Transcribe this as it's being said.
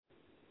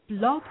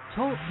Blog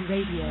Talk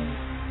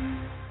Radio.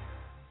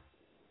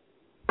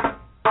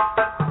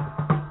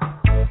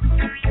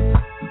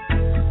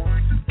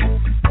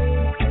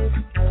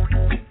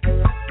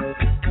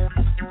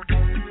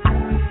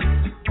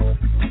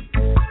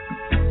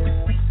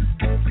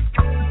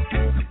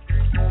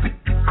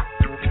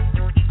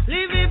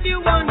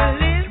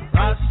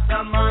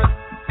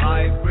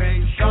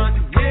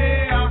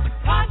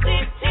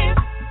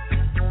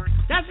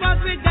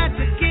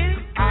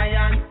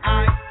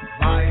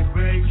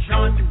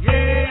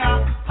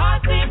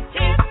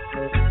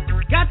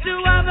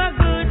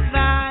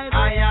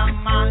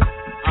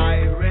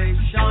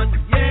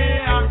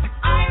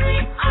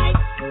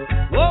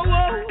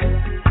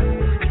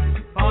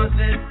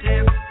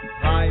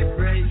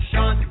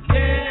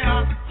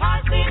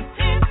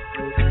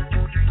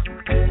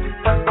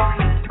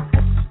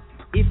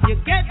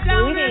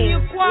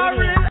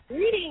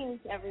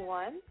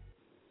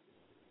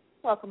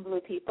 Welcome, Blue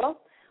people.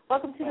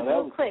 Welcome to the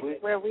Blue Click,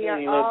 where we are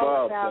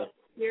all about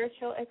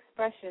spiritual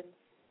expression.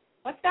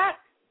 What's that?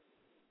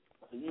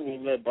 You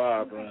didn't let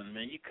Bob run,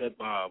 man. You cut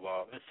Bob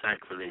off. That's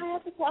sacrilege.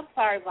 I'm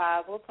sorry,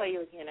 Bob. We'll play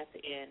you again at the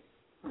end.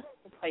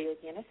 We'll play you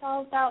again. It's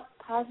all about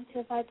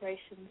positive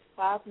vibrations.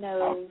 Bob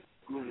knows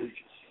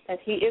that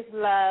he is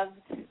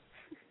loved.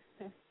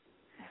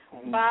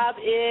 Bob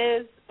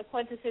is a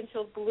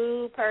quintessential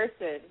blue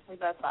person. We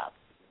love Bob.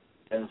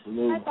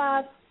 Absolutely. Hi,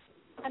 Bob.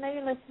 I know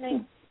you're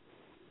listening.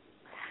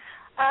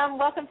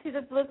 Welcome to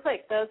the Blue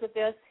Click. Those of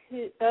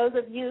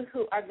you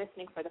who are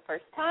listening for the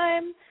first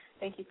time,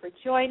 thank you for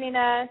joining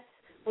us.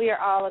 We are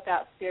all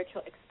about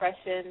spiritual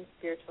expression,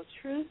 spiritual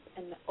truth,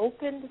 and the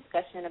open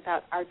discussion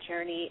about our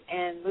journey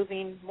and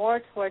moving more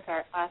towards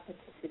our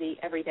authenticity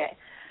every day.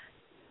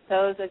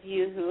 Those of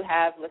you who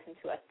have listened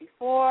to us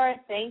before,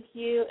 thank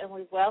you, and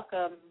we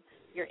welcome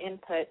your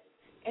input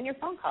and your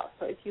phone calls.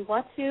 So if you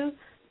want to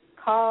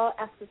call,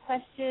 ask a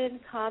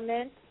question,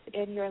 comment,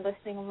 and you're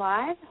listening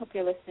live, I hope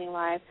you're listening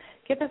live,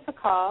 give us a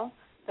call.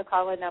 The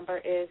call-in number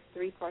is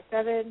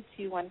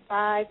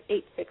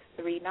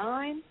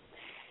 347-215-8639.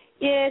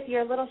 If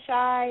you're a little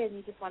shy and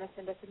you just want to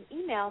send us an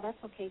email,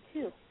 that's okay,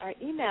 too. Our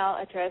email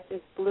address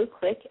is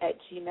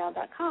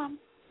blueclick@gmail.com.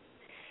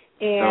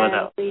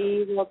 And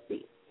we will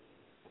be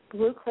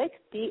blueclick,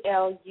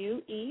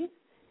 BLUECLIQUE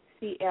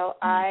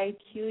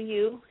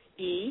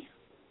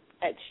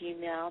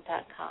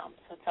 @gmail.com.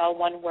 So it's all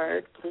one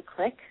word,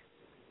 blueclick.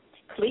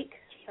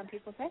 Click, some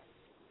people say.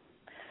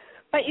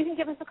 But you can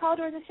give us a call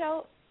during the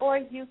show, or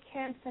you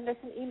can send us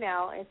an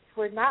email. If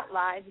we're not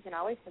live, you can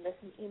always send us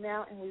an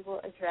email, and we will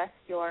address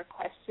your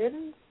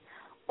questions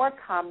or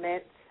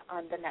comments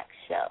on the next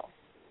show.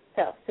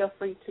 So feel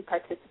free to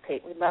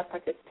participate. We love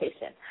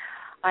participation.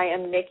 I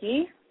am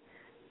Nikki,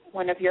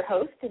 one of your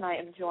hosts, and I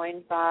am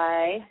joined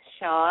by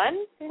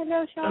Sean. Say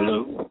hello, Sean.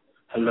 Hello.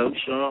 Hello,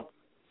 Sean.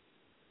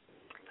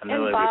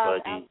 Hello, and Bob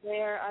everybody. out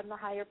there on the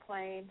higher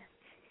plane,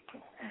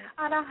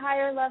 on a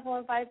higher level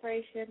of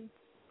vibration,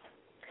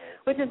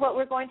 which is what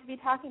we're going to be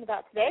talking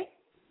about today.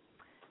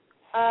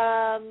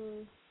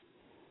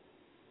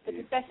 The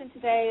discussion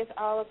today is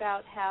all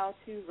about how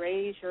to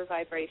raise your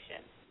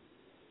vibration.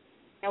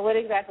 Now, what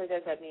exactly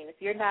does that mean? If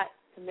you're not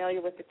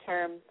familiar with the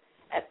term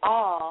at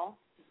all,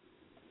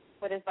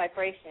 what is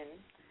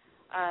vibration?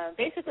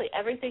 Basically,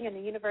 everything in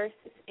the universe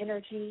is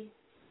energy,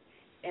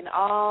 and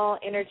all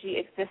energy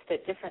exists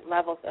at different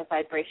levels of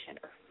vibration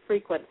or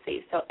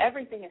frequency. So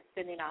everything is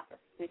sending off a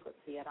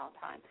frequency at all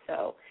times.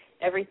 So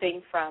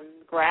everything from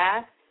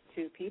grass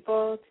to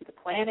people to the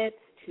planets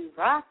to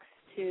rocks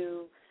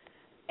to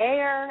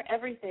air,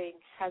 everything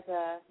has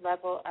a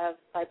level of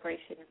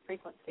vibration and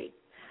frequency.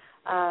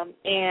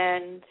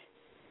 And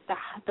the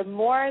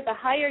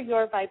higher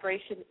your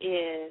vibration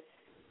is,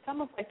 it's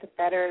almost like the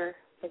better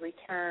the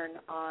return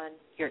on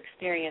your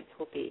experience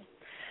will be.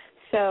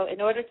 So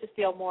in order to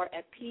feel more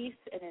at peace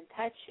and in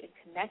touch and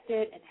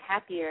connected and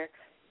happier,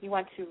 you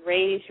want to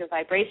raise your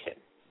vibration.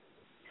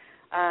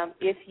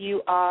 If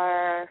you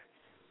are,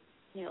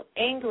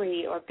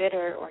 angry or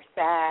bitter or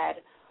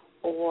sad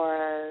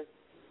or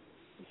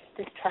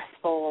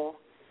distrustful,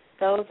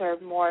 those are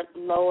more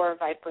lower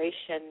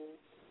vibration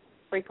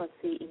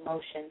frequency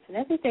emotions. And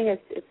everything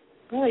is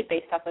really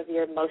based off of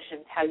your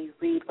emotions, how you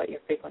read what your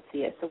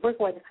frequency is. So we're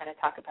going to kind of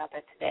talk about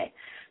that today.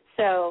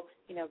 So,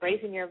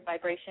 raising your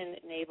vibration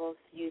enables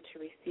you to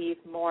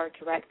receive more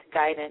direct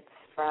guidance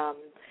from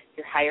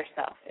your higher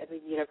self and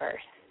the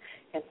universe.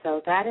 And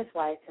so that is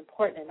why it's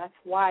important, and that's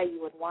why you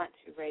would want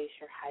to raise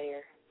your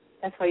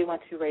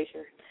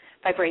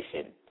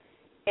vibration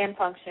and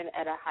function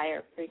at a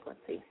higher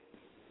frequency.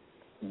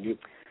 Yep.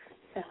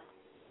 So,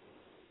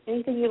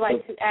 anything you'd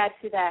like to add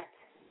to that?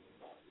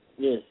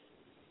 Yes.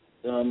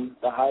 The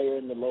higher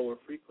and the lower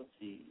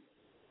frequencies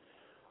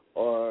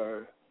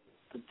are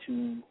the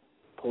two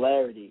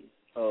polarities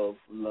of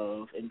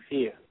love and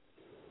fear.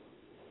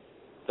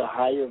 The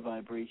higher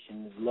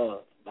vibration is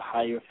love. The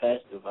higher,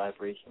 faster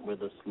vibration, where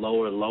the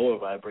slower, lower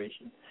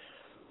vibration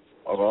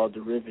are all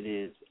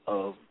derivatives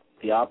of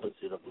the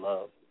opposite of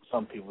love.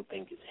 Some people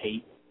think it's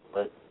hate,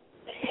 but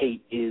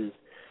hate is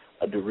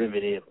a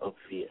derivative of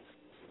fear.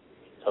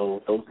 So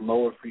So those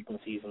lower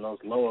frequencies and those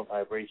lower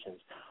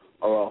vibrations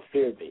are all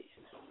fear-based.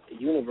 The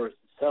universe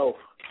itself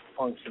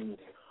functions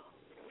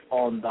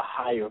on the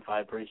higher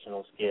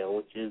vibrational scale,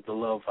 which is the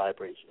love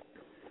vibration,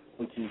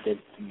 which is that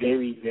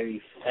very,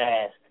 very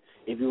fast.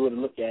 If you were to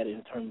look at it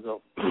in terms of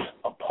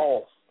a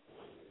pulse,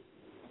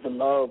 the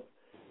love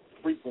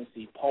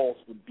frequency pulse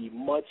would be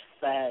much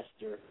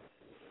faster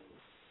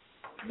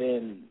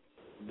than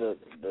the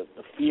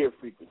fear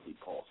frequency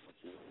pulse,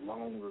 which is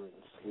longer and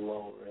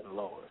slower and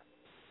lower.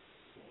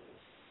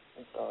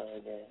 That's all I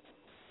got.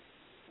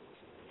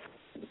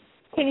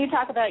 Can you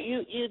talk about,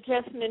 you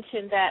just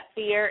mentioned that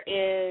fear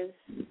is,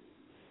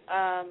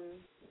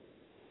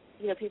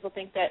 people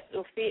think that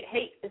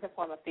hate is a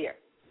form of fear.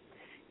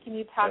 Can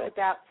you talk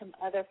about some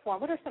other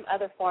what are some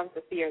other forms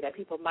of fear that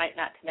people might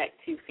not connect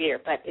to fear,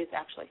 but is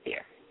actually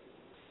fear?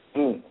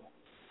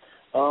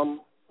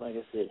 Like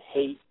I said,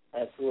 hate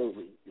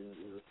absolutely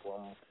is a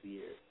form of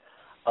fear.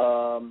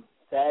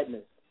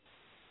 Sadness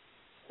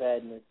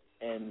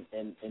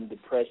and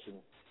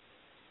depression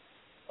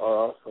are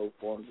also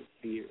forms of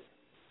fear.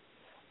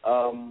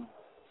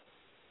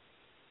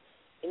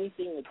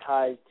 Anything that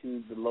ties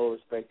to the lower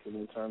spectrum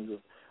in terms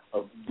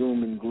of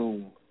doom and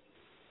gloom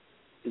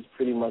is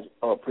pretty much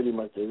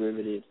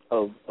derivatives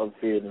of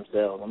fear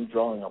themselves. I'm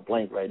drawing a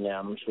blank right now.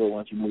 I'm sure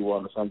once you move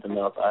on to something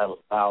else, I'll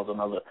have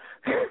another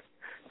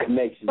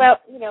connection. Well,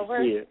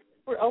 we're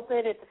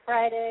open. It's a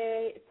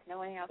Friday. It's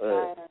snowing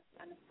outside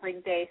on a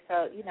spring day,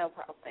 so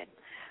we're open.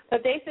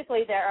 But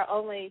basically, there are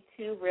only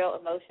two real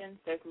emotions.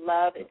 There's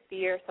love and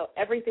fear. So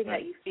everything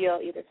that you feel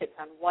either fits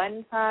on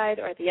one side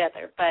or the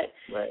other. But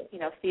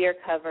fear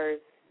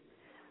covers,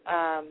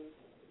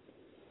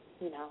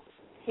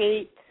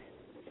 hate,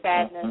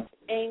 sadness,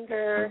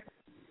 anger,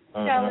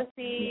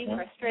 jealousy,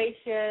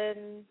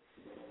 frustration,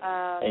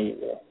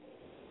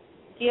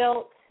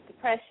 guilt,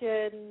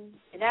 depression,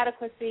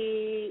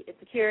 inadequacy,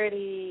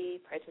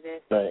 insecurity,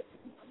 prejudice.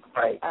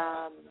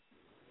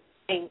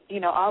 And,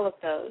 all of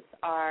those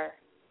are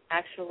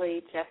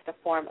actually just a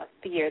form of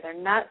fear. They're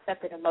not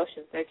separate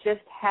emotions. They're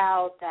just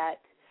how that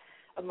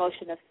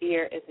emotion of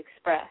fear is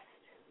expressed.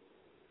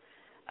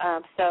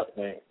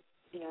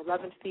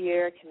 Love and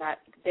fear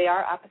they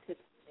are opposites.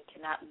 They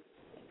cannot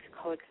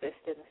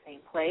coexist in the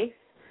same place.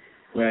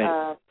 When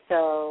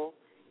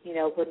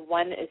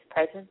one is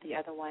present, the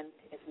other one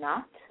is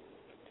not.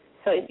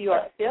 So if you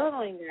are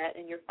feeling that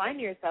and you're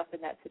finding yourself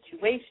in that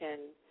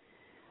situation,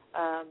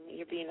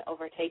 you're being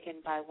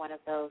overtaken by one of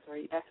those, or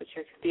that's what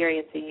you're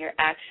experiencing, you're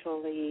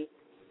actually,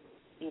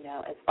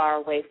 as far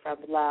away from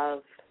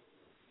love.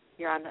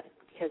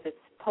 Because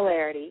it's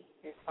polarity,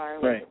 you're as far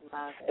away from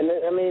love. And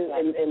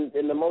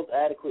the most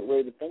adequate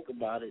way to think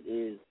about it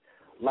is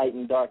light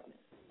and darkness.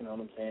 You know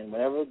what I'm saying?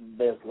 Whenever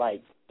there's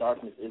light,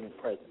 darkness isn't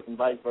present, and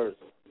vice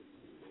versa.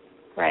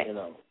 Right.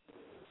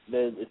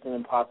 It's an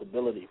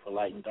impossibility for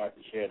light and dark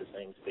to share the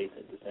same space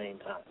at the same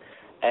time,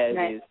 as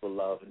is for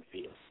love and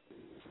fear.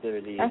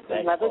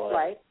 Love is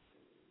light.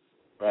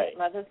 Right.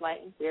 Love is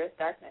light and fear is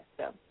darkness.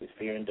 So it's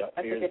fear and darkness.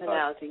 That's a good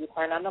analogy. You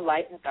turn on the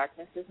light and the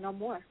darkness is no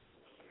more.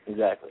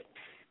 Exactly.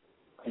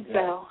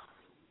 So.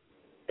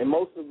 And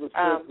most of the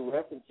spiritual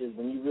references,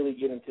 when you really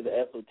get into the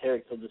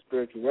esoterics of the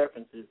spiritual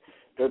references,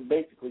 they're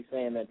basically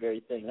saying that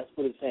very thing. That's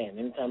what it's saying.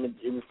 Anytime it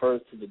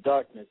refers to the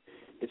darkness,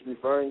 it's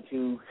referring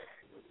to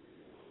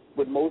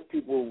what most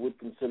people would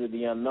consider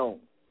the unknown.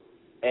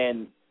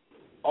 And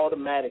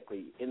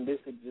automatically, in this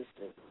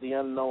existence, the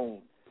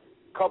unknown,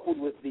 coupled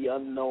with the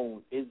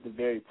unknown, is the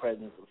very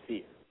presence of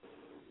fear.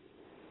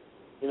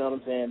 You know what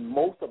I'm saying?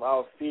 Most of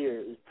our fear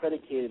is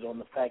predicated on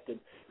the fact that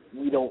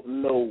we don't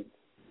know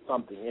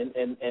something.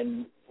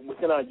 And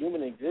within our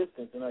human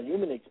existence and our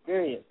human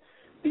experience,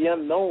 the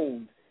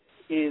unknown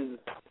is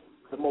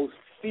the most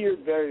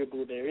feared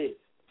variable there is.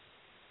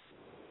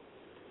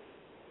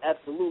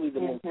 Absolutely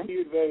the most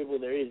feared variable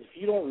there is.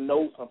 If you don't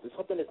know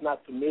something that's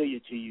not familiar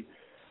to you,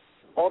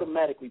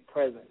 automatically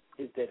present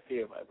is that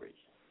fear vibration.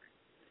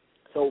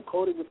 So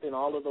coded within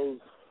all of those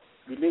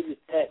religious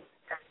texts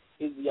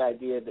is the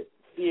idea that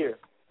fear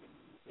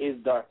is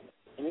darkness.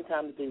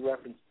 Anytime that they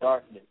reference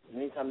darkness,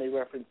 anytime they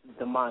reference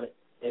demonic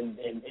and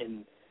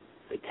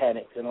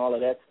satanics and all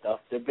of that stuff,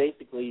 they're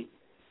basically,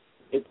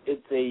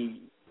 it's a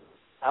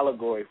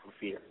allegory for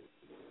fear.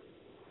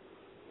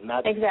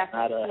 Exactly.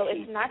 So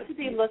it's not to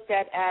be looked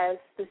at as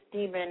this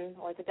demon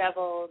or the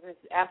devil is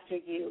after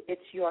you.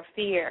 It's your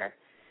fear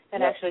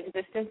that actually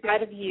exists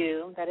inside of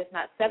you, that is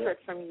not separate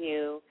from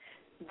you,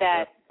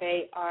 that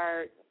they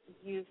are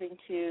using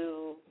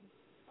to,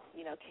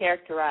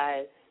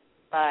 characterize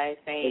by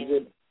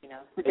saying,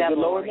 the devil, your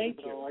lower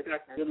nature,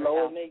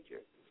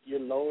 your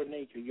lower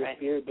nature, your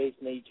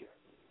fear-based nature,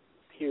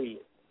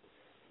 period.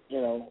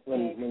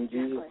 When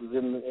Jesus was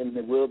in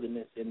the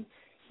wilderness and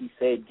he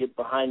said, "Get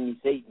behind me,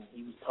 Satan,"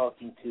 he was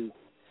talking to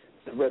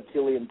the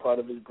reptilian part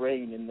of his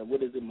brain and the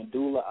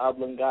medulla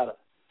oblongata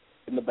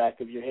in the back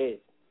of your head.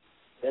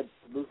 That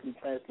loosely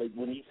translates.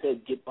 When he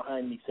said, "Get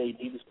behind me, Satan,"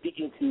 he was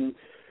speaking to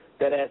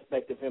that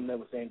aspect of him that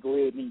was saying, "Go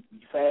ahead and eat.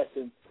 You're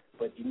fasting,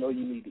 but you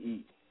need to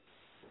eat."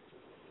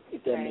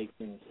 If that makes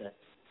any sense.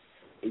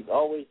 He's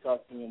always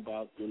talking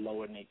about the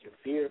lower nature.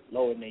 Fear,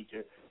 lower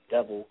nature,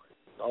 devil,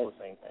 it's all the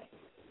same thing.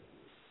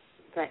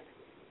 Right.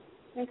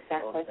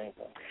 Exactly. All the same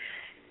thing.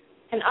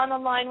 And on the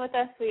line with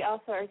us, we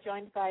also are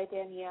joined by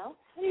Danielle.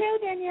 Hello,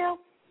 Danielle.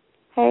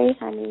 Hey,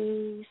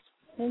 honeys.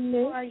 How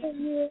are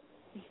you?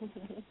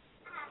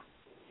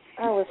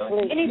 I was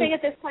asleep. Anything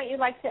at this point you'd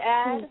like to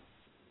add?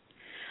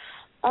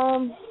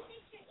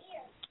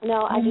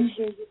 No, I just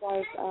hear you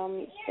guys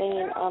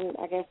saying,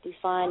 I guess,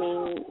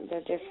 defining the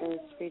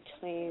difference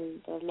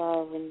between the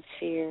love and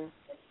fear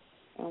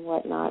and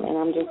whatnot, and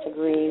I'm just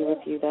agreeing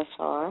with you thus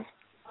far.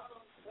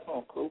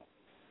 Oh, cool.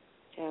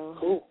 So,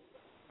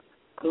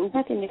 Cool.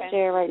 Nothing to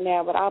share right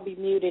now, but I'll be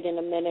muted in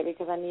a minute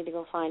because I need to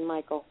go find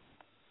Michael.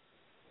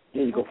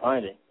 You need to go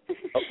find him.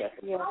 Okay.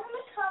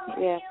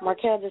 Yeah.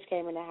 Markel just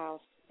came in the house,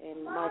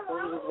 and Michael,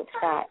 he was with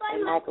Scott,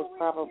 and Michael's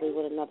probably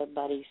with another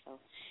buddy, so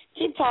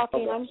keep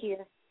talking. Okay. I'm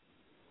here.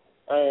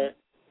 All right.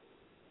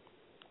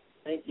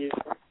 Thank you.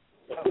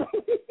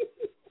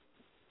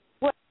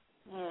 What?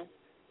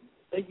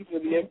 Thank you for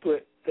the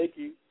input. Thank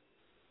you.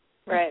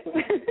 Right.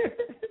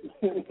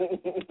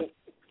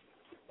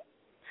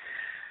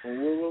 What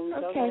were we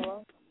talking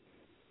about?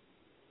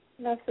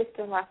 No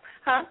sister-in-law.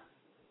 Huh?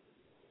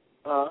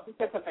 You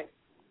said something.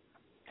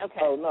 Okay.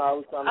 Oh, no, I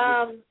was trying to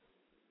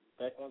get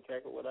back on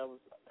track with what I was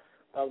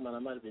talking about. I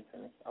might have been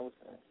finished. I was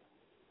finished.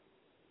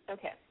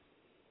 Okay.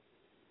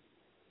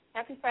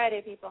 Happy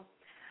Friday, people.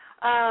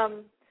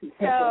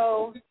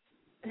 So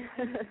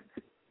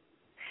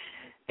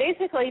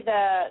basically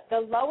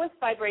the lowest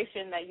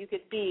vibration that you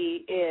could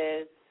be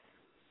is,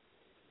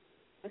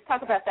 let's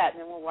talk about that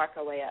and then we'll work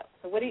our way up.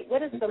 So what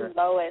is the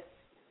lowest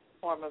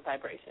form of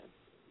vibration?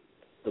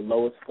 The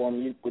lowest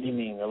form? What do you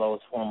mean, the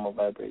lowest form of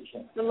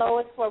vibration? The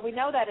lowest form, we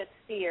know that it's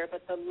fear,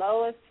 but the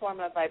lowest form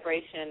of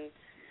vibration,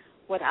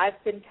 what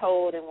I've been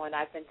told and what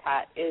I've been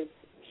taught, is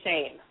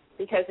shame,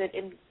 because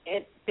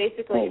it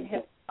basically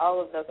inhibits all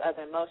of those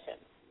other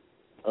emotions.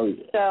 Oh,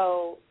 yeah.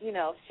 So,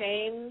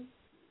 shame,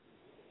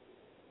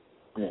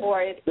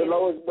 or it the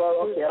lowest, the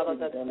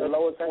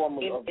lowest form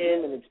of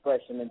human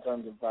expression in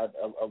terms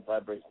of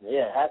vibration.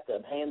 Yeah, it has to,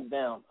 hands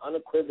down,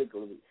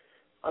 unequivocally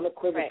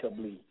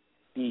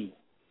be.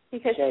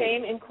 Because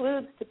shame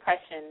includes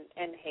depression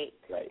and hate.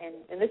 Right.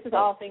 And this is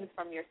all things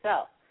from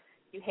yourself.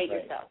 You hate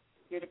yourself.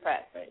 You're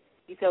depressed. Right.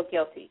 You feel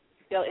guilty.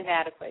 You feel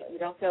inadequate. You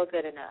don't feel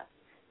good enough.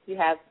 You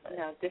have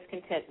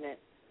discontentment.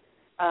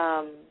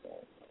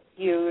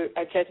 You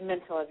are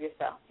judgmental of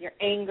yourself. You're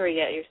angry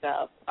at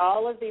yourself.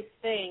 All of these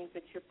things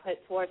that you're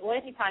put towards, well,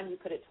 anytime you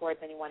put it towards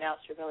anyone else,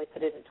 you're really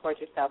putting it towards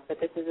yourself. But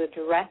this is a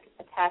direct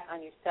attack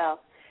on yourself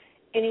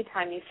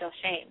anytime you feel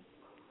shame.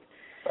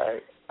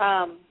 Right.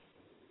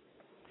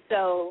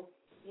 So,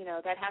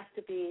 that has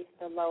to be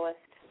the lowest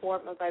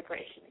form of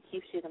vibration. It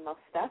keeps you the most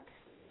stuck.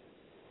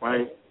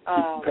 Right.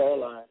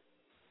 Paralyzed.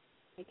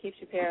 It keeps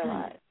you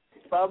paralyzed.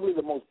 It's probably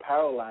the most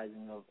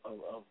paralyzing of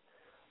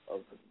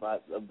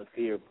the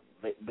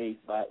fear-based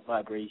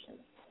vibration.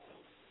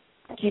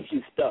 It keeps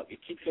you stuck. It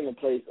keeps you in a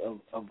place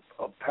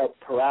of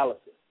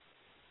paralysis,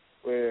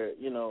 where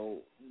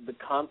the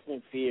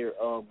constant fear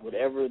of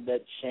whatever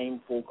that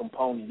shameful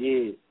component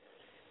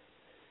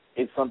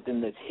is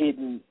something that's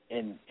hidden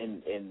and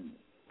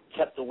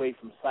kept away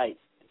from sight,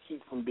 to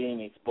keep from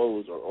being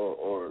exposed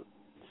or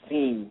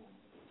seen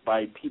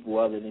by people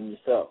other than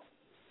yourself.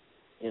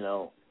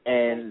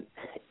 And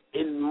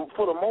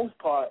for the most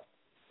part,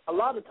 a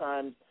lot of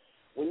times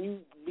when you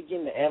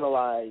begin to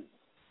analyze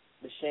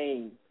the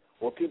shame,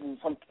 or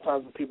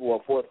sometimes when people are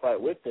forthright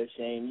with their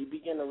shame, you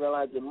begin to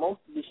realize that most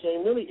of the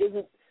shame really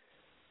isn't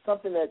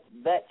something that's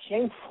that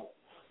shameful,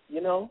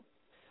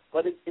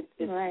 But it's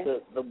right.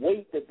 the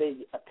weight that they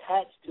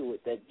attach to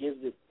it that gives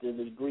it the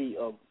degree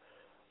of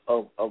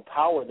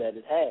power that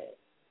it has.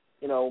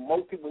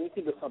 Most people, when you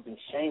think of something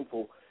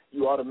shameful,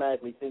 you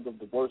automatically think of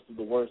the worst of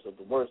the worst of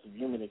the worst of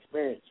human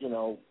experience,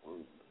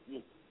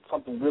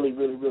 something really,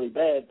 really, really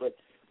bad. But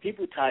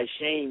people tie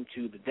shame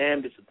to the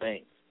damnedest of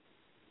things.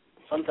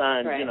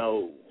 Sometimes, right.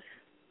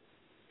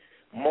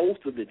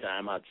 Most of the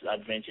time, I'd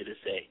venture to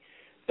say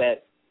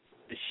that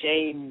the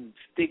shame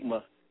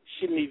stigma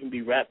shouldn't even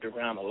be wrapped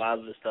around a lot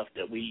of the stuff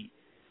that we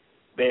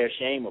bear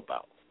shame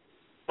about.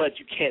 But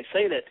you can't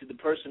say that to the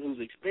person who's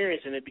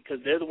experiencing it, because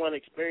they're the one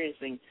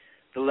experiencing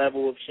the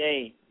level of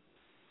shame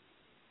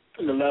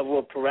and the level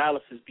of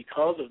paralysis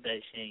because of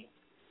that shame,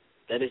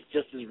 that it's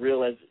just as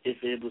real as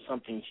if it was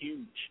something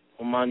huge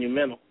or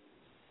monumental.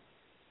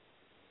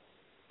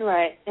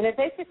 Right. And it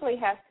basically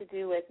has to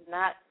do with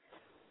not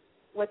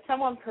what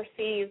someone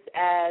perceives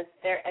as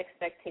their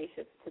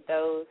expectations to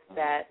those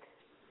that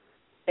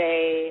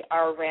they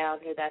are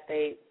around, or that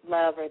they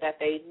love, or that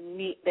they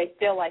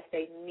feel like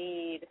they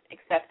need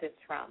acceptance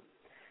from.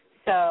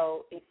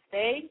 So if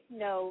they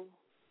know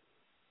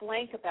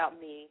blank about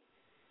me,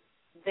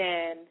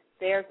 then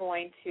they're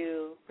going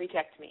to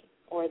reject me,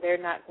 or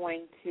they're not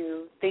going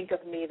to think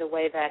of me the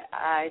way that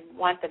I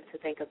want them to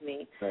think of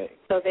me. Right.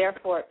 So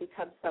therefore it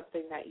becomes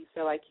something that you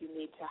feel like you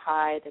need to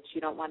hide, that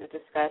you don't want to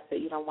discuss, that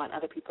you don't want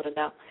other people to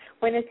know.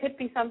 When it could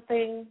be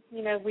something,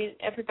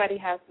 everybody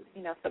has,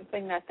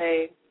 something that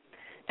they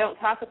don't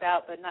talk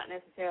about but not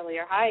necessarily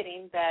are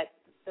hiding, that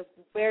the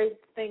very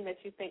thing that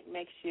you think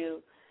makes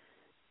you,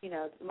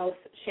 most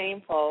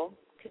shameful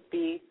could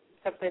be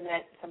something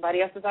that somebody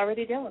else is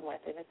already dealing with,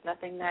 and it's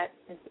nothing that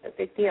is a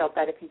big deal.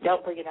 But if you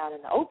don't bring it out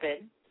in the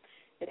open,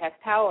 it has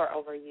power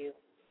over you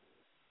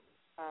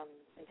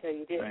until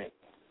you do.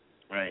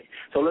 Right.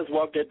 So let's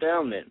walk that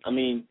down then. I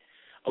mean,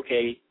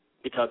 okay,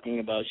 we're talking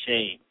about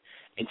shame,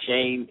 and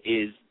shame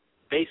is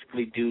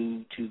basically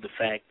due to the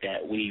fact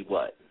that we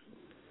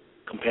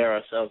compare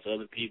ourselves to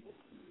other people.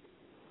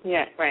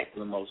 Yeah, right. For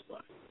the most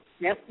part.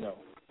 Yep. No.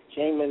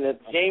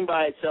 Shame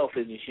by itself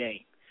isn't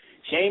shame.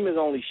 Shame is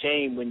only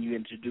shame when you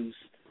introduce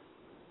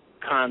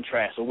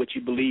contrast or what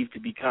you believe to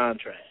be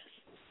contrast.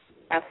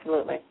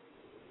 Absolutely.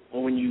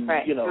 Or when you,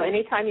 So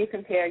anytime you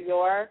compare you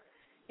are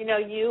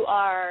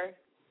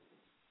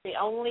the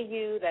only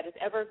you that is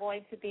ever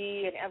going to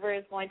be and ever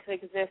is going to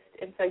exist,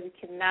 and so you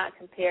cannot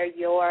compare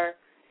your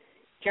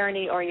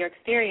journey or your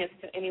experience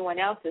to anyone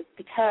else's,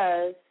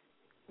 because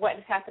what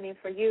is happening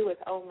for you is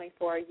only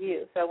for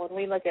you. So when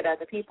we look at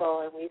other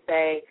people and we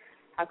say,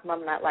 how come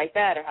I'm not like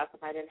that, or how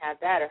come I didn't have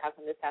that, or how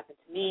come this happened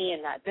to me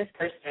and not this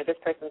person, or this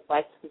person's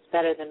life is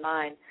better than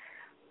mine,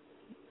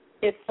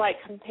 it's like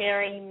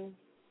comparing,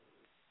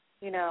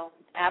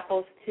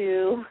 apples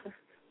to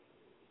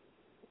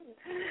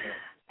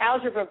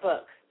algebra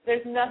books.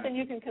 There's nothing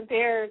you can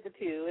compare the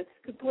two. It's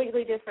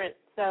completely different.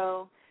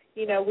 So,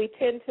 we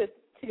tend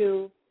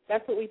to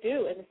that's what we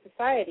do in the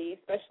society,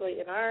 especially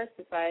in our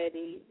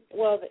society.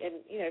 Well,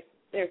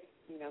 there's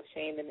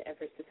shame in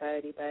every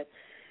society, but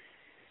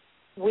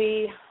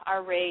we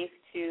are raised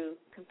to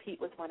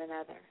compete with one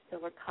another, so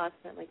we're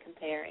constantly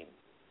comparing.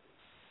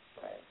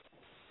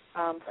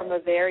 From a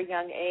very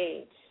young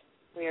age,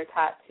 we are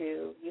taught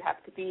you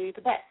have to be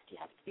the best, you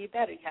have to be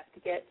better, you have to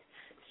get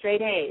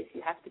straight A's,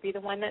 you have to be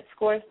the one that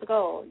scores the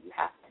goal, you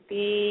have to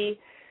be,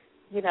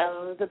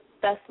 the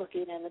best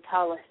looking and the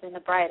tallest and the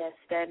brightest,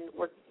 and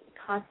we're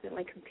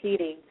constantly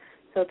competing.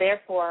 So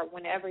therefore,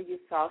 whenever you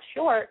fall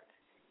short,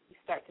 you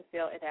start to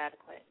feel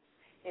inadequate.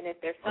 And if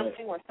there's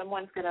something where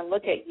someone's going to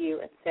look at you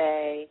and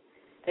say,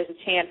 there's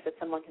a chance that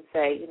someone can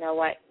say, you know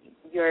what,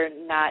 you're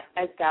not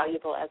as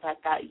valuable as I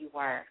thought you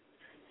were,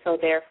 so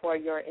therefore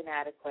you're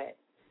inadequate.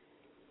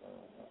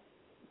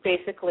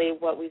 Basically,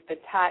 what we've been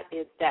taught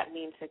is that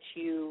means that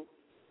you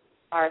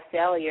are a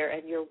failure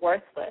and you're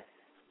worthless.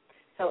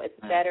 So it's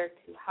better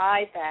to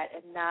hide that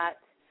and not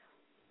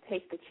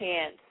take the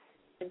chance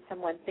in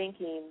someone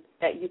thinking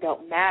that you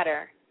don't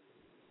matter,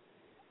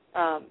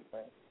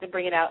 to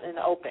bring it out in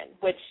the open,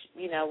 which,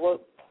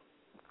 will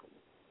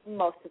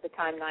most of the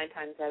time, 9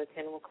 times out of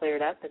 10, will clear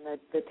it up, and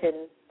the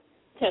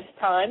 10th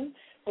time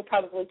will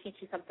probably teach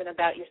you something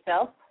about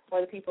yourself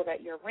or the people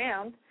that you're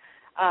around.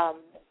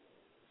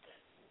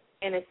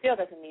 And it still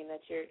doesn't mean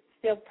that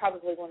still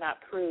probably will not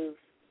prove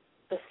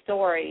the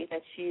story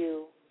that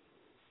you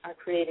are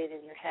creating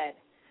in your head.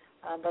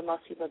 But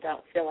most people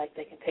don't feel like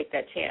they can take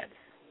that chance.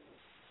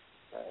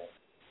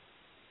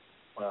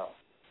 Wow.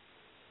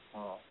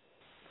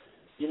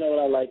 You know what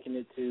I liken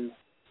it to?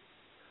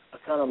 I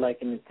kind of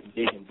liken it to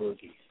digging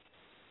boogies.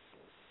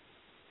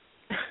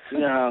 You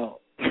know how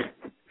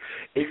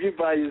if you're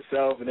by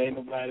yourself and ain't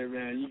nobody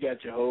around, you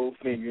got your whole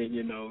finger in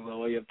your nose all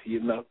the way up to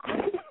your knuckle.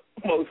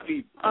 Most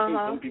people,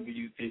 some people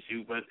use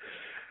tissue, but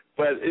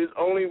it's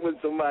only when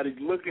somebody's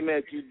looking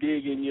at you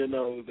digging your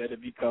nose that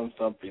it becomes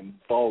something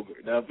vulgar.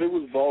 Now, if it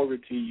was vulgar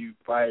to you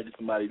prior to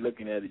somebody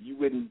looking at it, you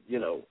wouldn't,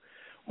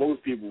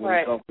 most people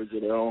wouldn't comfort to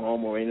their own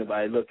home or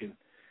anybody looking,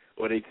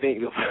 or they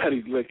think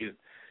nobody's looking.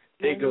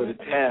 They go to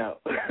town.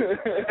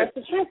 That's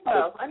the truth,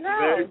 though. I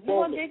know. You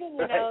won't dig in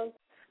your nose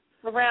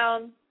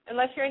around,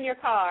 unless you're in your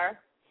car.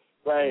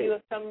 Right. You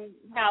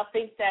somehow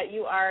think that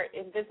you are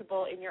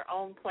invisible in your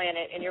own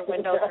planet and your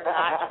windows are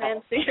not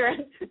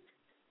transparent.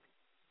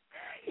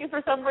 You,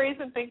 for some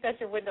reason, think that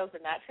your windows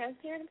are not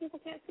transparent and people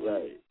can't see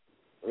you.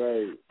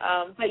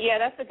 Right. But, yeah,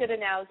 that's a good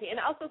analogy. And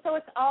also, so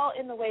it's all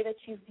in the way that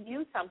you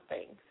view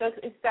something. So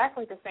it's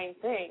exactly the same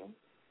thing.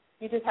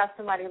 You just have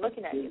somebody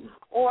looking at you.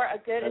 Or a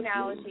good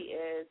analogy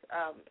is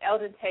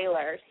Eldon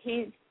Taylor.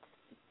 He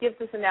gives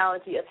this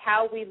analogy of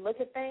how we look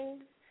at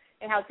things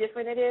and how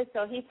different it is.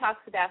 So he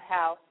talks about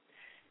how,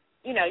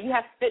 you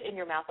have spit in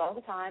your mouth all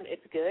the time.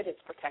 It's good. It's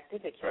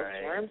protective. It kills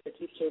germs. It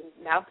keeps your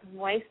mouth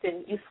moist,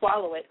 and you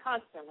swallow it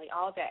constantly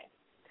all day.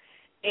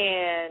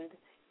 And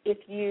if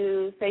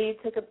you say you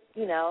took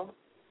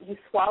you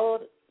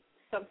swallowed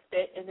some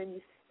spit and then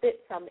you spit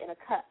some in a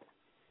cup,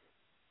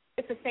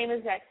 it's the same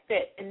exact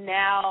spit. And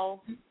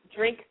now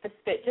drink the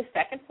spit. Just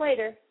seconds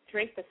later,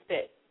 drink the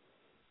spit.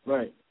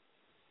 Right.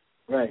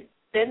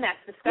 Then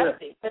that's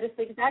disgusting. But it's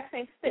the exact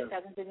same spit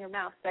that was in your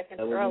mouth seconds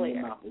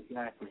earlier.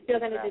 Exactly. You're still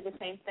going to do the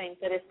same thing,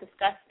 but it's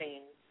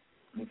disgusting.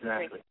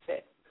 Exactly. Drink the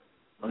spit.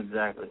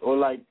 Exactly. Or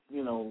like,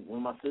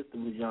 when my sister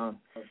was young,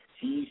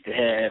 she used to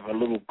have a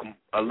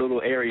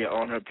little area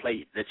on her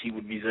plate that she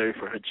would reserve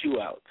for her chew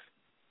outs.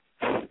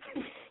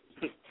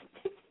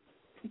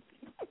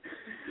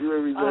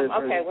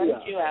 Okay, what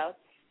are chew outs?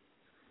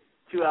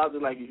 Chew outs are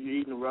like if you're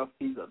eating a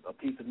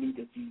piece of meat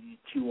that you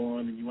chew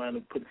on, and you want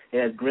to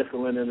it has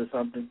gristle in it or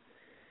something,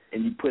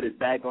 and you put it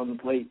back on the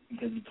plate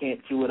because you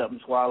can't chew it up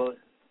and swallow it.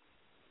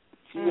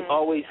 She would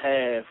always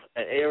have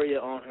an area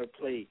on her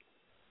plate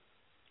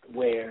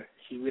where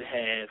she would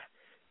have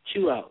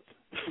chew outs.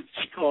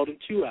 She called them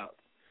chew outs.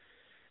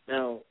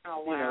 Now,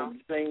 the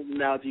same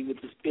analogy with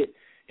the spit.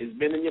 It's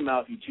been in your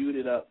mouth, you chewed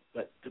it up,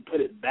 but to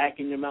put it back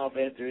in your mouth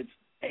after it's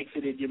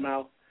exited your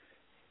mouth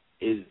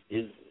is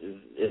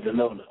a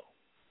no-no.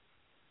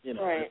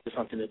 Right. It's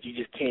something that you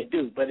just can't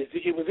do. But if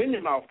it was in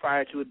your mouth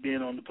prior to it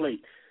being on the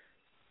plate,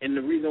 and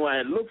the reason why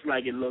it looks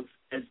like it looks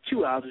as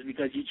chew outs is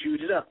because you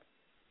chewed it up.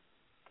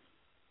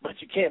 But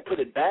you can't put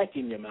it back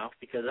in your mouth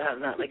because that's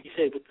not, like you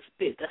said, with the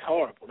spit. That's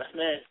horrible. That's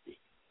nasty.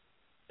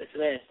 That's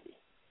nasty.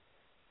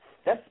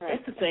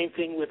 That's the same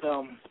thing with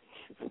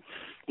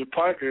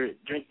Parker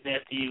drinking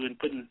after you and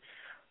putting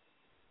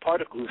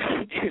particles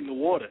in the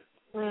water.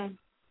 Right.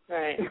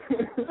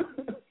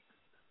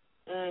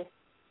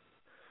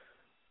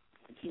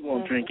 She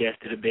won't drink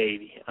after the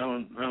baby. I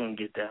don't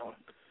get that one.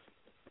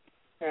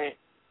 Right.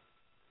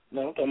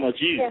 No, I'm talking about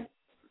you. Yeah.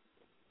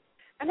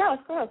 I know,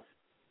 it's gross.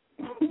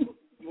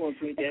 You won't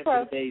drink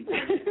after the baby.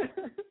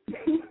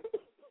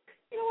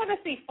 You don't want to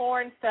see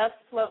foreign stuff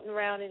floating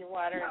around in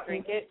water and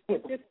drink it.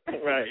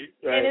 Right.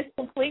 And it's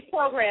complete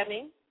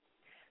programming.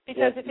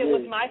 Because if it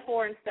was my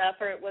foreign stuff,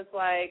 or it was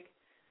like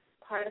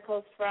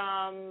particles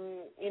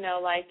from,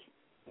 like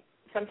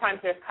sometimes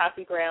there's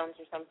coffee grounds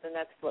or something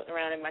that's floating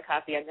around in my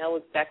coffee. I know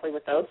exactly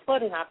what those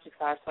floating objects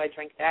are, so I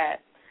drink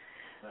that.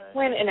 Right.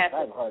 When in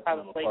essence,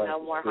 probably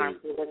no more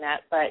harmful than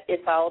that, but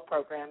it's all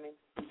programming.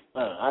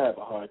 I have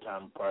a hard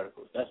time with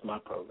particles. That's my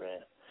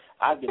program.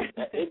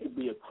 It could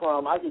be a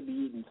crumb. I could be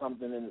eating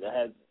something and it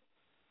has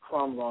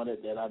crumbs on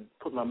it that I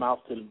put my mouth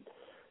to the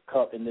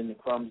cup and then the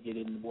crumbs get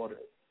in the water.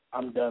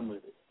 I'm done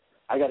with it.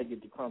 I got to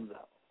get the crumbs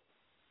out.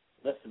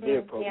 That's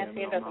severe programming.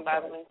 Yeah, it doesn't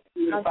bother me.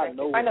 If I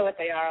know what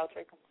they are, I'll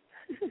drink them.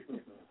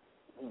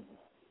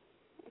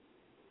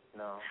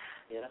 No.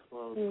 Yeah, that's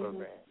one of those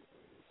programs.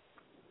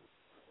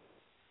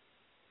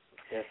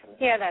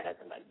 Definitely. Yeah, that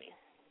doesn't bug me.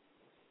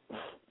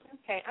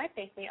 Okay, I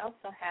think we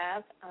also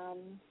have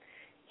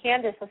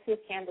Candace. Let's see if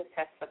Candace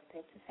has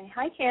something to say.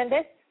 Hi,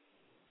 Candace.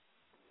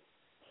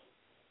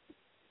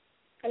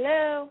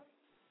 Hello.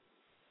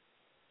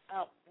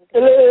 Oh. Okay.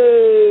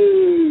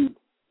 Hello.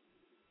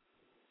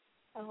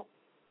 Oh,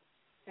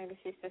 maybe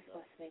she's just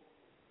listening.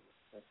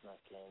 That's not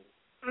Candace.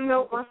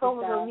 No, my phone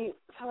was on mute.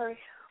 Sorry.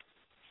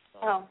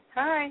 Oh,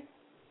 hi.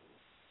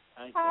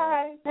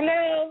 Hi.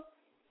 Hello.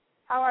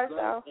 How are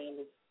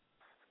you?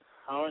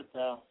 How art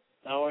thou?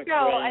 So,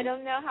 I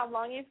don't know how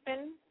long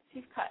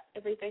you've cut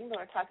everything, but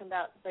we're talking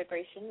about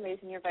vibration,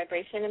 raising your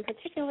vibration, and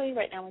particularly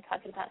right now we're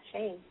talking about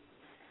shame.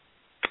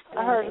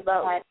 I heard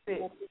about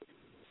it.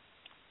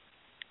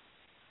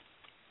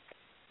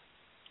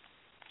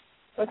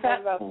 What's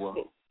that?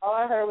 All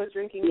I heard was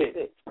drinking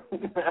spit.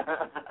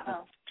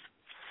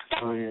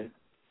 Oh, yeah.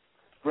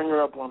 Bring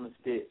her up on the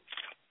spit.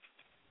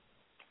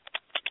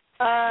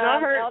 I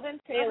heard Eldon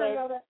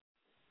Taylor.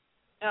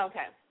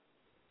 Okay.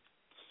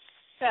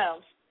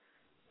 So,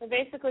 we're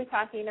basically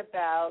talking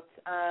about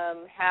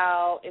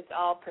how it's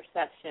all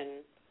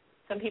perception.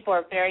 Some people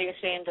are very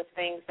ashamed of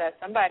things that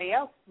somebody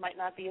else might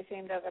not be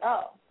ashamed of at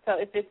all. So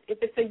if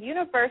it's a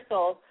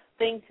universal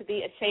thing to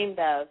be ashamed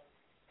of,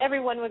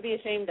 everyone would be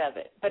ashamed of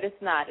it, but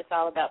it's not. It's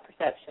all about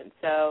perception.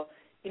 So,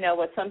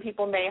 what some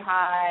people may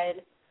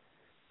hide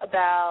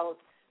about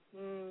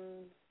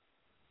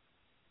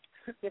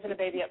giving a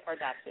baby up for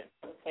adoption,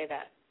 let's say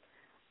that.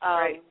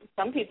 Right.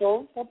 Some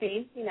people will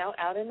be,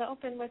 out in the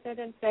open with it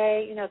and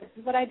say, this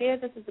is what I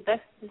did. This is the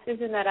best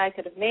decision that I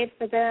could have made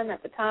for them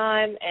at the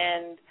time,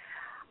 and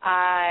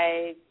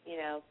I,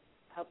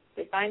 hope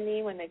they find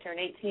me when they turn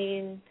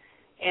 18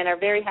 and are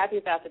very happy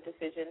about the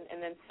decision.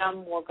 And then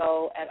some will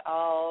go at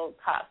all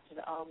costs,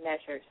 at all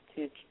measures,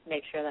 to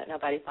make sure that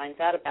nobody finds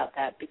out about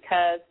that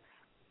because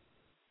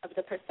of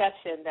the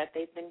perception that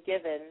they've been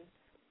given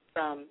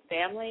from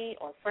family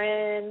or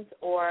friends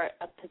or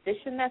a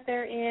position that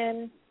they're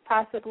in,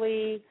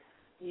 possibly,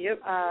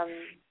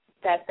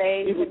 that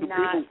they could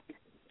not.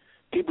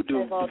 People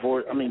do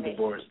divorce.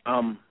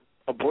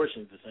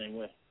 Abortion's the same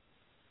way.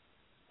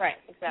 Right,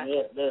 exactly.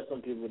 There are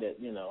some people that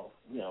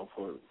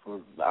for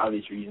the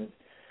obvious reasons,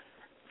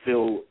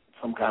 feel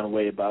some kind of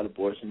way about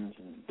abortions,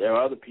 and there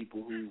are other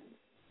people who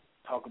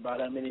talk about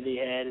how many they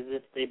had as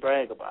if they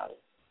brag about it.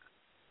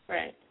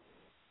 Right.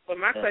 Well,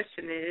 my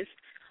question is,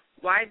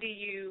 why do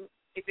you,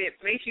 if it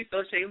makes you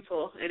so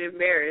shameful and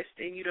embarrassed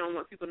and you don't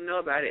want people to know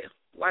about it,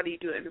 why do you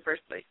do it in the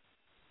first place?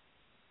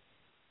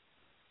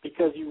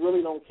 Because you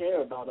really don't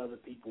care about other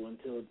people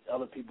until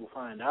other people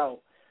find out.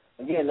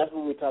 Again, that's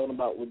what we're talking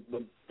about with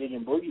Big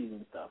and Boogies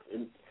and stuff.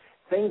 And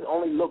things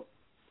only look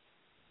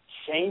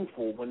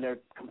shameful when they're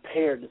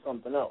compared to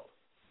something else,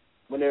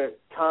 when they're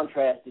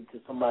contrasted to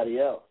somebody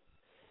else.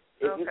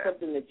 If it's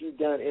something that you've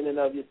done in and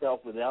of yourself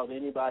without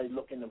anybody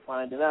looking and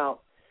finding out,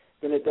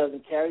 then it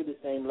doesn't carry the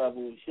same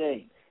level of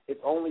shame. It's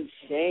only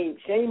shame.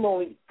 Shame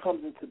only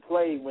comes into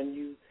play when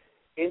you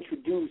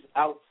introduce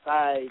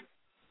outside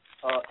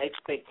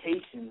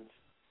expectations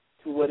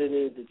to what it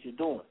is that you're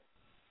doing.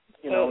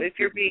 So if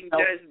you're being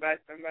judged by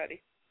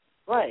somebody.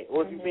 Right,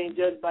 or if you're being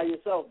judged by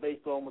yourself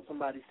based on what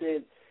somebody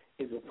said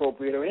is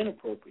appropriate or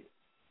inappropriate.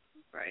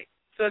 Right.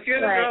 So if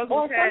you're the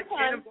girl who's had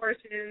 10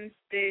 abortions,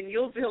 then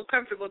you'll feel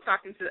comfortable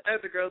talking to the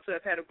other girls who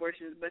have had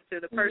abortions, but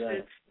to the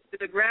person, to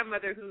the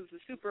grandmother who's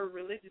a super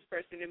religious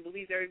person and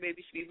believes every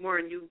baby should be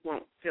born, you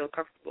won't feel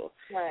comfortable.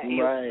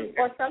 Right.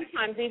 Or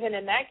sometimes even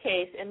in that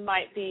case, it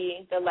might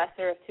be the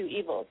lesser of two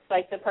evils.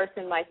 Like the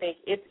person might think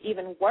it's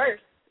even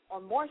worse or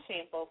more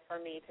shameful for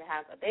me to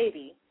have a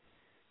baby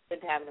than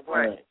to have an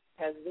abortion.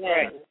 Because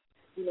then,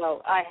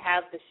 I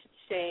have the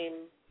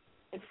shame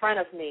in front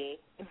of me,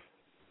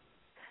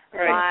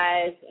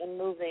 lies and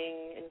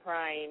moving and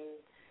crying,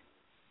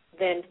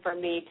 than for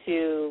me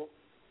to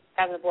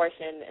have an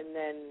abortion and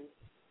then,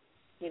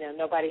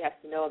 nobody has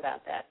to know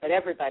about that. But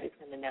everybody's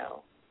going to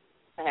know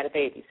I had a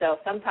baby. So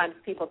sometimes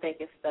people think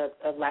it's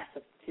the less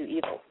of two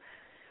evils.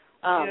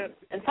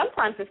 And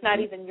sometimes it's not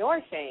even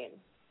your shame.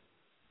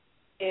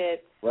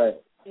 It's,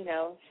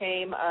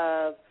 shame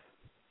of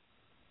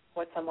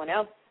what someone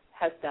else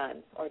has done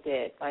or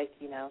did, like,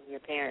 your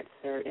parents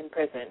are in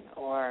prison,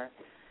 or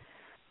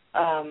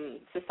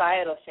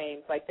societal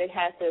shames. Like they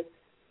had this,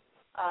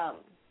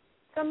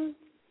 some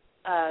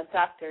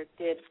doctor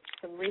did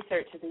some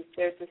research of these.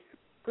 There's this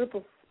group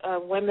of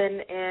women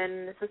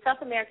in, it's a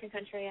South American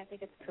country, I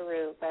think it's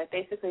Peru, but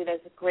basically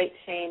there's a great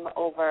shame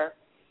over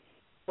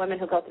women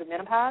who go through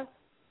menopause.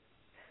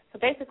 So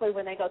basically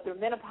when they go through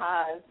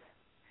menopause,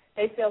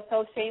 they feel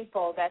so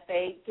shameful that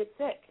they get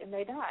sick and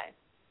they die.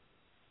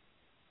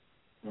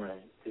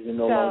 Right. Because you're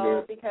no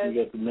longer, you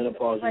get the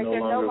menopause, you're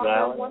no longer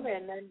valid.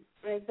 Women.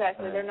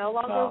 Exactly. They're no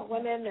longer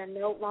women. They're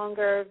no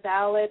longer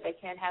valid. They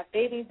can't have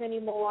babies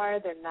anymore.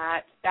 They're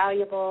not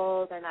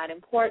valuable. They're not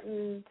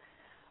important.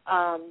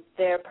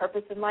 Their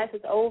purpose in life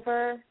is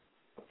over.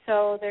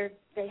 So they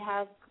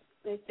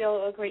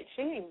feel a great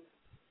shame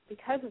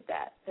because of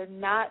that. They're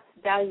not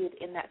valued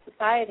in that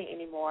society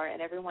anymore,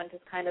 and everyone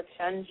just kind of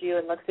shuns you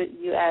and looks at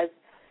you as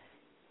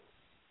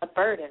a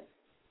burden.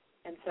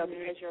 And so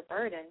because you're a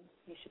burden,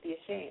 you should be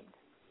ashamed.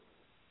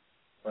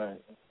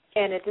 Right.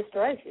 And it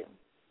destroys you.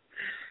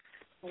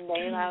 And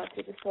they allow it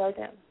to destroy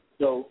them.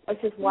 So,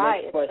 which is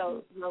why it's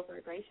so low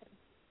vibration.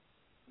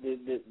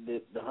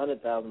 The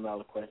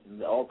 $100,000 question,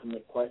 the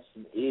ultimate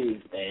question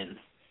is then,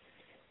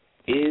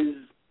 is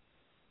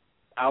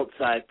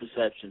outside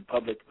perception,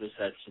 public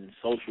perception,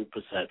 social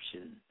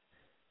perception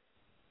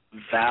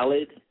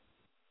valid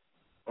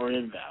or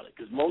invalid?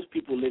 Because most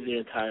people live their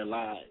entire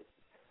lives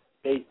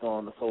based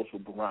on the social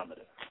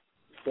barometer,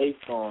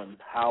 based on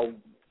how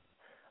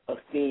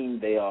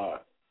esteemed they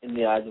are in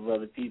the eyes of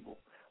other people.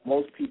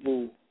 Most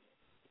people,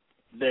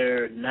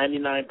 their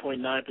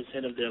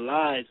 99.9% of their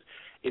lives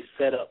is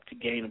set up to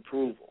gain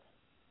approval,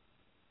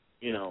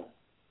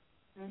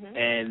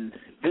 And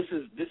this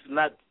is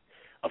not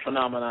a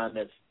phenomenon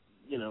that's,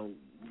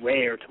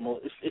 rare to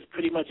most. It's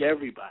pretty much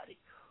everybody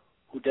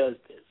who does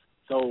this.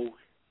 So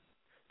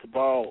to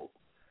borrow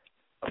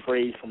a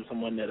phrase from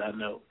someone that I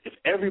know, if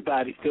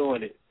everybody's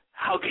doing it,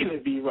 how can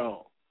it be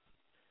wrong?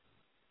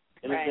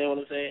 You understand what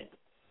I'm saying?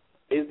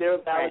 Is there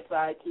a valid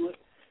side to it?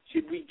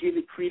 Should we give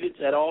it credence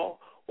at all,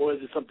 or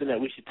is it something that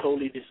we should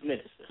totally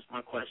dismiss? That's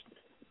my question.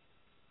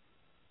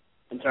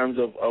 In terms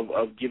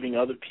of giving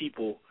other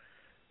people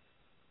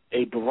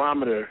a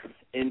barometer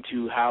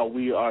into how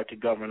we are to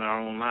govern our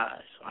own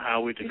lives, or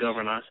how we're to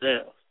govern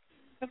ourselves.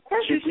 Of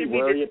course, should we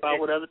worry about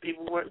what other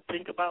people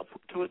think about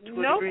to a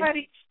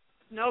degree?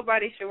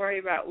 Nobody should worry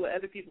about what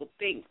other people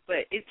think,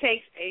 but it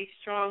takes a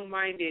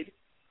strong-minded,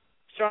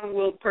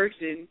 strong-willed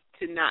person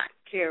to not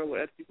care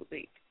what other people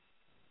think.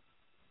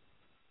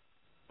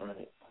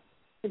 Right.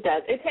 It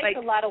does. It takes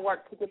a lot of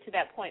work to get to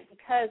that point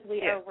because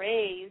we are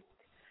raised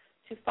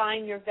to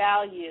find your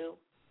value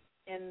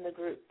in the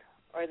group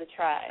or the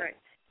tribe. Right.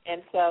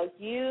 And so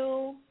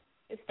you,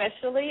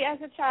 especially as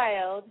a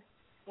child,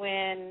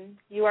 when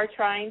you are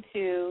trying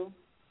to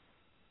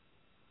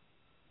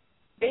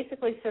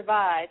basically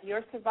survive,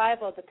 your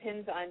survival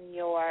depends on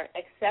your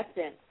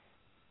acceptance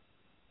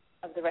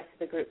of the rest of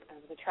the group,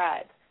 of the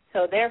tribe.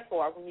 So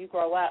therefore, when you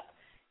grow up,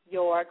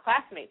 your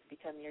classmates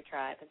become your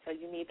tribe, and so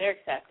you need their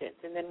acceptance.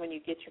 And then when you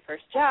get your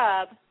first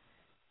job,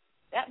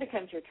 that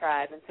becomes your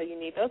tribe, and so you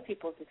need those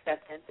people's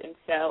acceptance. And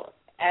so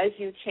as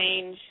you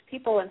change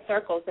people in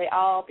circles, they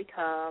all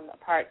become a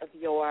part of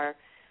your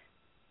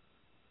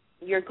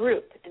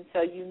group. And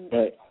so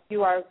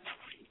you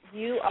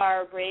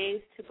are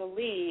raised to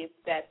believe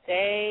that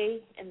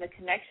they and the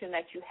connection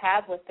that you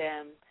have with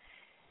them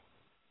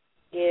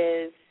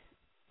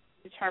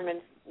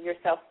determines your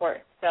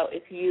self-worth. So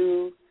if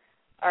you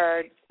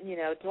are,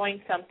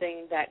 doing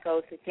something that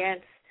goes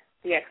against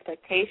the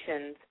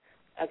expectations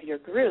of your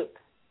group,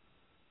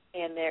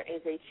 and there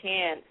is a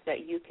chance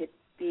that you could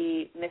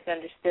be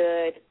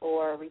misunderstood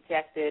or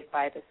rejected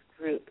by this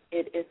group.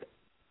 It is,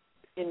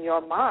 in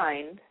your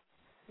mind,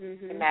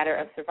 a matter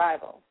of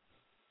survival.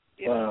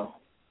 Wow.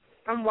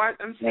 I'm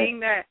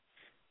seeing that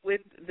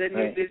with the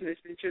new business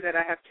venture that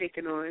I have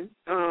taken on.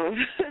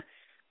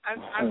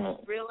 I've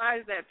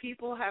realized that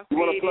people have You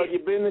created... want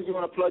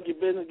to plug your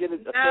business? Get a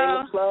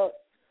famous plug?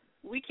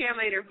 We can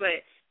later,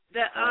 but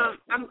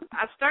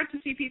I start to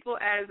see people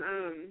as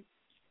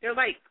they're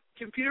like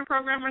computer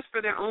programmers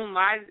for their own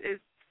lives, is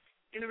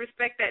in the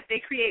respect that they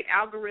create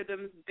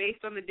algorithms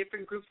based on the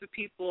different groups of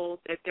people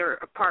that they're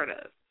a part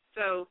of.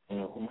 So,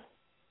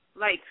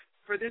 like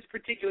for this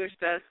particular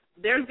stuff,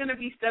 there's going to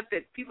be stuff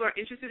that people are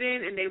interested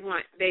in and they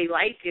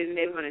like and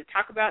they want to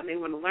talk about and they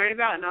want to learn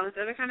about and all this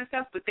other kind of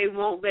stuff, but they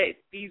won't let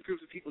these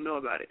groups of people know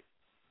about it.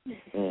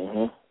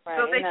 Right,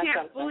 so they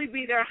can't fully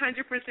be their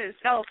 100%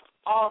 self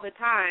all the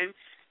time.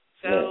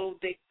 So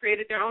they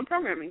created their own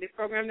programming. They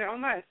programmed their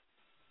own lives.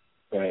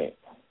 Right.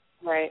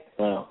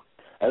 Wow.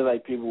 That's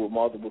like people with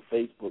multiple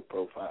Facebook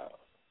profiles.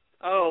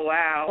 Oh,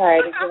 wow.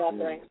 Right,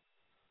 exactly.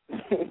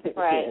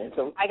 Right.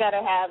 I got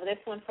to have this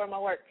one for my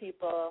work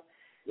people,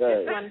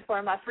 this one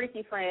for my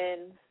freaky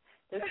friends,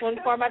 this one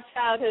for my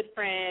childhood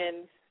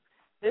friends,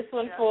 this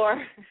one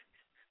for,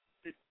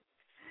 this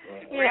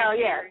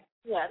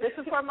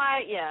is for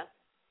my,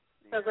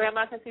 so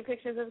grandma can see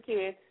pictures of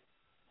kids.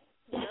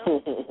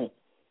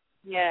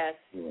 Yes.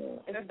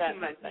 It's that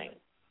much thing.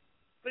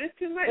 But it's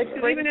too much.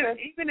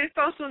 Even in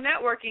social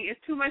networking,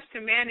 it's too much to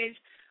manage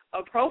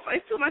a profile.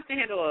 It's too much to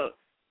handle a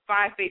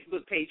 5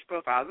 Facebook page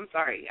profiles. I'm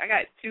sorry. I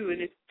got 2,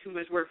 and it's too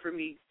much work for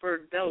me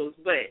for those.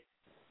 But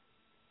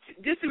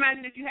just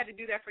imagine if you had to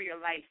do that for your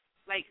life.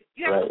 Like,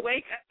 you have to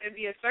wake up and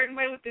be a certain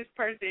way with this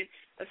person,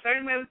 a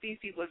certain way with these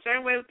people, a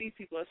certain way with these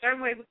people, a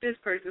certain way with this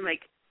person.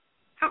 Like,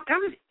 how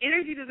much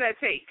energy does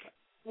that take?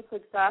 It's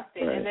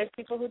exhausting, and there's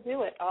people who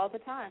do it all the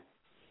time.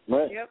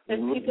 Right. Yep.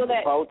 There's people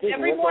that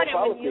every morning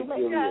when you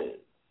wake up,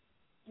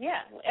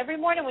 every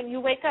morning when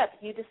you wake up,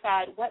 you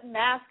decide, what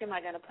mask am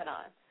I going to put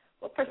on?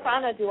 What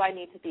persona do I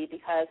need to be?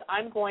 Because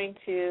I'm going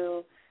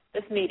to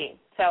this meeting,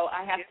 so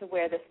I have to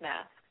wear this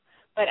mask.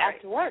 But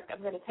after work,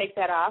 I'm going to take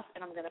that off,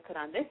 and I'm going to put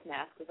on this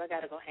mask because I got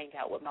to go hang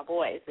out with my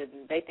boys,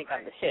 and they think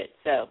I'm the shit.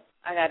 So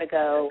I got to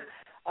go,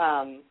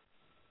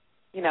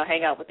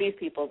 hang out with these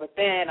people. But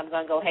then I'm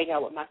going to go hang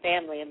out with my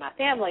family, and my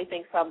family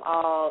thinks I'm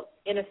all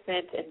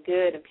innocent and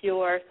good and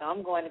pure, so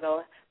I'm going to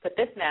go put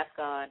this mask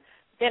on.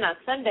 Then on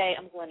Sunday,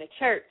 I'm going to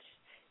church,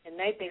 and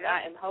they think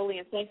I am holy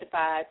and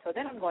sanctified, so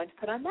then I'm going to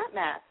put on that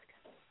mask.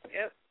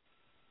 Yep.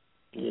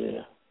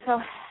 Yeah.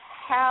 So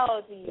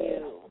how do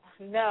you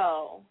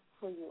know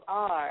who you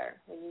are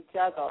when you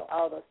juggle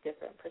all those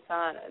different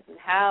personas, and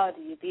how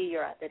do you be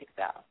your authentic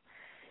self?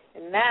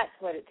 And that's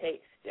what it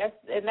takes.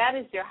 And that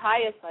is your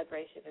highest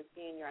vibration, is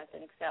being your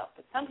authentic self.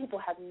 But some people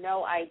have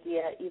no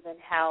idea even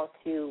how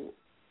to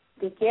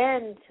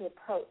begin to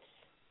approach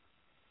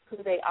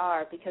who they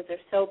are because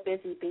they're so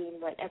busy being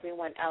what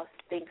everyone else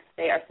thinks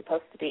they are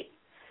supposed to be.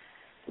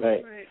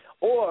 Right.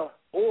 Or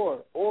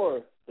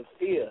the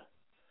fear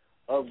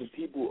of the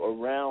people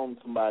around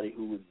somebody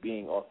who is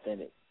being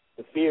authentic.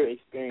 The fear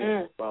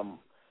experienced from,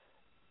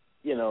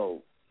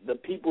 the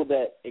people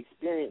that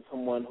experience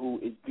someone who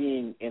is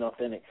being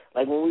inauthentic.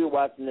 Like when we were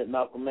watching that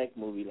Malcolm X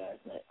movie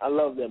last night. I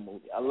love that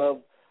movie. I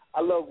love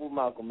what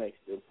Malcolm X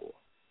stood for.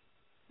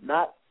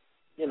 Not,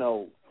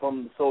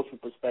 from the social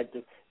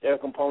perspective. There are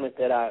components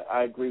that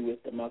I agree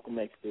with that Malcolm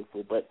X stood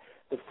for. But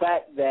the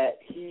fact that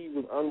he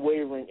was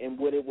unwavering in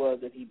what it was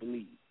that he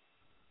believed.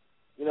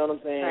 You know what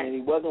I'm saying? Right. And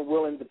he wasn't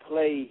willing to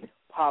play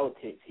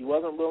politics. He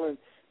wasn't willing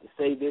to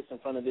say this in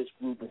front of this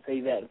group and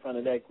say that in front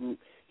of that group.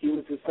 He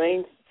was the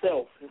same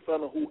self in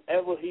front of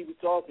whoever he was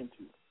talking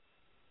to.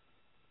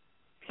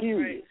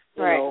 Period.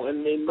 Right.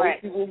 And then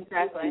most people who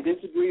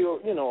disagree or,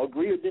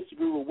 agree or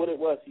disagree with what it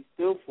was he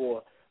stood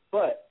for.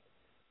 But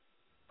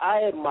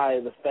I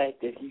admire the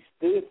fact that he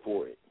stood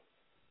for it.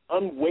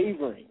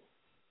 Unwavering.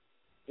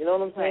 You know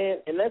what I'm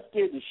saying? And that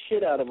scared the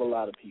shit out of a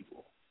lot of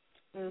people.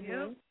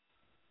 Mm-hmm.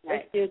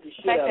 That scared the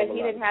shit out of a lot of people. The fact that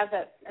he didn't have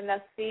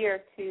enough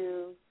fear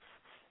to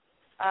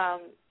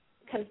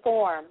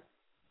conform.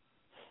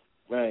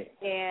 Right.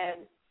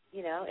 And,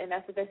 and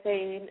that's what they're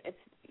saying.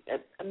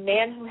 It's a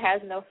man who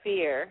has no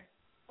fear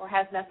or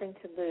has nothing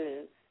to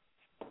lose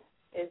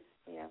is,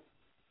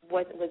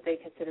 what would they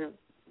consider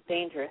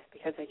dangerous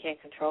because they can't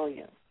control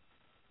you.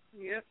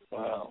 Yep.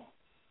 Wow.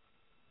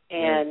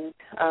 And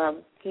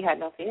he had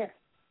no fear.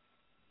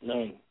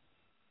 None.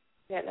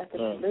 He had nothing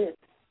to lose.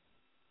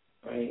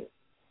 Right.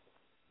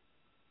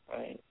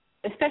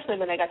 Especially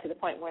when they got to the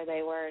point where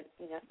they were,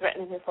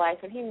 threatening his life,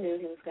 and he knew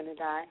he was going to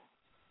die.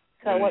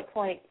 So at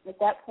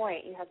that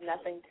point, you have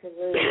nothing to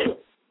lose.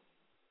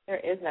 There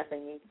is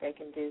nothing they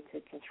can do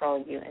to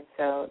control you, and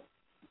so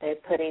they're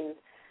putting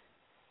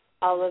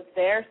all of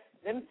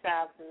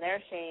themselves and their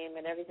shame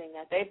and everything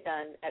that they've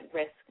done at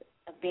risk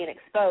of being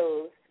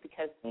exposed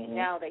because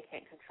now they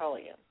can't control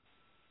you.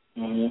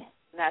 Mm-hmm.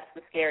 And that's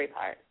the scary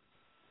part.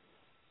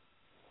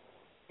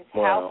 It's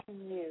wow.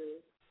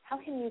 How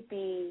can you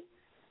be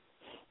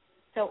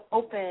so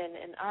open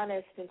and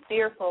honest and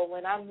fearful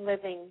when I'm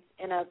living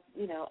in a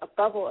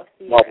bubble of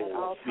fear at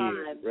all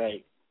times?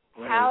 Right.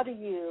 How do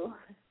you,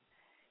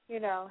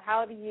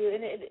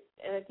 and it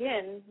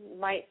again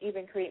might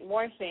even create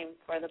more shame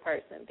for the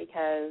person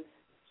because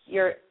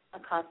you're a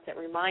constant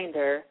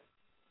reminder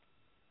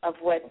of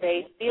what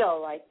they feel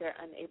like they're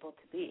unable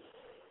to be.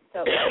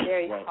 So it's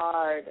very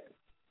hard to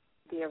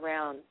be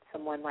around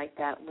someone like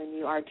that when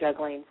you are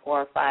juggling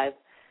 4 or 5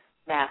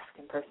 masks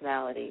and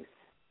personalities.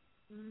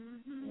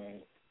 Mm-hmm.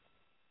 Right.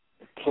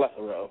 A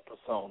plethora of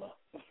persona.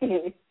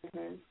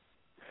 Mm-hmm.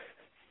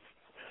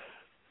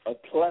 A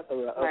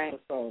plethora of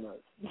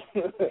personas.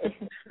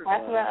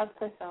 Plethora of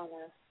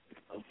personas.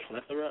 A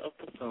plethora of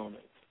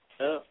personas.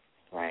 Yeah.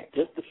 Right.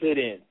 Just to fit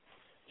in.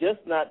 Just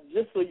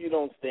so you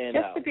don't stand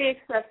out. Just to be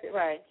accepted,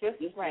 right. Just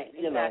right,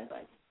 exactly.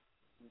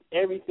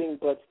 Everything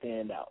but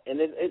stand out. And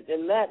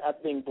and that, I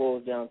think,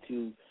 boils down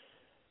to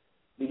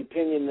the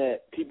opinion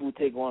that people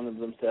take on of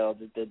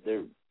themselves, is that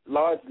they're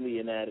largely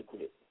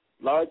inadequate,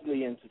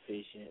 largely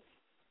insufficient,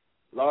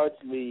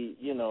 largely,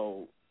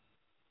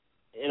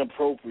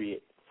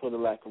 inappropriate, for the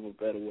lack of a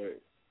better word.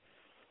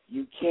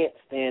 You can't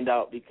stand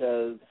out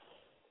because,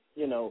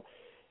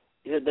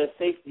 there's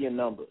safety in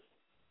numbers.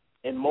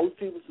 And most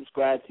people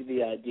subscribe to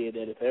the idea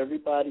that if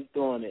everybody's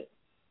doing it,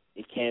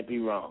 it can't be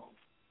wrong.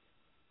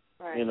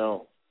 Right.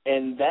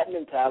 And that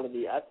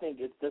mentality, I think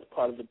it's just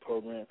part of the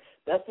program.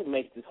 That's what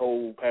makes this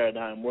whole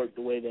paradigm work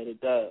the way that it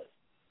does.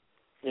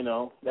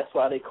 That's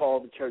why they call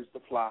the church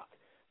the flock.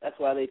 That's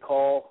why they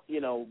call,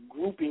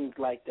 groupings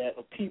like that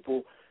of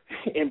people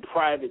in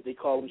private, they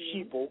call them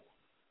sheeple,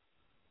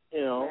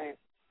 Right.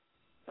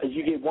 Because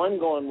you get one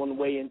going one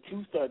way and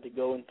 2 start to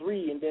go and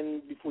 3, and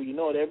then before you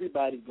know it,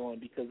 everybody's going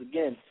because,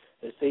 again,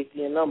 there's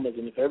safety in numbers,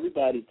 and if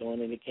everybody's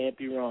doing it, it can't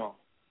be wrong.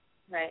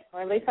 Right.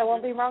 Or at least I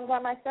won't be wrong by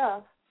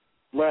myself.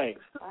 Right.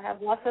 I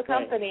have lots of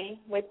company,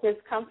 which is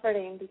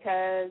comforting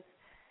because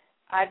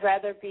I'd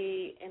rather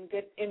be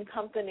in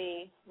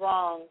company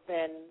wrong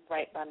than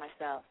right by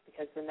myself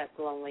because then that's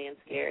lonely and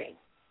scary.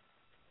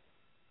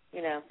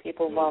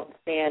 People won't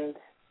stand.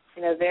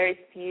 Very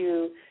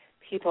few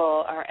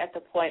people are at the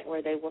point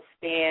where they will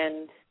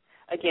stand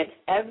against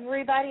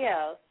everybody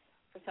else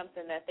for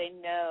something that they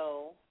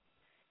know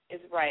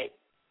is right.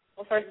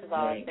 Well, first of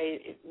all,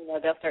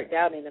 they'll start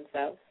doubting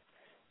themselves.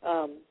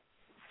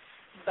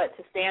 But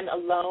to stand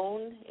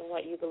alone in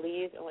what you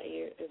believe and what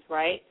is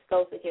right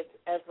goes against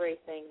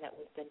everything that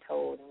we've been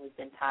told and we've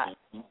been taught.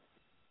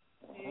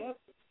 Yep.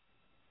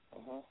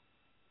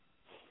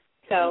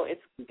 So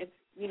it's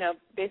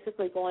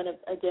basically going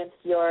against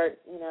your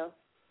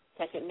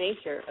second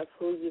nature of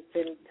who you've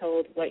been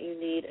told what you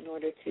need in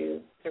order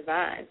to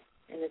survive,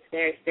 and it's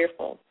very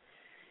fearful.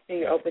 And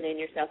you're opening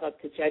yourself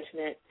up to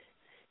judgment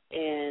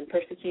and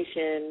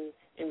persecution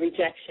and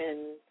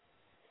rejection,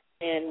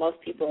 and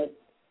most people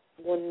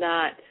will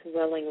not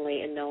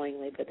willingly and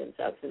knowingly put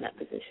themselves in that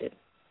position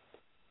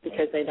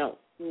because they don't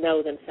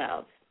know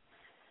themselves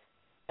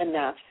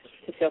enough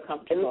to feel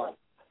comfortable.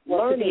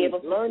 Learning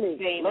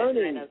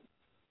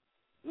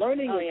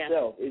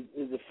itself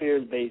is a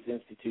fear-based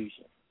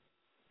institution.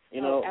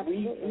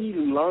 We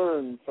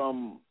learn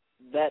from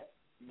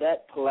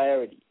that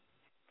polarity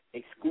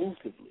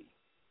exclusively.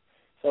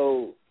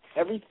 So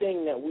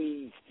everything that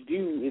we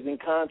do is in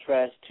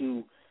contrast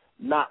to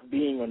not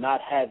being or not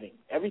having.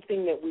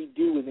 Everything that we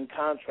do is in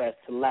contrast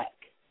to lack.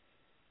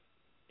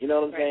 You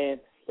know what I'm saying?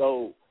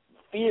 So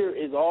fear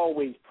is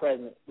always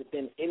present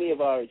within any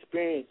of our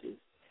experiences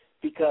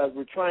because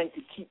we're trying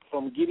to keep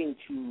from getting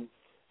to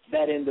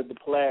that end of the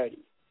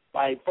polarity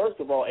by, first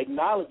of all,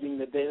 acknowledging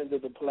that the end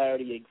of the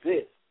polarity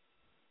exists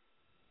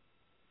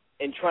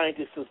and trying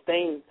to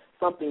sustain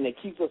something that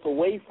keeps us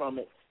away from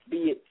it, be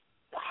it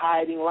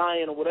hiding,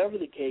 lying, or whatever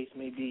the case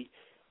may be.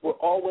 We're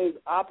always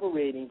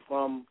operating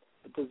from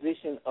the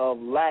position of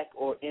lack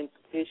or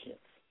insufficiency,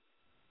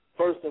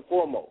 first and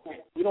foremost.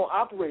 We don't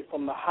operate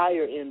from the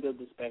higher end of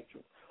the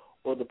spectrum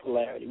or the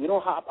polarity. We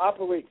don't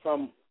operate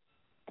from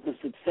the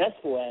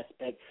successful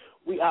aspect.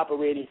 We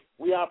operate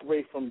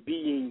from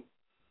being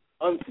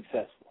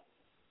unsuccessful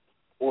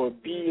or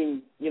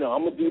being, I'm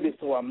going to do this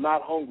so I'm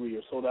not hungry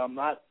or so that I'm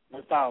not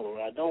without or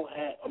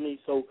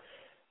so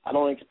I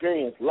don't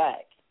experience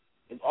lack.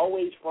 It's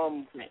always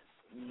from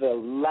the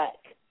lack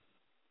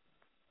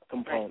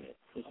component.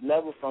 It's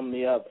never from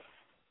the other.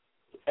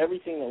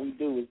 Everything that we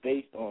do is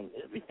based on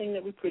everything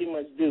that we pretty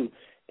much do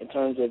in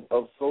terms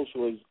of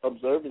social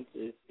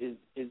observances is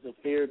a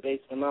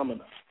fear-based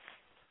phenomenon,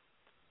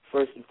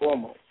 first and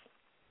foremost.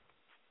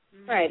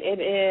 Right. It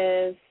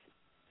is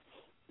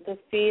the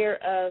fear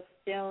of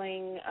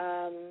feeling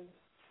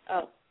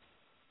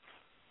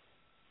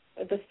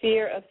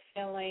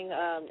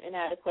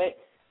inadequate,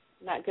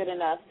 not good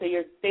enough. So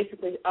you're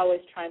basically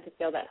always trying to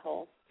fill that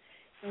hole.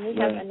 And we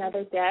have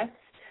another guest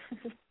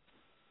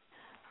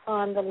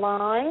on the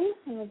line.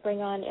 I'm going to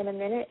bring on in a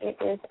minute. It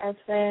is our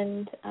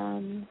friend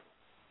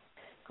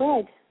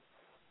Greg,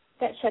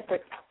 Pet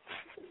Shepherd.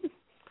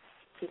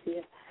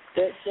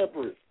 Pet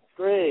Shepherd,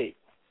 Greg.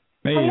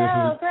 Hey,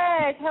 hello,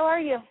 Greg. How are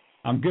you?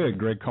 I'm good.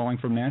 Greg calling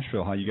from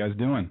Nashville. How you guys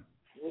doing?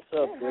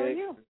 What's up, Greg?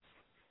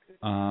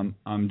 How are you?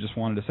 I'm just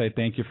wanted to say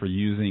thank you for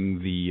using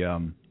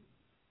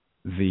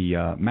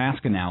the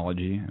mask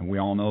analogy. And we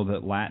all know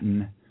that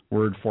Latin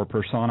word for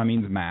persona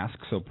means mask,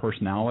 so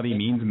personality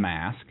means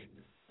mask.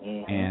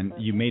 And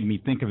you made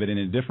me think of it in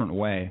a different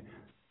way.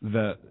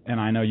 And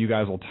I know you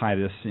guys will tie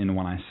this in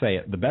when I say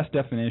it. The best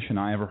definition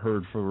I ever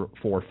heard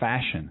for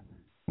fashion,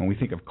 when we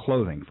think of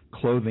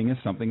clothing is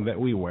something that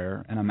we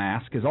wear, and a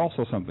mask is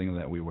also something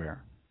that we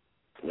wear.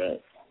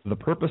 Right. The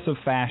purpose of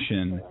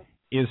fashion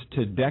is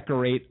to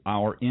decorate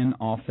our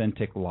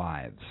inauthentic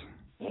lives.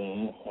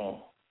 Mm-hmm.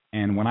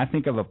 And when I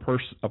think of a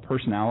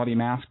personality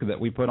mask that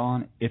we put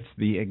on, it's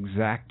the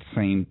exact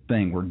same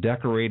thing. We're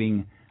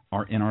decorating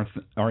our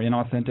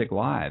inauthentic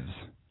lives.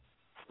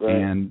 Right.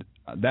 And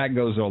that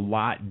goes a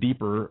lot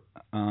deeper.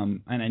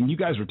 And you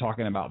guys are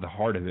talking about the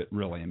heart of it,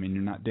 really. I mean,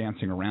 you're not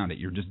dancing around it.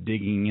 You're just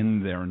digging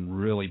in there and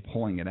really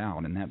pulling it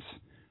out. And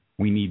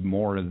we need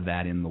more of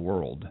that in the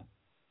world.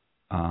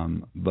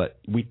 But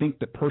we think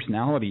that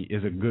personality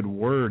is a good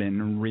word, and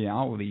in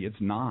reality, it's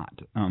not.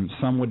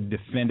 Some would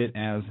defend it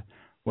as,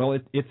 well,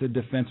 it's a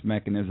defense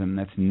mechanism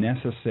that's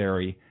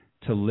necessary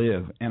to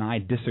live, and I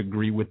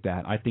disagree with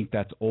that. I think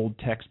that's old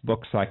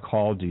textbook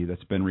psychology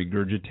that's been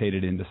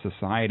regurgitated into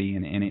society,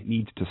 and it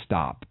needs to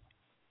stop.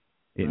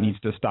 It needs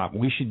to stop.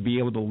 We should be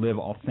able to live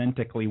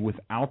authentically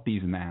without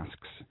these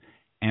masks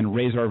and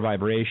raise our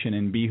vibration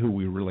and be who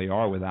we really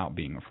are without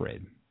being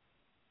afraid.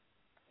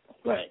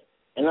 Right.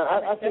 And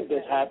I think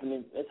that's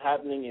happening. It's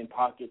happening in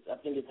pockets. I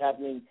think it's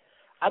happening.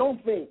 I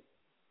don't think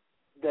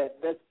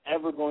that's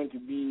ever going to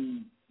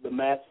be the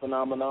mass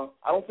phenomenon.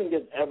 I don't think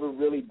it's ever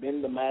really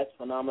been the mass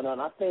phenomenon.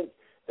 I think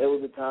there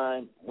was a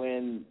time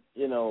when,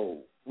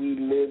 we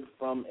lived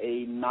from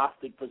a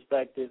Gnostic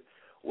perspective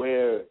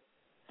where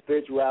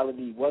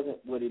spirituality wasn't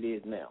what it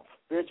is now.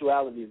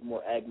 Spirituality is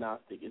more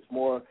agnostic. It's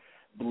more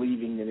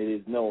believing than it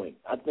is knowing.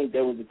 I think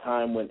there was a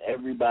time when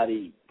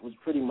everybody was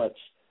pretty much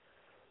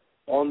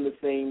on the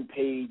same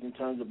page in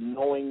terms of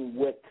knowing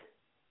what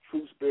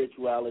true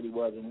spirituality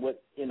was and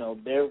what,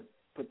 their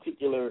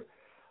particular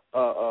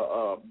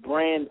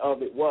brand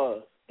of it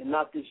was, and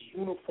not this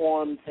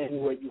uniform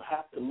thing where you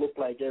have to look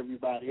like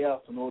everybody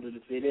else in order to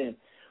fit in.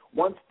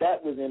 Once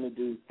that was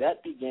introduced,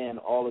 that began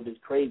all of this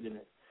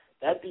craziness.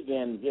 That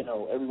began,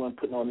 everyone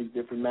putting on these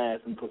different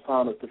masks and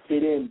personas to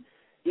fit in.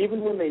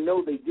 Even when they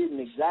know they didn't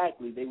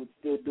exactly, they would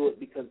still do it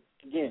because,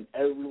 again,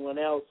 everyone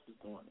else was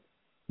doing it.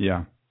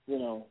 Yeah.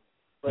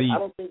 But I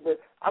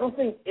don't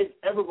think it's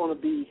ever going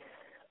to be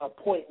a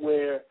point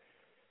where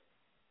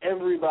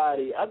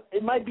everybody.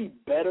 It might be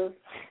better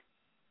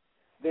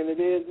than it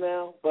is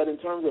now, but in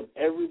terms of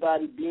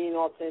everybody being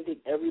authentic,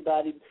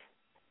 everybody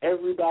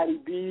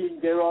being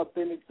their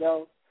authentic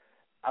self,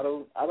 I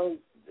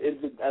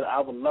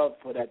would love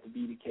for that to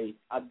be the case.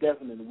 I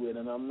definitely would,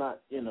 and I'm not,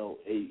 I'm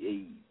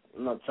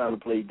not trying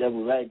to play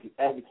devil's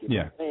advocate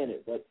by saying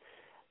it, but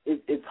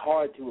it's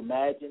hard to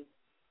imagine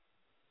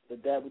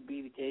that would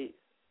be the case.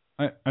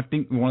 I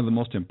think one of the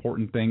most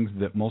important things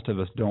that most of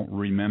us don't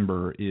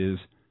remember is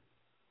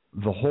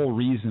the whole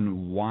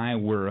reason why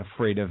we're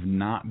afraid of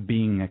not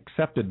being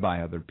accepted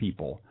by other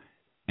people.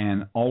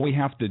 And all we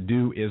have to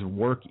do is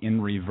work in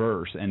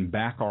reverse and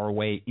back our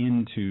way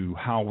into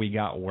how we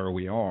got where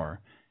we are.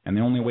 And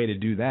the only way to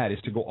do that is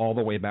to go all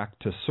the way back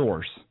to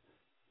source.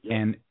 Yep.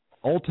 And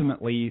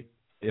ultimately,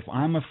 if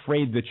I'm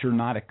afraid that you're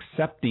not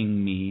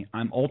accepting me,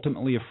 I'm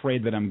ultimately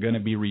afraid that I'm going to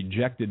be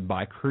rejected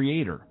by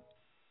Creator.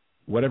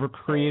 Whatever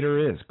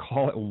Creator is,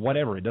 call it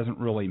whatever, it doesn't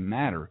really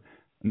matter.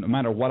 No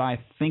matter what I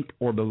think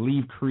or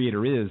believe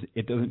Creator is,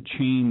 it doesn't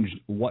change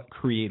what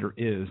Creator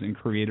is, and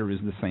Creator is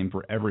the same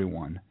for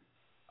everyone.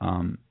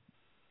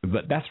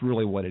 But that's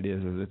really what it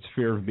is it's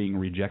fear of being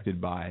rejected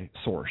by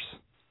Source.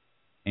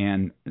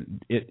 And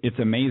it's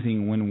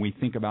amazing when we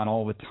think about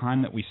all the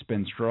time that we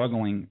spend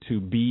struggling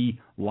to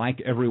be like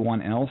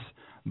everyone else,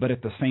 but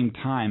at the same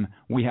time,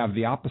 we have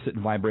the opposite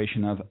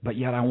vibration of, but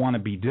yet I want to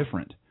be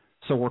different.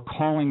 So we're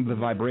calling the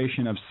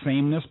vibration of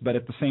sameness, but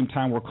at the same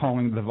time we're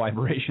calling the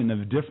vibration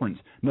of difference.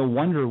 No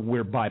wonder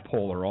we're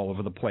bipolar all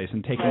over the place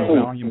and taking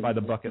Valium by the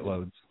bucket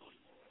loads.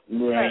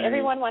 Right.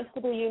 Everyone wants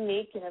to be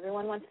unique, and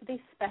everyone wants to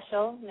be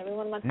special, and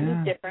everyone wants to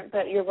be different.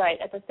 But you're right.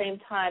 At the same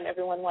time,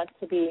 everyone wants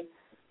to be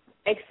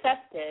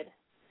accepted.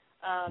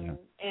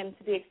 And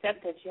to be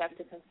accepted, you have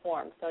to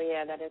conform. So,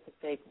 that is a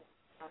big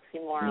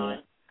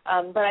oxymoron.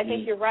 But I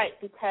think you're right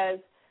because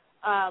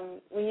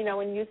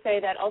when you say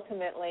that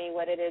ultimately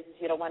what it is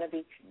you don't want to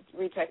be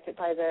rejected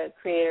by the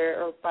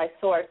Creator or by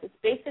Source, it's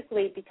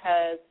basically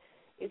because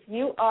if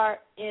you are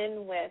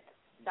in with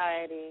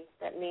society,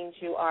 that means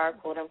you are,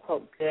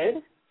 quote-unquote, good.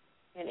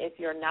 And if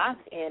you're not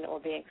in or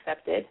being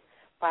accepted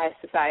by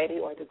society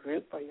or the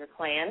group or your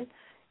clan,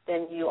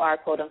 then you are,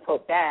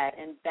 quote-unquote, bad.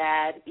 And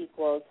bad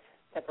equals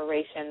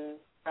separation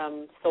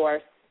from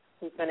Source,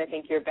 who's going to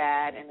think you're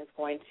bad and is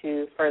going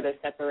to further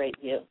separate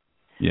you.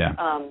 Yeah.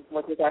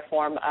 Which is our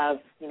form of,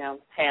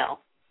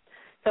 hell.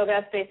 So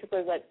that's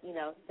basically what,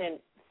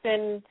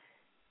 sin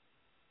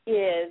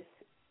is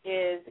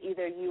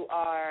either you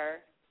are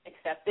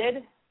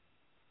accepted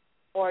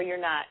or you're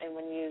not. And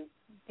when you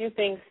do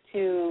things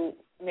to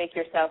make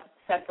yourself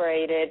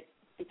separated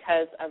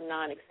because of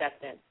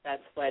non-acceptance,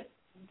 that's what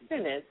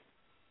sin is,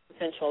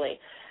 essentially.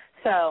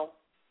 So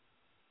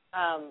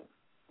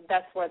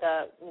that's where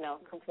the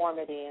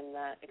conformity and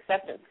the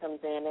acceptance comes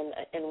in,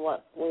 and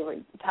what we were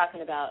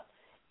talking about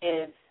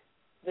is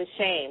the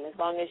shame. As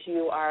long as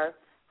you are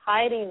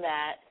hiding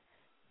that,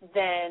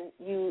 then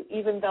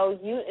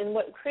and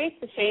what creates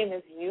the shame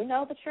is you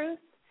know the truth,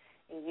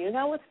 and you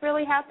know what's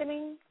really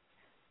happening,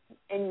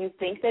 and you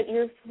think that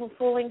you're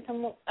fooling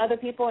some other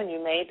people, and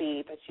you may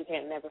be, but you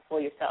can't never fool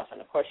yourself,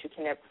 and of course you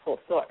can never fool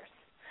source.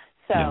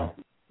 So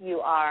you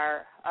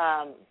are,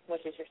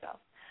 which is yourself.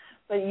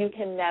 But you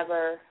can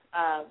never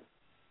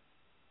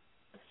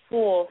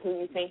fool who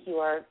you think you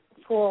are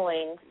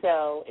fooling,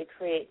 so it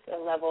creates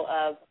a level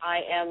of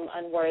I am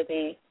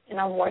unworthy and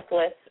I'm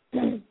worthless,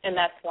 and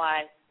that's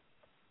why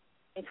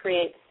it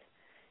creates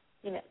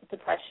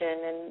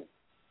depression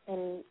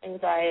and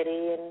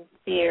anxiety and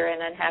fear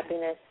and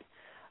unhappiness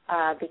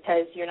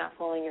because you're not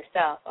fooling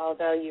yourself,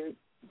 although you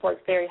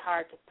work very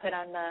hard to put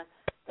on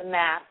the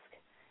mask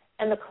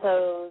and the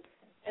clothes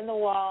and the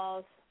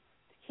walls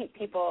to keep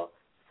people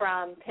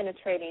from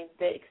penetrating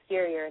the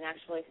exterior and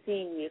actually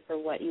seeing you for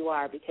what you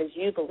are, because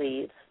you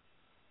believe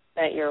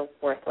that you're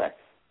worthless.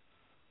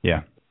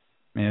 Yeah,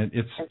 and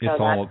it's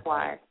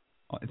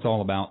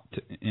all about,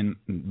 in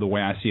the way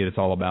I see it, it's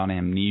all about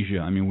amnesia.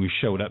 I mean, we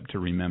showed up to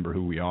remember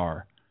who we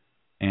are,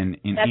 and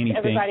in that's anything.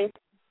 Everybody's.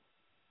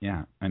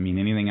 Yeah, I mean,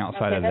 anything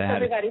outside of that's that. That's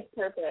everybody's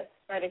purpose,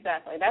 right?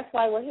 Exactly. That's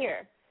why we're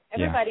here.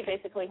 Everybody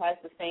basically has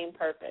the same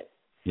purpose.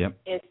 Yep.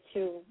 Is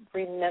to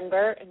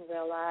remember and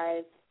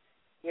realize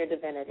your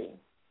divinity.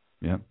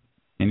 Yep.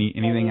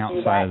 Anything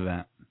outside of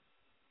that.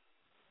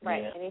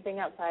 Right. Yeah. Anything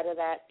outside of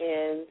that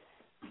is,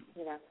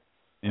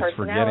 it's personality.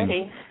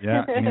 Forgetting.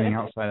 Yeah. Anything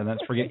outside of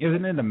that's forgetting.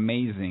 Isn't it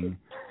amazing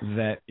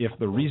that if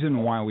the reason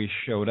why we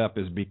showed up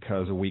is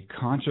because we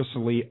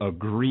consciously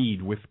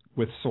agreed with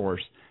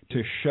Source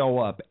to show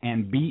up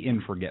and be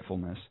in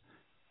forgetfulness,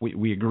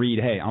 we agreed,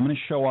 hey, I'm going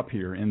to show up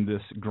here in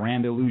this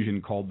grand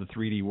illusion called the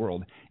 3D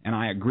world, and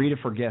I agree to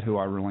forget who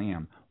I really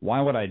am.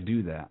 Why would I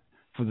do that?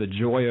 For the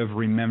joy of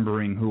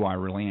remembering who I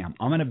really am.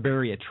 I'm going to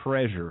bury a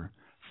treasure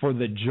for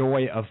the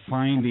joy of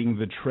finding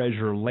the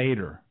treasure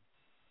later.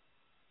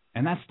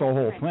 And that's the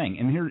whole thing.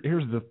 And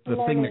here's the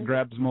thing that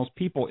grabs most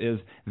people is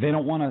they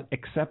don't want to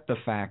accept the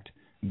fact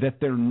that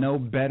they're no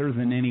better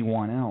than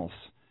anyone else,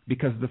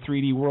 because the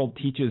 3D world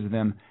teaches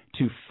them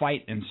to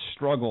fight and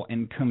struggle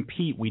and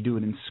compete. We do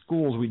it in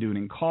schools, we do it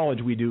in college,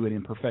 we do it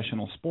in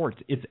professional sports.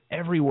 It's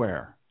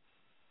everywhere.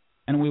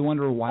 And we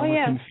wonder why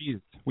we're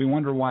confused. We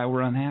wonder why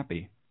we're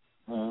unhappy.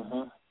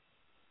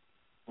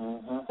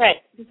 Right,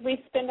 because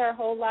we spend our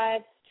whole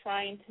lives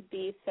trying to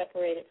be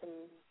separated from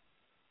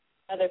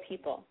other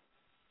people,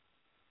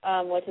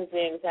 which is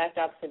the exact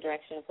opposite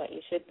direction of what you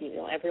should be.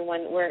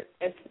 Everyone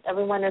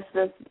is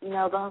this,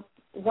 the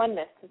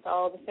oneness. It's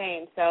all the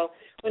same. So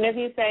whenever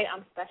you say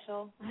I'm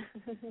special,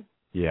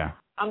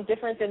 I'm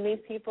different than these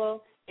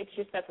people, it's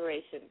your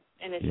separation,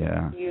 and it's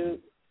you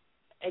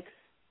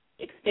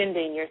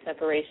extending your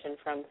separation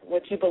from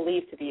what you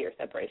believe to be your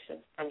separation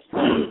from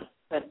someone.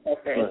 But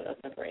there is no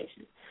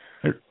separation.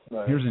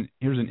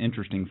 Here's an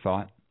interesting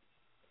thought.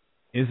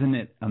 Isn't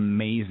it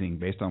amazing,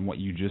 based on what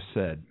you just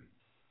said,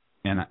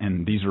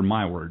 and these are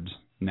my words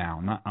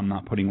now, I'm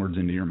not putting words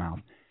into your mouth,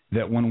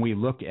 that when we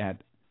look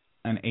at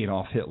an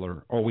Adolf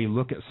Hitler or we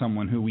look at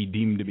someone who we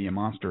deem to be a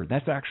monster,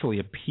 that's actually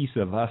a piece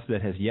of us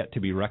that has yet to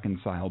be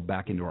reconciled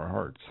back into our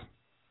hearts.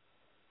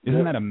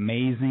 Isn't that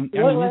amazing? I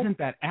mean, isn't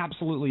that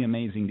absolutely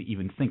amazing to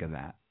even think of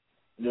that?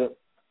 Yep.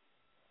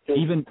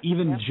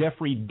 Even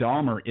Jeffrey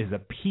Dahmer is a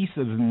piece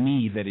of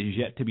me that is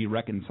yet to be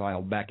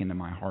reconciled back into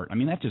my heart. I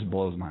mean, that just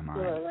blows my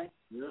mind.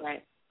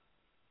 Right.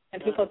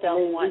 And people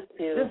don't want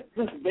to.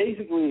 Just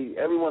basically,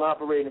 everyone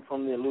operating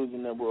from the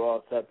illusion that we're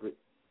all separate.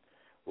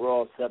 We're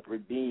all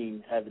separate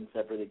beings having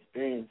separate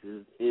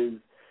experiences is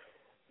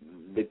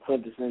the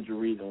quintessential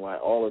reason why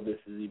all of this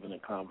is even a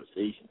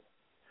conversation.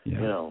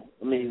 Yeah.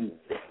 I mean,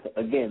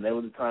 again, there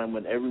was a time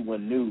when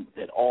everyone knew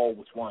that all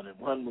was one and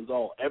one was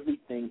all.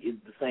 Everything is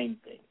the same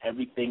thing.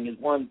 Everything is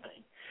one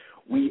thing.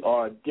 We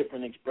are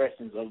different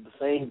expressions of the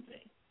same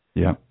thing.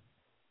 Yeah.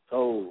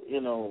 So,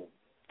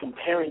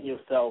 comparing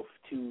yourself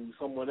to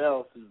someone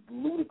else is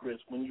ludicrous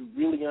when you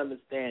really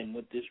understand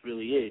what this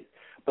really is.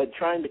 But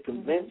trying to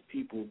convince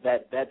people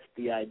that that's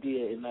the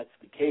idea and that's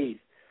the case,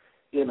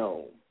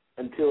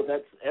 until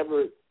that's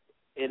ever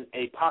in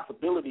a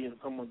possibility in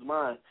someone's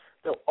mind,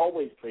 they'll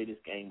always play this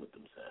game with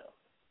themselves.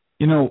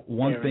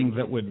 One thing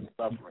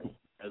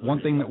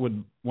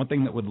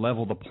that would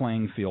level the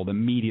playing field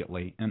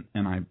immediately, and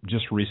I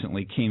just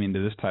recently came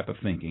into this type of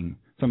thinking.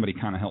 Somebody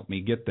kind of helped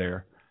me get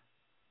there.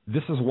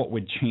 This is what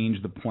would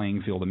change the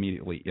playing field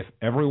immediately. If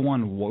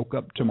everyone woke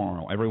up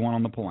tomorrow, everyone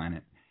on the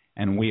planet,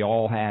 and we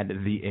all had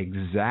the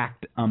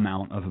exact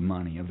amount of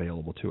money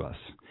available to us.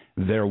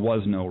 There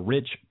was no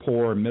rich,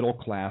 poor, middle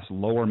class,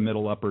 lower,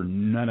 middle, upper,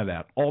 none of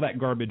that. All that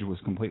garbage was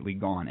completely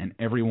gone, and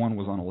everyone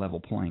was on a level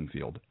playing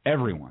field.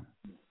 Everyone.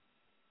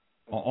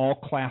 all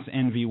class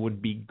envy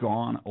would be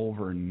gone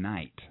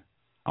overnight.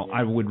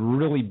 I would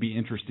really be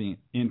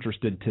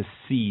interested to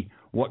see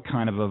what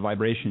kind of a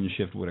vibration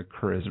shift would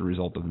occur as a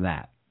result of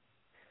that.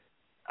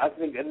 I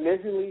think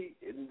initially,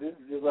 and this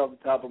is just off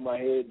the top of my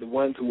head, the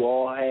ones who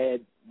all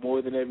had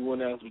more than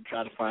everyone else would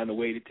try to find a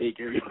way to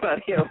take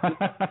everybody else.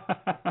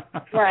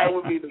 Right.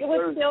 Would it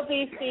would still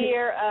be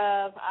fear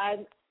of,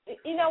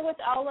 with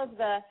all of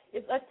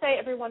let's say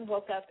everyone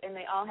woke up and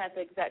they all had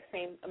the exact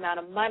same amount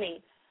of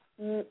money.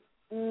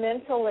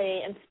 Mentally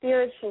and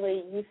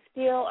spiritually, you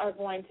still are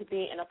going to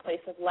be in a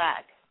place of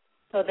lack.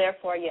 So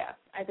therefore, yes,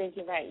 I think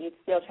you're right. You'd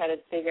still try to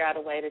figure out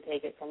a way to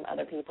take it from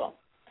other people.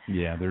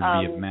 Yeah, there'd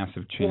be a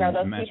massive change.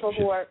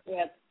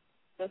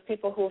 Those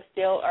people who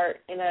still are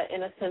in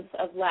a sense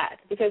of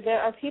lack, because there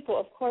are people,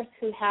 of course,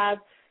 who have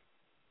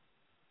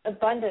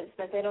abundance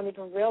that they don't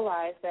even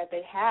realize that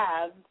they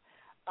have,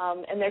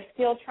 and they're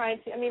still trying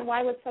to. I mean,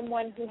 why would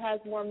someone who has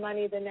more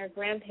money than their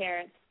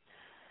grandparents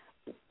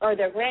or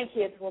their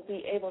grandkids will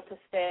be able to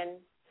spend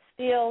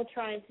still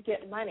trying to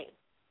get money?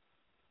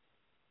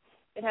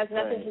 It has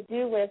nothing to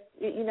do with,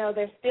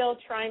 they're still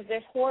trying.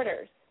 They're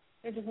hoarders.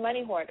 They're just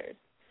money hoarders.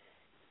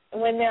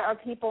 When there are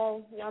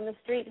people on the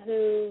street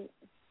who,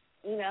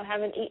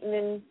 haven't eaten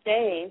in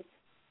days,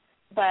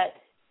 but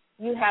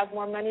you have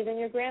more money than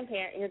your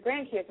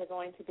grandkids are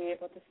going to be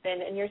able to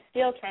spend, and you're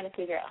still trying to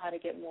figure out how to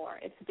get more.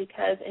 It's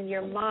because in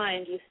your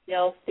mind you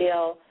still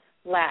feel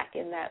lack,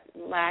 and that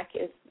lack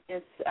is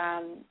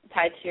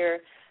tied to your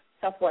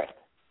self-worth.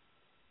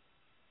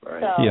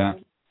 Right.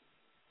 So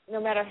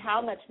no matter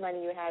how much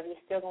money you have, you're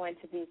still going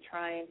to be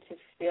trying to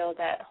feel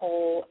that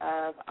hole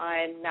of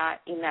I'm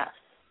not enough.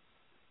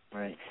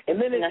 Right. And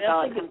then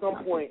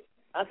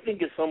I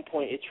think at some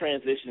point it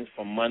transitions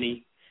from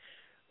money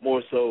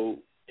more so,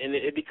 and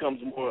it becomes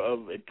more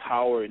of a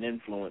power and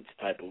influence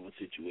type of a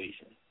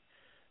situation.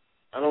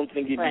 I don't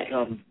think it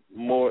becomes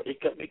more, it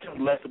becomes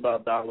less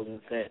about dollars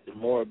and cents and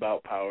more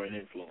about power and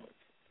influence.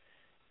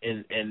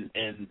 And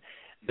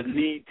the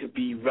need to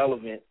be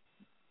relevant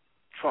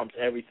trumps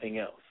everything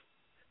else.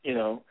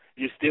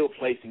 You're still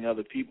placing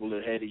other people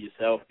ahead of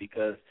yourself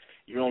because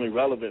you're only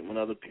relevant when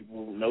other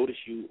people notice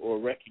you or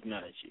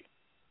recognize you.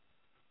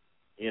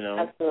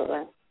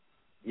 Absolutely.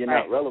 You're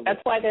not relevant.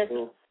 That's why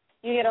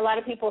you get a lot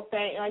of people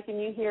saying, like, when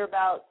you hear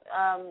about,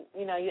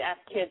 you ask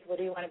kids, what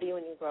do you want to be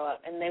when you grow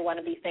up? And they want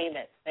to be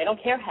famous. They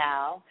don't care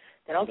how.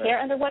 They don't care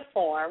under what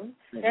form.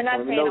 They're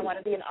not saying, I want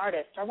to be an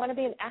artist, or I want to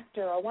be an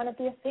actor, or I want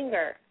to be a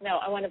singer. No,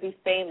 I want to be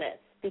famous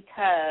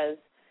because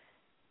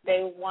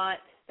they want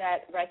that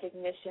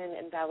recognition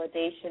and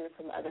validation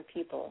from other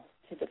people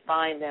to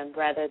define them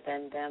rather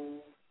than them,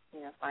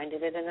 finding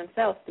it in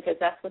themselves, because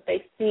that's what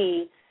they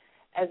see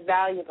as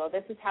valuable.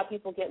 This is how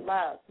people get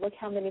love. Look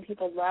how many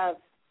people love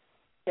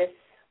this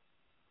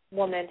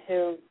woman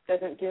who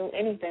doesn't do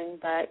anything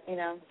but,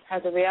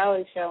 has a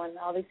reality show and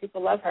all these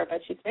people love her,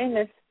 but she's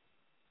famous.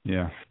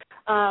 Yeah.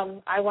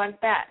 I want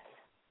that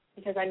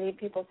because I need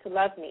people to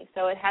love me.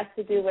 So it has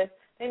to do with,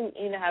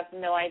 they have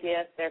no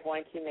idea if they're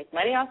going to make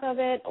money off of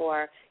it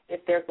or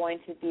if they're going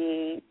to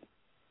be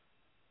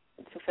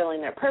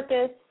fulfilling their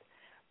purpose,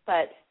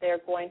 but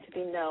they're going to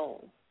be known.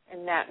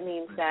 And that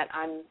means that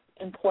I'm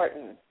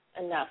important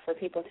enough for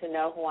people to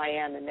know who I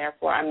am, and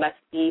therefore I must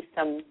be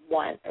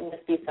someone, or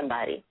must be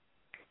somebody,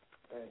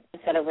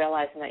 instead of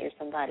realizing that you're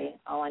somebody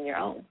all on your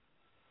own.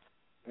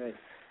 Right.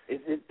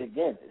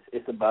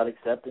 It's about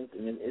acceptance,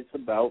 and it's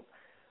about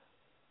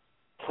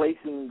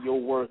placing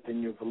your worth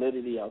and your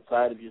validity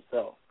outside of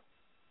yourself.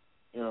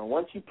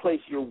 Once you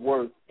place your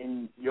worth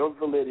and your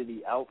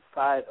validity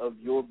outside of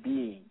your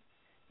being,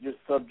 you're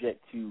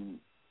subject to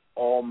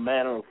all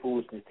manner of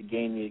foolishness to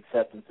gain the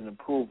acceptance and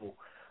approval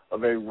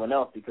of everyone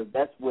else, because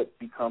that's what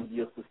becomes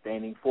your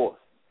sustaining force.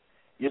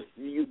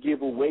 You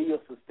give away your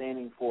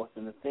sustaining force,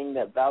 and the thing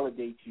that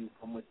validates you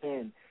from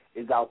within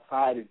is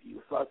outside of you.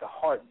 It's like a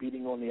heart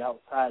beating on the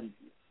outside of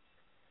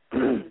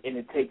you. And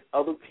it takes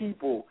other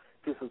people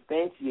to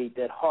substantiate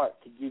that heart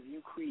to give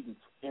you credence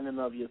in and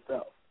of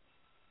yourself.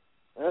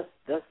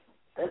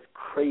 That's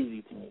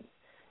crazy to me.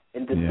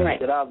 And to think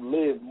that I've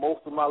lived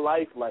most of my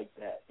life like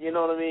that. You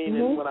know what I mean?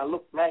 Mm-hmm. And when I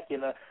look back,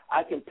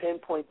 I can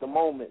pinpoint the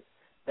moments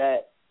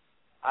that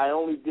I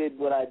only did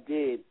what I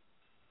did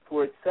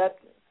for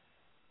acceptance.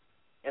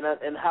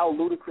 And how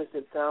ludicrous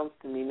it sounds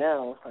to me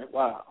now. It's like,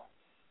 wow.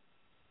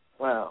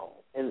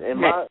 And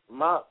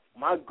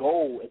my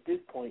goal at this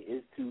point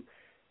is to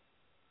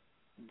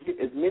get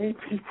as many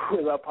people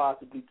as I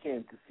possibly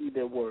can to see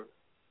their worth.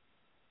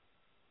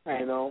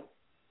 Right. To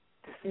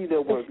see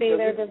their worth. To see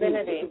their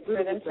divinity,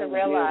 for them to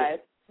realize.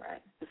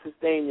 Right. To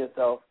sustain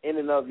yourself in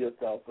and of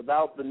yourself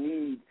without the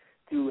need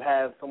to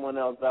have someone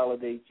else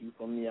validate you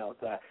from the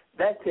outside.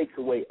 That takes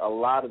away a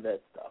lot of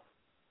that stuff.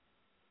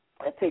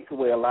 That takes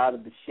away a lot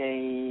of the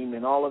shame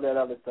and all of that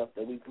other stuff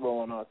that we throw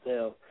on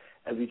ourselves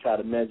as we try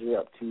to measure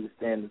up to the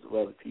standards of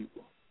other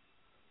people.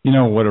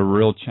 What a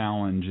real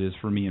challenge is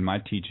for me in my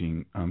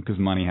teaching, because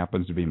money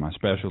happens to be my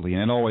specialty,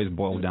 and it always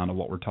boils down to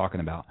what we're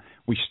talking about.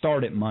 We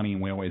start at money,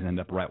 and we always end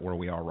up right where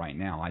we are right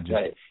now. I just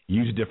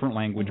use different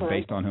language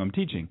based on who I'm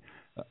teaching.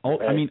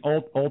 I mean,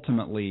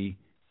 ultimately,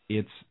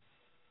 it's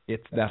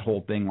that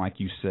whole thing, like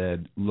you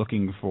said,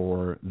 looking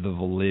for the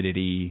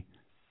validity.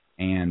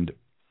 And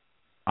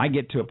I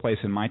get to a place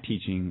in my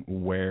teaching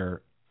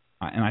where,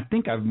 and I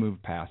think I've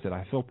moved past it.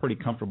 I feel pretty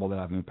comfortable that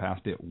I've moved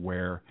past it,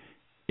 where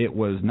it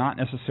was not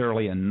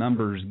necessarily a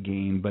numbers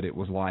game, but it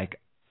was like,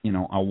 you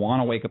know, I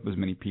want to wake up as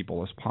many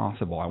people as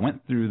possible. I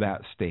went through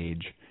that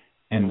stage,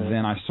 and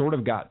then I sort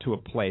of got to a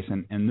place,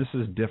 and this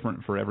is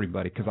different for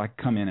everybody because I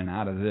come in and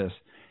out of this.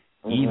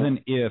 Even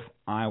if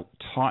I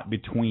taught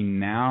between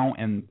now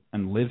and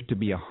lived to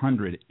be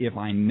 100, if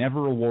I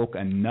never woke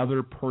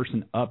another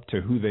person up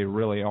to who they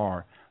really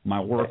are, my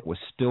work was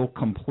still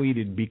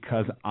completed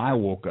because I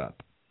woke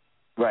up.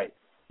 Right.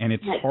 And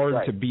it's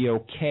hard to be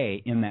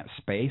okay in that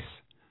space.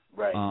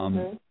 Right.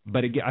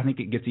 But I think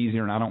it gets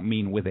easier, and I don't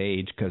mean with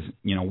age, because,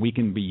 you know, we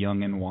can be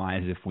young and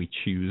wise if we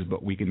choose,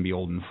 but we can be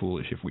old and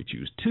foolish if we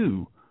choose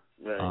to.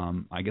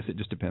 Right. I guess it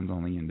just depends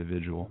on the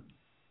individual.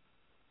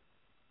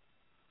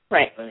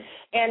 Right.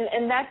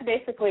 And that's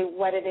basically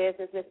what it is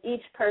if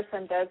each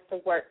person does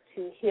the work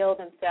to heal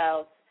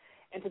themselves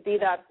and to be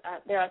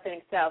their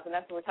authentic selves, and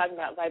that's what we're talking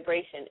about,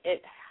 vibration.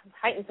 It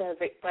heightens the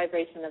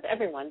vibration of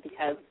everyone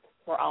because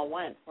we're all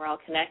one. We're all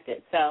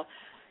connected. So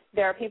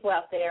there are people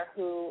out there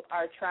who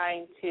are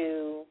trying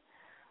to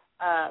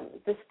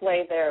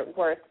display their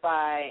worth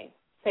by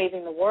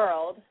saving the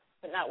world,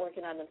 but not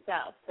working on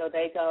themselves. So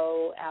they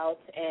go out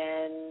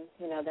and,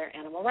 you know, they're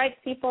animal rights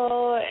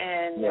people,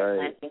 and they're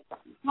planting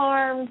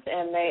farms,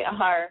 and they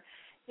are,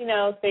 you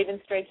know,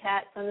 saving stray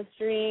cats on the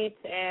street,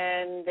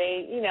 and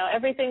they, you know,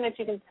 everything that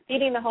you can,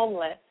 feeding the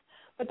homeless,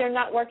 but they're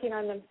not working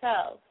on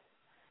themselves.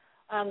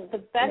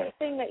 The best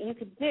thing that you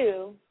could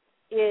do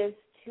is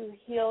to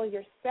heal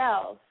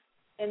yourself,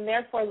 and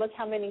therefore look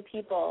how many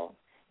people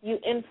you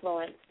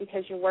influence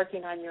because you're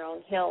working on your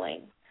own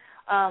healing.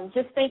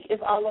 Just think if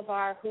all of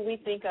who we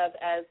think of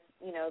as,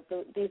 you know,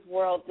 these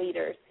world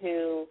leaders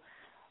who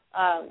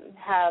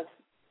have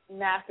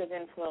massive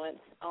influence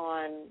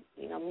on,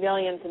 you know,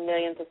 millions and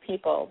millions of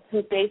people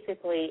who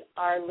basically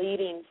are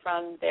leading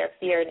from their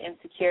fear and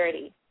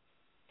insecurity,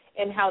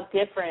 and how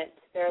different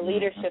their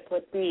leadership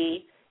would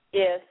be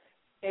if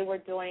they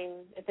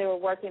were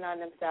working on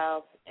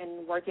themselves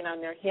and working on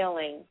their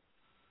healing.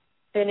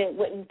 Then it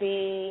wouldn't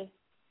be,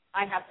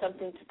 I have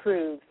something to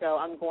prove, so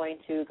I'm going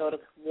to go to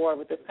war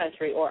with this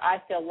country, or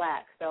I feel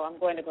lack, so I'm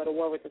going to go to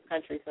war with this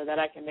country so that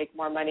I can make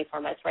more money for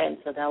my friends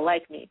so they'll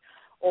like me,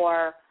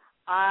 or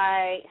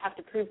I have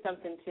to prove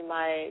something to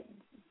my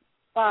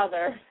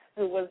father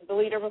who was the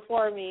leader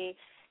before me,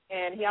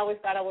 and he always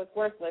thought I was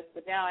worthless,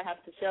 but now I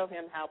have to show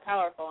him how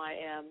powerful I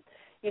am.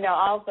 You know,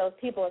 all of those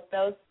people,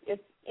 if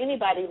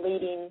anybody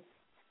leading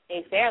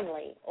a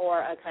family or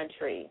a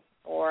country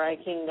or a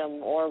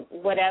kingdom or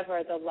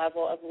whatever the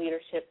level of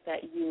leadership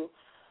that you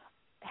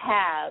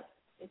have,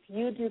 if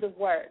you do the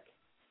work,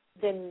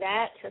 then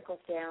that trickles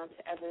down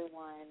to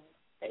everyone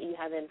that you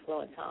have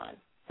influence on.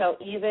 So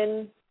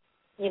even,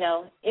 you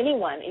know,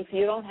 anyone, if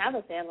you don't have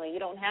a family, you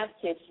don't have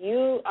kids,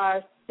 you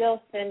are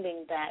still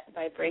sending that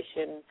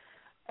vibration,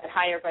 a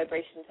higher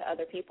vibration to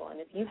other people. And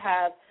if you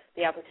have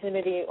the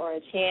opportunity or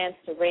a chance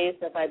to raise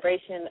the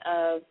vibration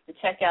of the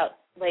checkout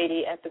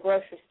lady at the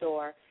grocery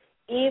store,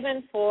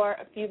 even for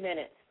a few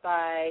minutes,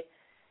 by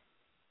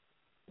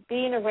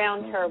being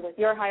around her with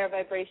your higher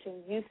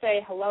vibration, you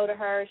say hello to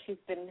her. She's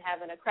been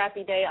having a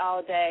crappy day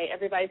all day.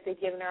 Everybody's been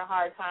giving her a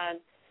hard time.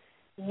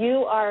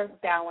 You are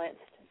balanced.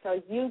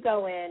 So you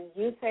go in,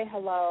 you say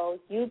hello,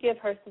 you give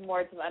her some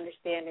words of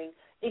understanding.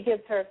 It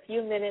gives her a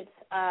few minutes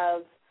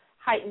of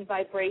heightened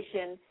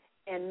vibration,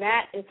 and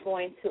that is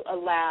going to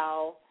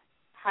allow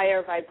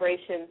higher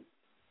vibration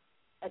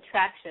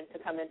attraction to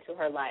come into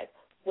her life,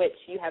 which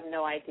you have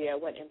no idea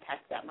what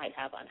impact that might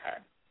have on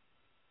her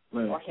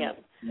or him.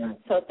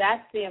 So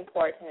that's the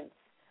importance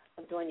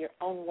of doing your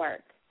own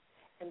work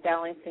and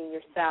balancing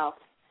yourself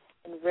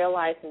and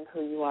realizing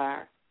who you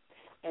are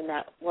and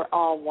that we're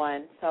all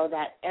one, so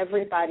that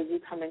everybody you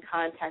come in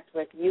contact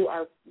with, you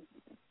are,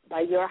 by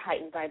your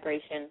heightened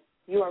vibration,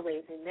 you are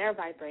raising their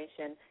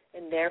vibration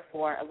and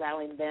therefore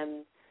allowing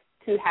them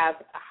to have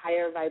a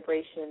higher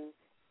vibration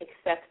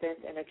acceptance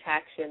and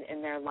attraction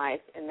in their life,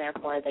 and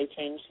therefore they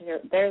change,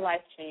 their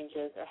life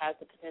changes or has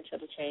the potential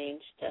to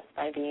change just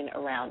by being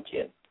around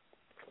you.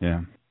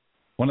 Yeah.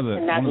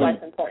 And that's why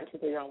it's important to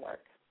do your own work.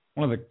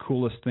 One of the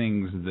coolest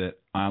things that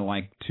I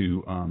like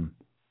to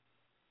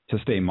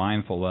stay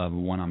mindful of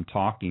when I'm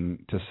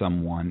talking to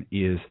someone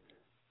is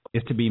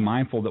to be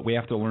mindful that we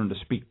have to learn to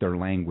speak their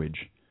language.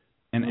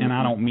 And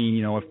I don't mean,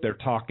 you know, if they're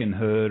talking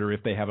hood or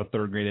if they have a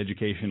third-grade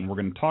education, we're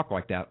going to talk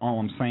like that. All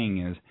I'm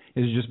saying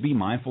is just be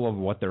mindful of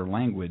what their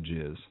language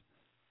is.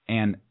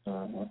 And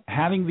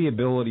having the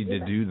ability to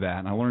do that,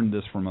 and I learned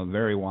this from a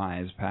very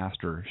wise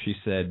pastor. She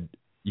said,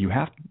 you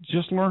have to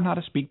just learn how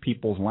to speak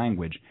people's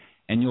language.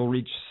 and you'll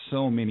reach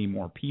so many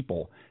more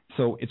people.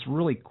 So it's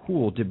really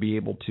cool to be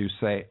able to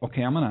say,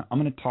 okay, I'm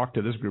gonna talk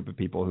to this group of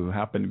people who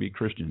happen to be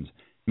Christians.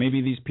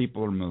 Maybe these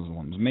people are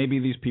Muslims. Maybe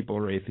these people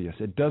are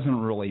atheists. It doesn't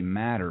really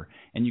matter.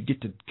 And you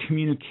get to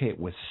communicate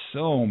with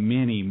so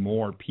many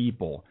more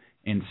people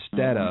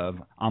instead of,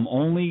 I'm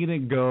only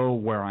going to go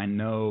where I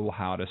know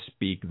how to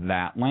speak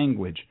that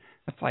language.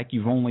 That's like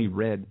you've only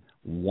read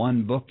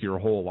one book your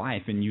whole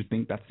life, and you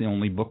think that's the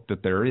only book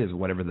that there is.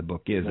 Whatever the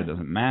book is, it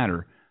doesn't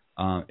matter.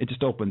 It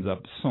just opens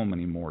up so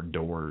many more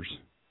doors.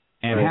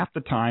 And half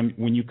the time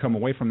when you come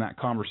away from that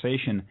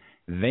conversation,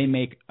 they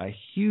make a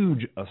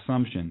huge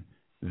assumption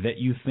that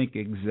you think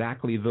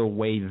exactly the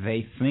way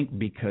they think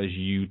because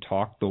you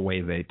talk the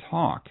way they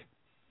talk.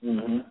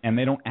 And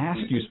they don't ask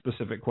you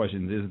specific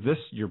questions. Is this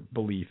your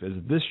belief?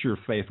 Is this your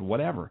faith?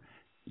 Whatever.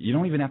 You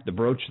don't even have to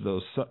broach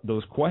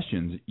those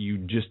questions. You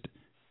just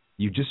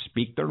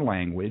speak their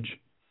language,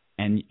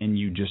 and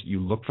you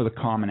look for the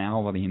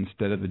commonality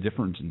instead of the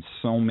difference. And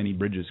so many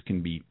bridges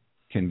can be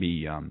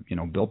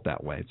built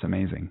that way. It's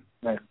amazing.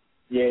 Right.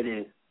 Yeah, it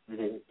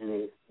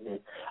is.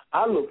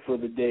 I look for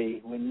the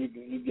day when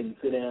you can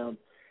sit down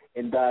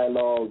and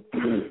dialogue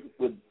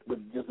with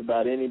just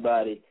about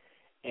anybody,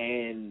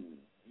 and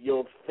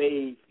your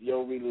faith,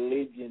 your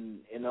religion,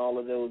 and all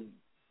of those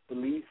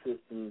belief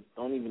systems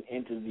don't even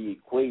enter the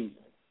equation.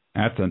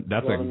 That's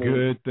a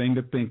good thing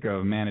to think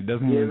of, man. It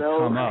doesn't even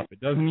come up.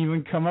 It doesn't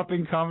even come up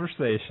in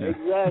conversation.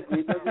 Exactly.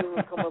 It doesn't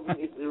even come up.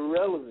 It's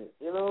irrelevant.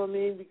 You know what I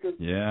mean? Because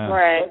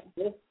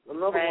that's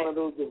another one of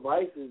those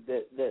devices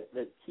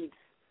that keeps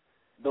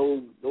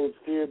those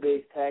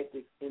fear-based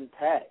tactics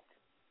intact.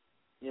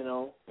 You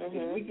know,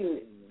 if we can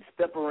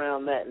step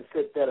around that and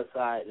set that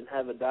aside and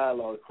have a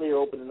dialogue, a clear,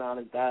 open, and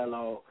honest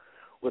dialogue,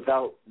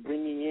 without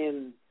bringing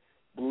in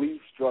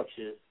belief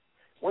structures.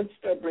 Once you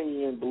start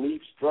bringing in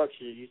belief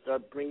structures, you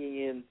start bringing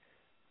in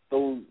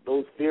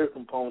those fear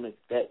components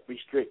that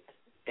restrict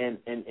and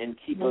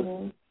keep us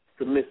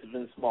submissive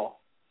and small.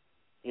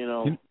 You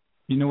know.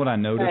 You know what I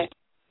noticed? Right.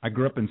 I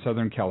grew up in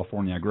Southern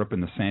California. I grew up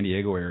in the San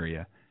Diego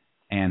area,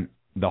 and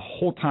the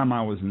whole time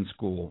I was in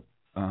school,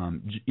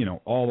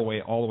 all the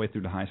way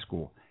through to high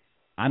school,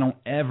 I don't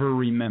ever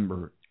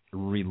remember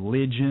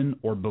religion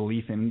or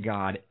belief in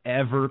God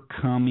ever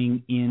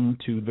coming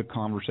into the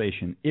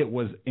conversation. It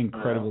was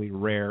incredibly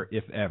rare,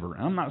 if ever.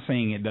 I'm not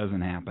saying it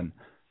doesn't happen,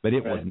 but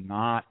it was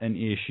not an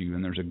issue,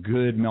 and there's a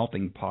good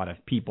melting pot of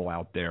people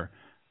out there.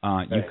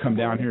 You come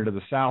down here to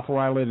the south where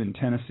I live in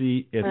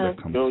Tennessee, it's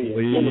a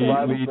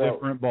completely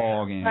different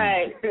ballgame.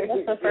 Right.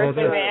 That's the first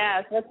thing they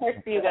ask. What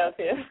church do you go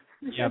to?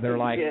 Yeah, they're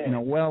like,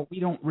 well,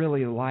 we don't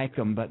really like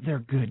them, but they're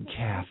good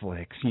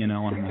Catholics, and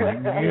I'm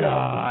like,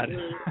 God.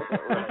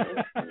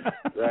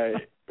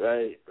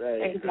 Right.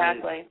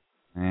 Exactly.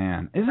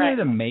 Man, isn't it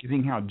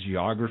amazing how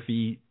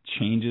geography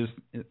changes?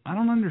 I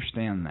don't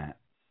understand that.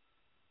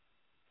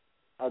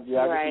 How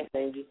geography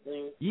changes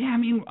things? Yeah, I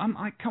mean, I'm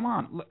like, come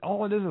on.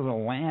 All it is a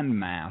land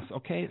mass,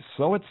 okay?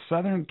 So it's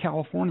Southern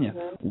California.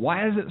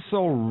 Why is it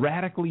so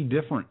radically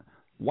different?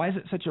 Why is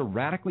it such a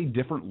radically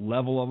different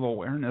level of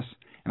awareness?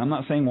 And I'm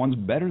not saying one's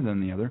better than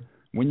the other.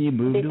 When you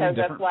move to a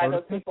different part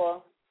of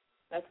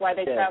that's why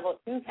they travel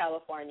to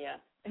California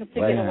to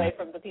get away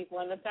from the people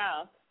in the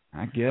South.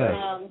 I guess.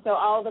 So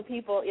all the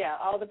people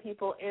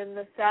in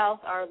the South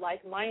are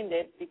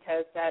like-minded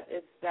because that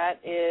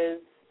is.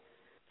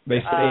 They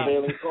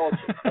stayed.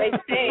 They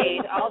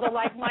stayed. All the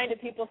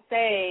like-minded people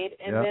stayed,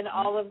 and then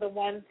all of the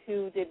ones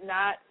who did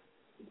not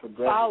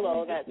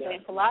follow that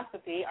same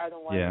philosophy are the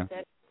ones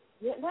that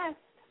went west.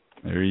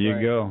 There you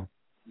go.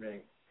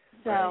 Right.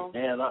 So,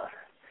 and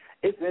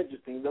it's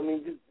interesting. I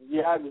mean, just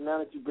geography. Now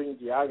that you bring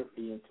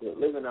geography into it,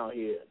 living out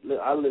here,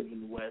 I live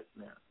in the West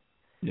now.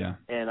 Yeah.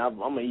 And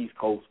I'm an East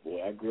Coast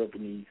boy. I grew up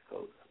in the East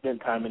Coast.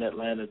 Spent time in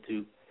Atlanta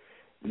too,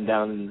 and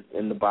down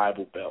in the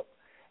Bible Belt.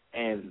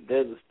 And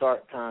there's a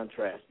stark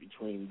contrast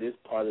between this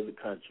part of the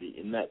country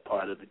and that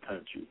part of the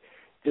country,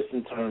 just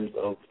in terms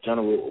of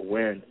general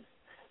awareness.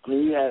 I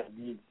mean,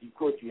 of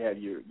course, you have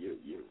your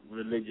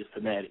religious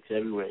fanatics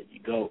everywhere you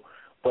go,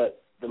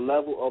 but the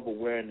level of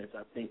awareness,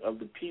 I think, of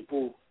the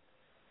people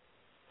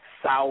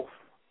south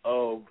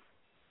of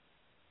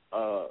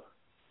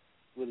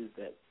what is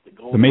that? The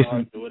Golden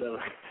Arch or whatever,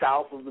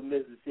 south of the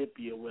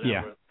Mississippi or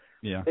whatever.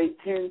 Yeah. They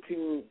tend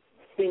to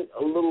think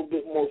a little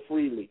bit more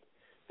freely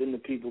than the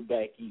people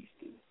back east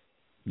do.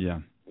 Yeah.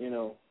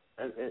 And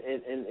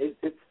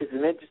it's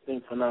an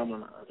interesting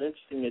phenomenon. It's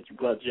interesting that you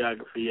brought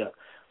geography up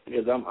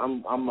because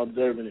I'm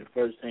observing it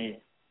firsthand,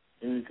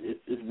 and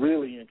it's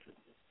really interesting.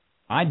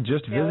 I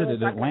just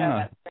visited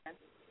Atlanta.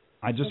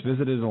 I just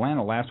visited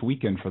Atlanta last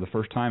weekend for the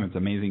first time. It's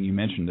amazing you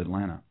mentioned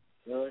Atlanta.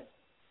 Really?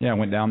 Yeah, I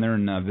went down there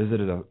and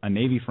visited a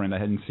Navy friend I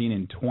hadn't seen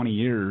in 20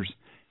 years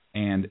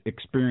and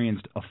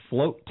experienced a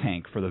float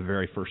tank for the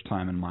very first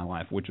time in my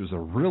life, which was a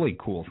really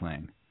cool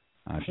thing.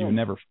 If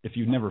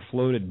you've never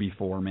floated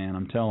before, man,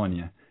 I'm telling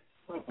you,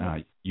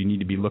 you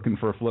need to be looking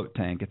for a float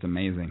tank. It's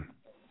amazing.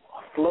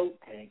 A float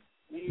tank?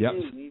 Yep.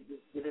 You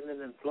just get in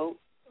it and float?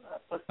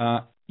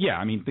 Yeah,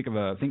 I mean, think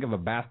of a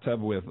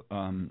bathtub with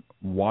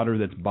water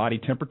that's body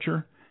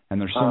temperature,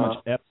 and there's so much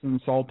Epsom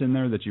salt in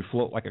there that you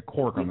float like a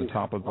cork on the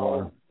top of the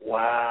water.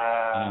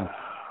 Wow.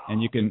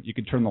 And you can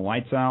turn the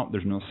lights out.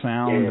 There's no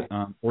sound,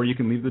 or you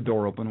can leave the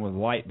door open with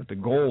light. But the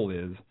goal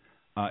is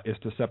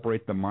to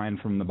separate the mind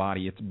from the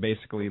body. It's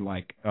basically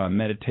like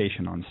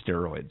meditation on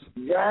steroids.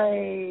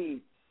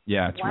 Right.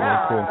 Yeah, it's really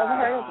cool. I've never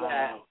heard of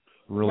that.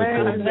 Really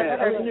cool. I've never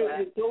heard of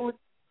that.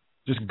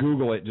 Just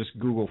Google it. Just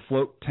Google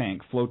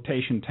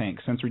flotation tank,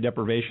 sensory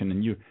deprivation,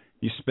 and you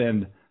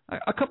spend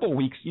a couple of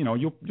weeks.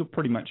 You'll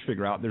pretty much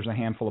figure out. There's a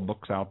handful of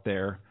books out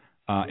there.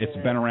 It's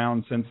been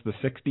around since the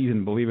 60s,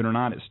 and believe it or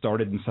not, it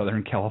started in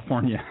Southern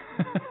California.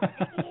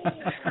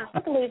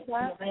 Wait,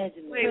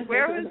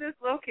 where was this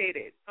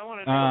located? I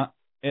want to know.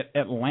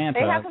 Atlanta.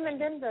 They have them in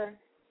Denver.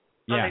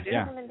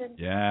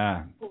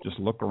 Yeah. Just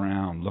look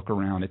around.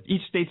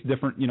 Each state's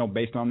different,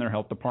 based on their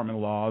health department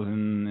laws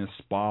and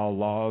spa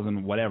laws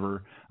and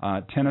whatever.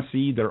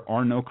 Tennessee, there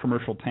are no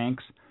commercial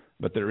tanks,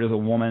 but there is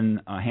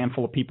a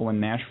handful of people in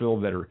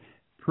Nashville that are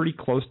pretty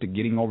close to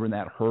getting over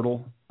that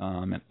hurdle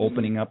and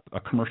opening up a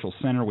commercial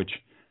center, which,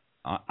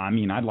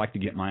 I'd like to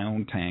get my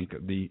own tank.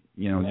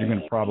 You're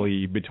going to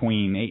probably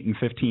between $8,000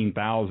 and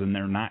 $15,000.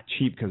 They're not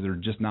cheap because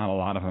there's just not a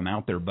lot of them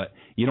out there. But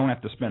you don't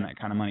have to spend that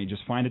kind of money.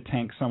 Just find a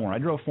tank somewhere. I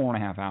drove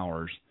 4.5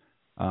 hours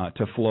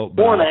to float.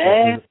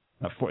 4.5?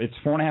 It's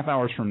 4.5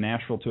 hours from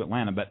Nashville to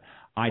Atlanta, but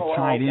I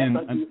tied tied in.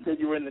 I thought you said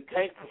you were in the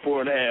tank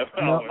for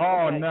 4.5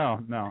 hours.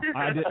 No.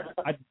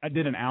 I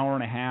did an hour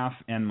and a half,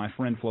 and my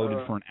friend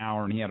floated for an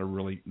hour, and he had a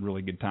really,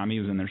 really good time. He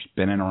was in there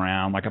spinning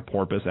around like a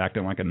porpoise,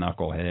 acting like a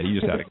knucklehead. He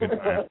just had a good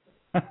time.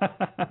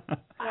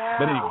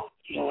 But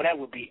anyway, that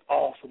would be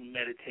awesome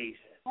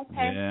meditation.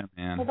 Okay. Yeah,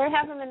 man. Well, they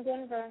have them in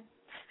Denver.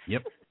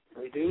 Yep.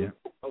 They do? Yep.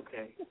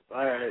 Okay.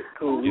 All right.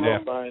 Cool. We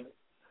will find it.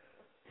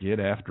 Get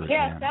after it.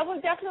 Yes, man. that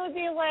would definitely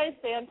be a way to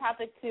stay on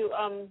topic to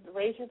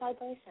raise your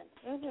vibration.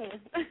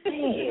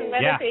 Meditation.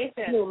 Meditation.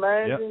 Can you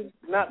imagine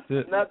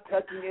not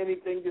touching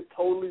anything, just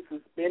totally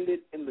suspended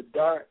in the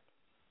dark?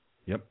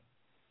 Yep.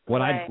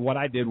 What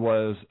I did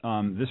was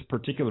this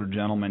particular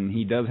gentleman,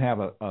 he does have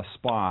a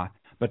spa,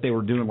 but they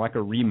were doing like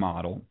a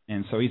remodel,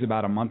 and so he's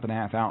about a month and a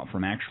half out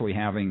from actually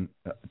having,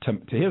 to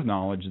his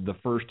knowledge, the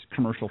first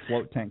commercial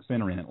float tank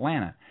center in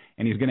Atlanta.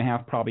 And he's going to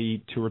have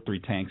probably 2 or 3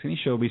 tanks. And he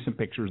showed me some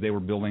pictures. They were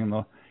building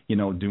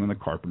doing the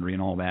carpentry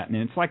and all that. And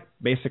it's like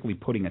basically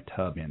putting a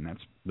tub in.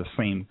 That's the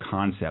same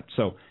concept.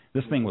 So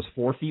this thing was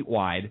 4 feet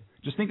wide.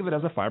 Just think of it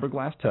as a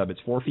fiberglass tub. It's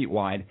 4 feet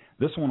wide.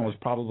 This one was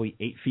probably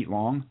 8 feet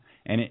long,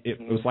 and it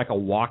was like a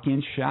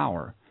walk-in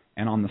shower.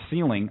 And on the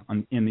ceiling,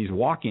 in these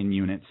walk-in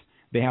units,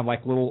 they have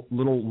like little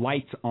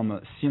lights on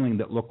the ceiling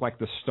that look like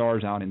the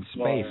stars out in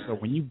space. So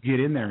when you get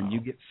in there and you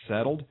get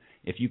settled,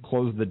 if you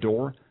close the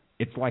door,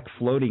 it's like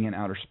floating in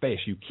outer space.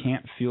 You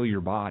can't feel your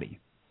body.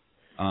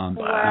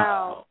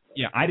 Wow.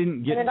 Yeah, I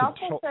didn't get. And it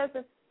also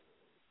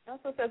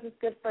says it's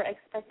good for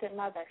expectant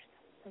mothers.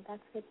 So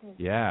that's good news.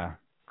 Yeah.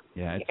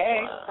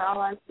 For all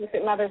our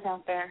expectant mothers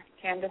out there,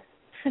 Candace.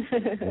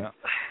 Yeah.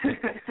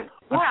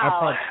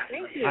 Wow.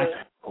 Thank you.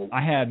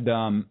 I had.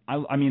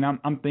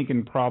 I'm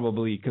thinking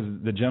probably because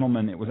the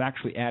gentleman, it was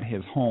actually at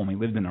his home. He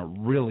lived in a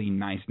really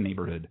nice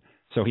neighborhood,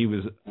 so he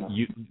was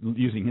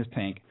using his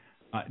tank.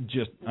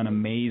 Just an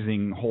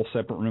amazing whole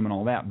separate room and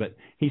all that. But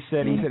he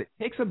said it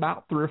takes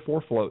about 3 or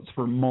 4 floats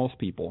for most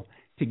people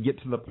to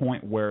get to the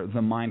point where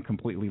the mind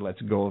completely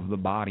lets go of the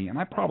body. And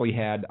I probably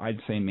had, I'd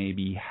say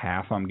maybe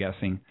half, I'm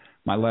guessing.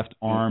 My left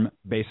arm,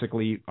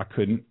 basically, I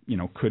couldn't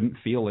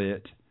feel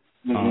it.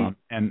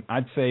 And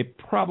I'd say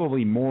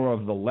probably more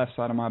of the left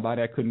side of my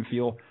body I couldn't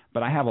feel.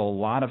 But I have a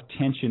lot of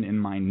tension in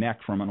my neck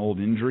from an old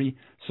injury,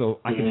 so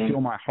I can feel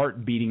my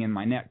heart beating in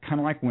my neck,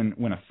 kind of like when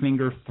a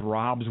finger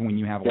throbs when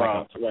you have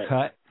a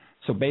cut.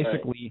 So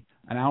basically,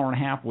 an hour and a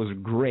half was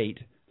great,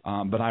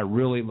 but I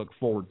really look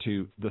forward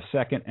to the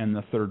second and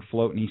the third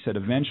float. And he said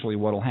eventually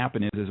what will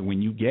happen is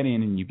when you get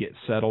in and you get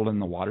settled and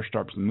the water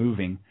starts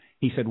moving,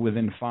 he said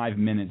within 5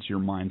 minutes your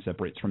mind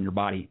separates from your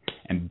body,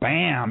 and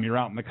bam, you're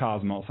out in the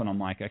cosmos. And I'm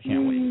like, I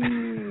can't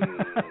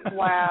wait.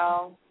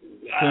 Wow.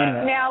 So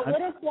anyway, now, what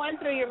is going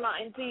through your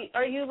mind?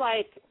 Are you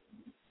like,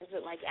 is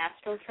it like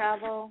astral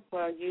travel,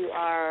 where you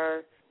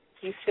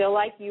feel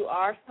like you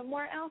are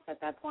somewhere else at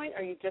that point,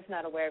 or are you just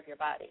not aware of your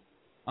body?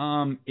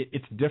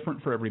 It's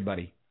different for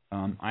everybody.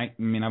 I've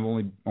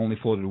only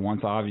floated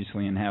once,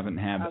 obviously, and haven't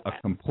had a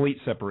complete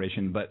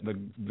separation. But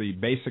the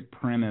basic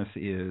premise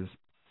is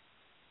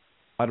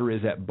water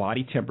is at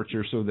body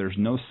temperature, so there's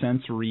no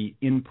sensory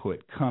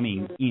input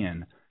coming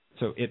in.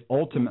 So it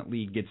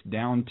ultimately gets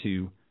down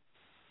to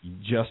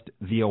just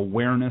the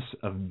awareness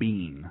of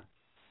being.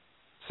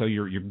 So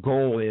your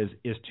goal is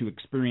to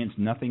experience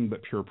nothing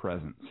but pure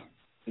presence.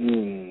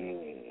 Vibration.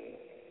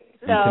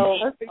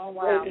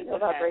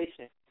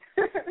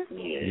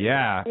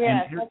 Yeah.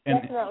 Yeah,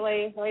 that's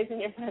definitely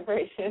raising your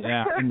vibration.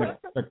 Yeah, and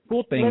the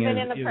cool thing living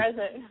in the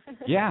present.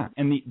 Yeah,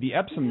 and the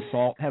Epsom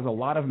salt has a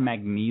lot of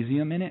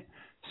magnesium in it,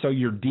 so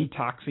you're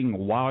detoxing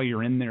while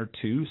you're in there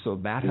too. So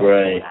that helps.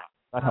 Right.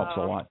 That helps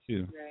a lot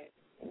too.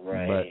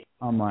 Right.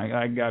 But I'm like,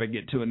 I got to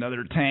get to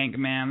another tank,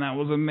 man. That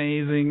was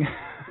amazing.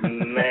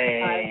 Man.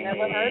 I've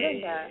never heard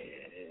of that.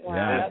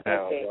 Yeah.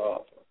 That's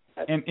awesome.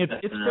 And it's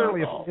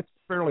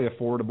fairly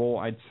affordable.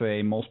 I'd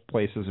say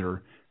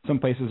some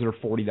places are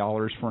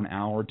 $40 for an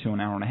hour to an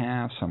hour and a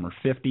half. Some are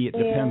 $50. It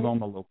depends on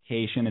the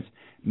location. It's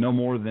no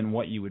more than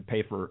what you would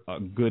pay for a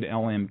good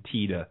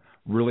LMT to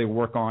really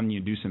work on you,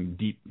 do some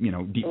deep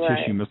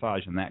tissue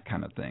massage and that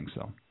kind of thing.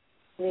 So.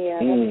 Yeah,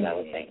 that's what I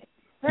was thinking.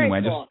 Very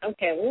cool.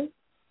 Okay, well,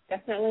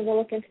 definitely we'll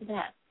look into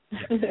that.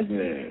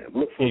 Yeah,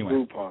 look for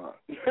Groupon.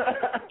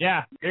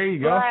 Yeah, there you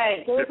go.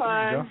 Right,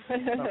 Groupon.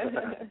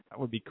 That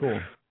would be cool.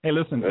 Hey,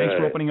 listen, thanks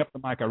for opening up the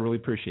mic. I really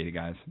appreciate it,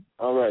 guys.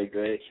 All right,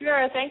 Greg.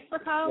 Sure, thanks for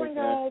calling,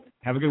 guys.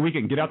 Have a good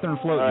weekend. Get out there and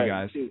float, you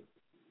guys.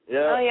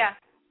 Yeah. Oh, yeah.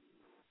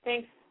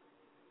 Thanks.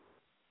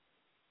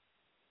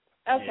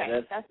 Okay,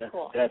 yeah, that's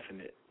cool.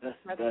 Definite. That's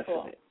definite.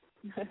 Cool.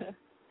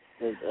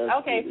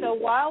 Okay, so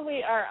while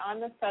we are on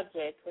the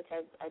subject, which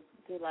I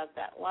do love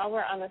that, while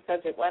we're on the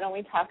subject, why don't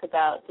we talk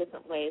about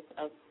different ways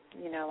of,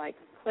 like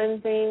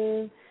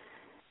cleansing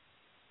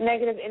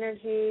negative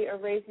energy or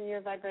raising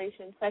your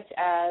vibration, such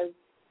as,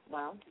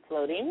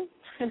 floating,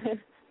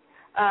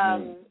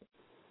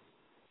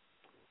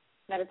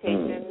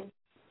 meditation.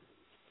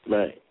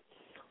 Right.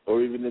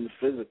 Or even in the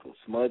physical,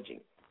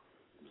 smudging.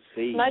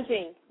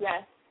 Smudging,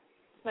 yes.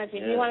 Smudging.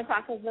 Yeah. Do you want to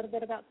talk a little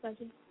bit about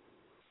smudging?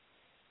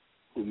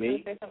 Who, me? Can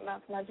you say something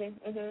about smudging?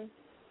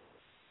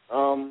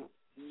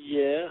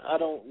 Yeah, I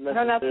don't necessarily. I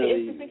don't know.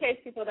 It's just in case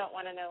people don't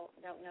know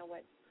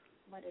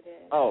what it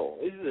is. Oh,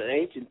 this is an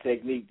ancient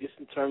technique, just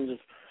in terms of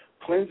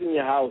cleansing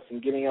your house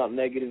and getting out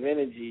negative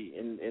energy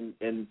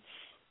and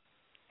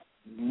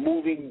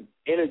moving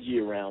energy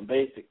around,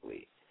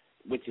 basically,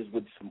 which is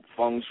what some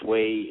feng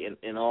shui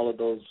and all of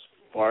those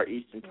Far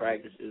Eastern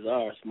practices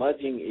are.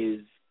 Smudging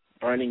is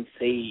burning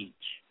sage.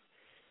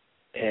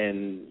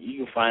 And you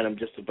can find them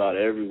just about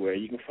everywhere.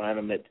 You can find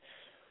them at,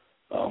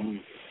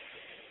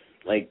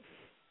 like,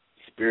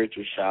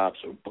 spiritual shops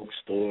or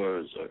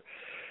bookstores. Or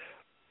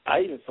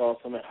I even saw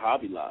some at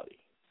Hobby Lobby.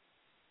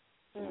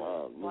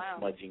 Wow.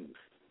 Smudging.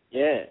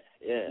 Yeah.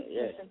 And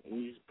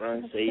you just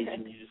burn sage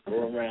and you just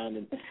go around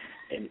and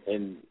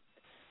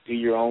do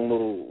your own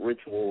little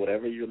ritual,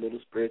 whatever your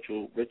little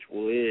spiritual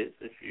ritual is.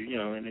 If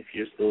and if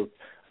you're still a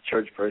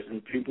church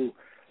person, people,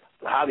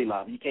 Hobby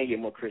Lobby, you can't get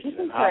more Christian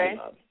than Hobby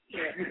Lobby.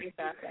 Yeah,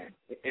 exactly.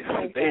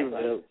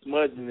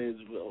 Smudging is,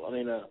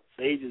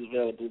 sage is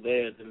available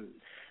there, then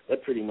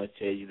that pretty much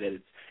tells you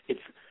that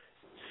it's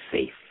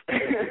safe.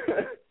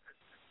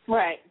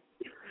 Right.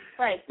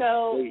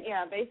 So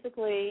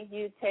basically,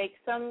 you take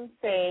some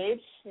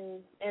sage,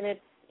 and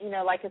it's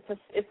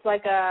it's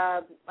like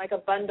a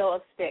bundle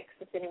of sticks.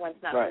 If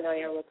anyone's not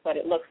familiar with what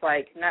it looks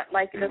like, not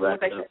like it doesn't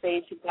look like the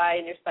sage you buy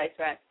in your spice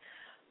rack,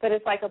 but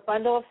it's like a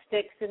bundle of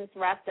sticks, and it's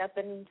wrapped up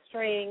in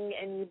string,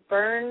 and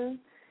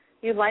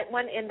you light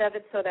one end of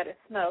it so that it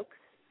smokes,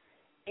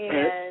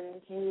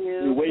 and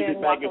you wave can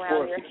it back walk and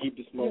around forth to keep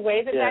the smoke. You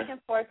wave it back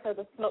and forth so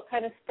the smoke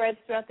kind of spreads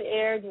throughout the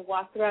air, and you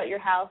walk throughout your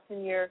house,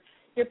 and you're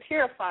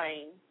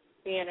purifying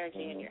the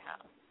energy in your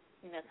house,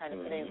 kind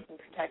of putting some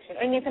protection.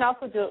 And you can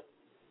also do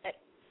it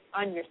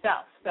on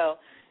yourself. So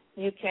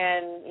you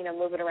can,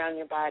 move it around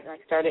your body,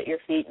 like start at your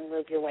feet and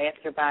move your way up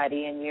your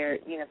body, and you're,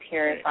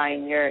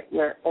 purifying your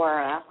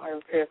aura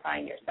or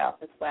purifying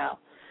yourself as well.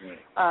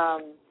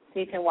 So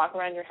you can walk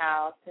around your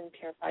house and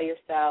purify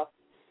yourself.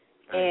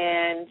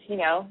 And,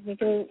 you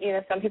can,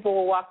 some people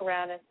will walk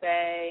around and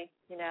say,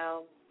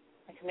 I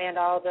command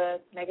all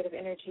the negative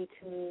energy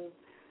to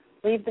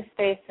leave the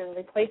space and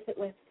replace it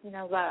with,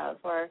 love,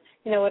 or,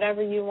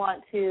 whatever you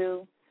want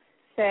to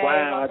say,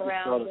 walk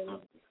around. And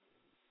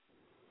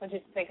what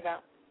did you think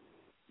about?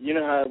 You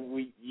know how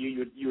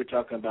you were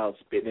talking about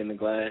spitting in the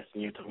glass,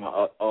 and you were talking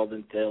about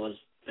Alden Taylor's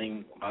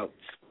thing about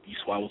you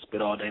swallow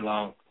spit all day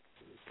long.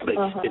 But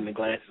spit in the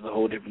glass is a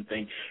whole different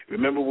thing.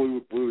 Remember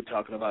we were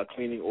talking about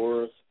cleaning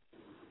auras?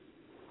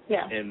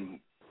 Yeah. And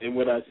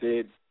what I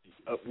said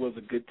was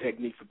a good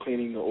technique for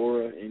cleaning the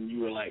aura, and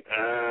you were like,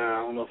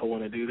 I don't know if I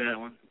want to do that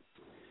one.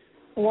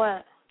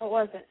 What? What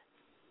was it?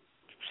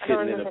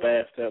 Sitting in the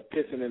bathtub,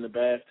 pissing in the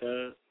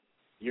bathtub,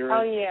 urine.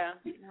 Oh, yeah.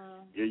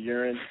 Your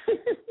urine.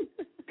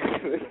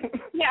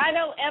 Yeah,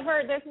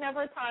 there's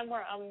never a time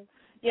where,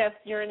 yes,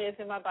 urine is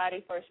in my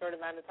body for a short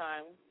amount of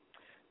time.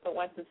 But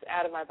once it's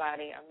out of my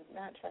body, I'm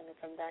not trying to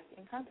come back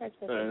in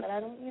contact with it. But I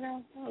don't,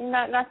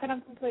 not that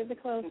I'm completely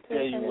close to it.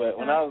 Tell you what,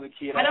 when I was a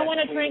kid, I don't want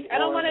to drink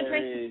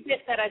the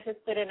spit that I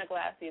just put in a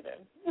glass either.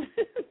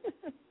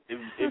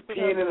 If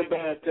peeing in the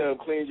bathtub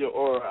cleans your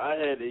aura, I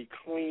had a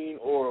clean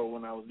aura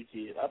when I was a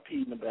kid. I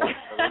peed in the bathtub.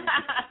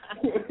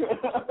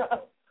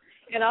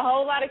 And a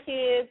whole lot of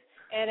kids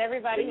and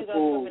everybody who goes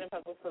swimming in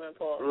public swimming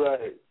pools.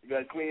 Right. You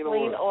got clean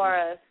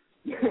auras.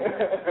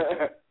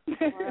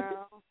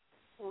 Wow.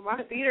 Well,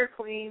 my feet are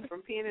clean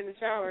from peeing in the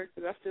shower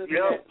because I still do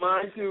that.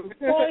 Mine too.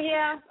 Well,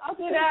 yeah, I'll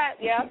do that.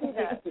 Yeah, I'll do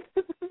that.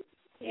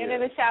 And in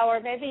the shower,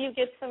 maybe you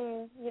get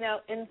some,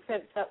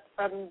 incense up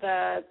from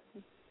the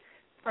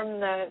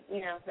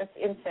this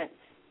incense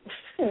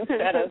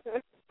instead of.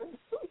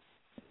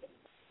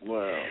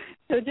 Wow.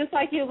 So just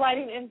like you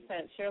lighting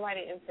incense, you're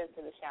lighting incense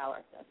in the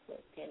shower. That's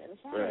what peeing in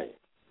the shower is.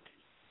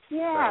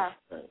 Yeah.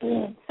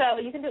 Right. So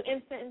you can do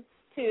incense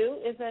too.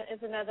 Is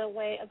another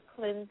way of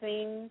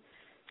cleansing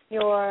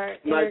your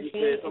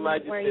energy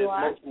where you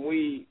are. Smoke some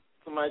weed.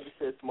 Somebody just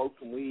said smoke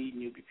some weed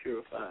and you'll be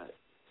purified.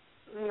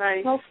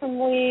 Nice. Smoke some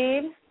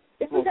weed.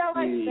 Isn't that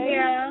like sage?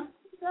 Yeah.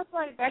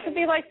 That could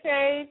be like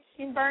sage.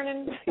 You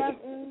burning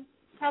something.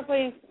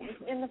 Probably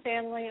in the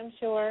family, I'm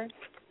sure.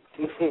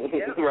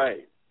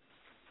 Right.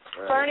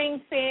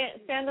 Burning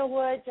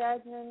sandalwood,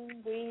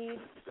 jasmine, weed.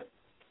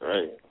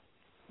 Right.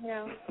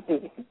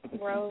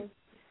 Rose.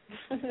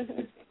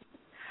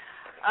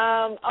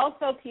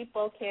 Also,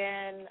 people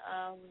can,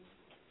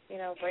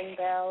 ring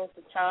bells,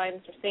 or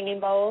chimes, or singing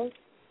bowls.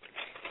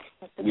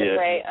 That's a good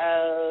way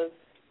of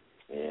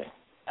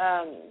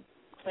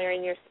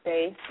clearing your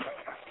space,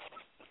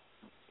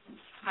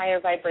 higher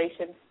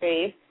vibration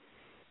space.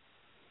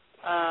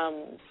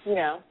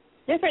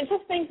 Different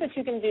just things that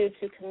you can do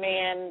to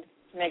command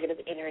negative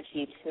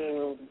energy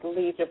to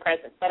leave your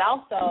presence, but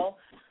also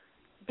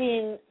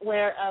being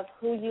aware of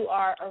who you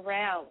are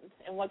around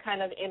and what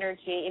kind of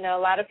energy. A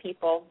lot of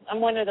people,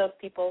 I'm one of those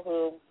people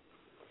who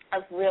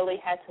I've really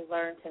had to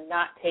learn to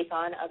not take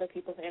on other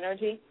people's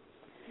energy.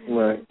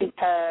 Right.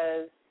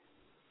 Because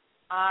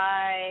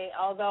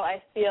although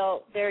I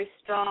feel very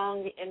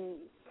strong in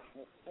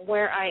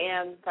where I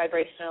am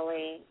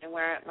vibrationally and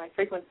where my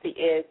frequency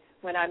is,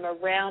 when I'm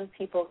around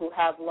people who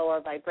have lower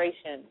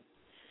vibration,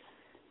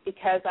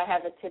 because I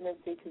have a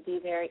tendency to be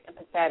very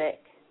empathetic,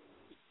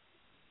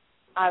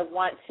 I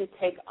want to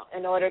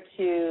in order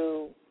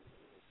to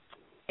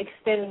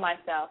extend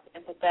myself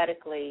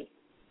empathetically.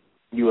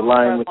 You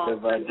align with their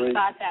vibration.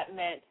 I thought that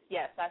meant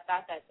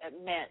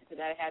that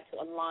I had to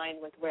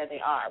align with where they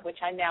are,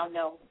 which I now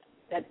know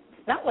that's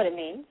not what it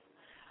means.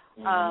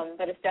 Mm-hmm.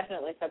 But it's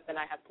definitely something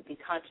I have to be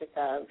conscious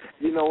of.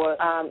 You know what?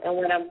 And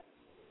when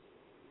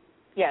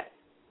yes.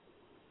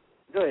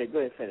 Go ahead,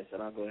 finish it.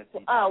 I'll go ahead.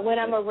 When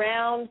I'm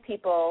around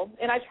people,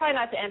 and I try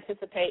not to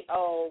anticipate,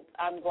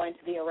 I'm going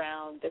to be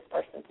around this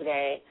person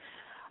today.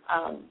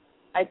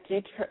 I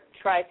do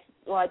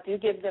I do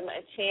give them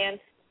a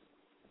chance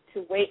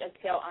to wait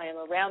until I am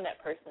around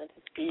that person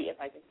to see if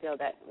I can feel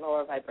that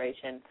lower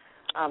vibration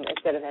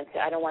instead of,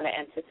 I don't want to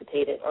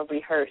anticipate it or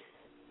rehearse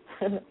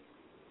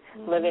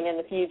living in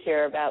the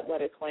future about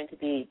what it's going to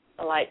be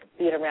like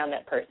being around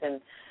that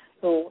person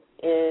who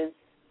is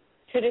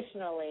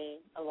traditionally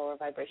a lower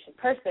vibration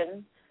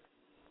person.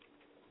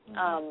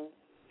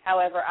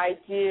 However, I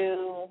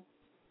do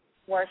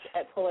work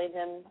at pulling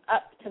them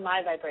up to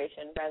my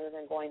vibration rather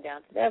than going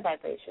down to their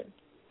vibration.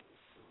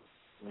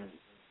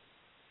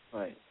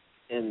 Right.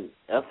 And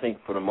I think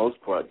for the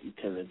most part you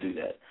tend to do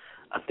that.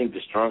 I think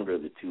the stronger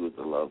of the two is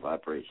the low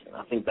vibration.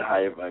 I think the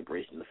higher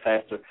vibration, the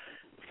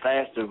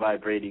faster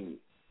vibrating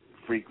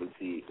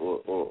frequency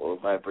or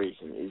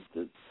vibration is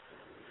the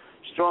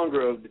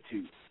stronger of the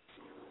two.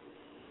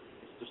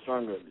 The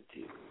stronger of the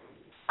two.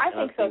 I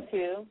think so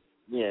too.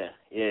 Yeah,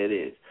 it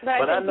is.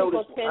 But I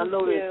noticed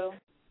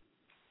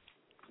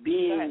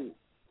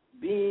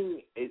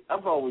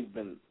I've always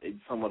been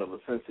somewhat of a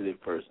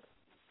sensitive person.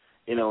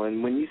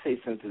 And when you say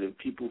sensitive,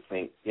 people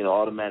think,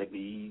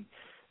 automatically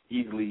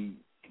easily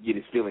get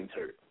his feelings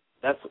hurt.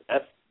 That's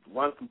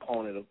one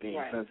component of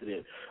being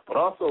sensitive. But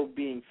also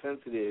being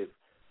sensitive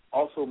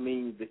also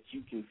means that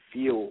you can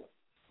feel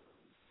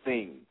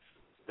things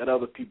that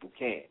other people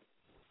can't.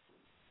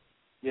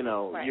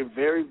 You're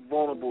very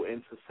vulnerable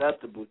and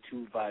susceptible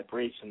to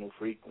vibrational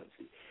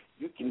frequency.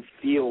 You can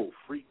feel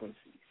frequencies.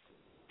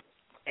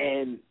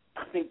 And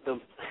I think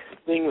the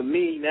thing with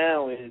me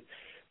now is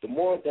the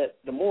more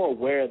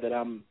aware that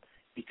I'm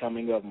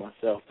becoming of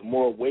myself, the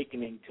more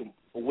awakened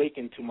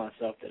to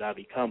myself that I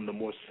become, the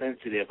more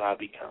sensitive I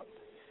become.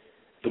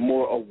 The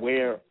more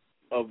aware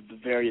of the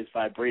various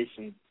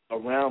vibrations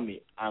around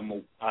me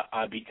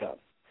I become.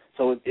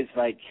 So it's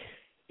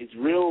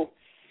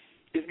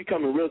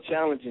becoming real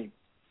challenging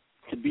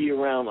to be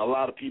around a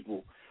lot of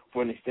people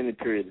for an extended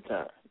period of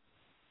time.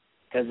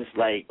 Because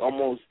it's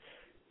almost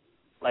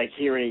like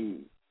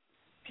hearing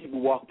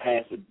people walk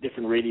past with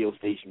different radio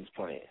stations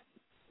playing.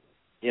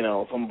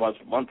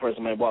 One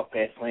person might walk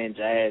past playing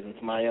jazz, and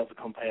somebody else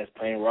will come past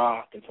playing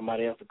rock, and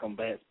somebody else will come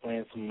past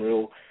playing some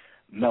real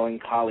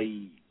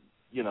melancholy,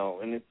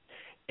 and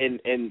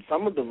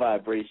some of the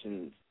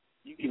vibrations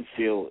you can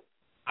feel.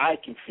 I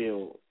can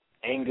feel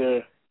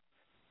anger,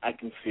 I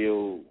can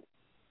feel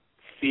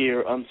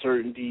fear,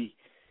 uncertainty,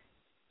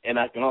 and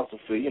I can also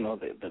feel,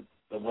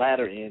 the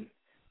latter end,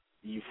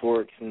 the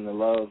euphorics and the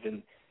love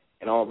and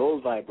all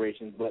those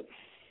vibrations. But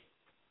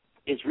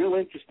it's real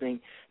interesting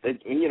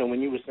that,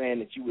 when you were saying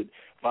that you would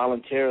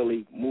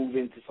voluntarily move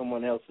into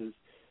someone else's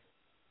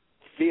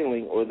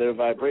feeling or their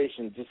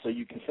vibration just so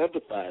you can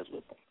sympathize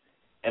with them.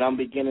 And I'm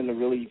beginning to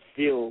really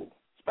feel,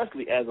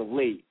 especially as of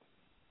late,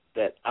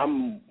 that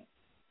I'm,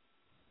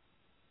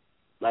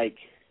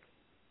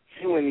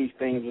 feeling these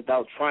things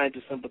without trying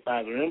to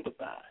sympathize or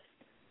empathize.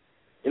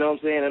 You know what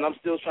I'm saying? And I'm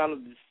still trying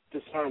to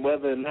discern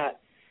whether or not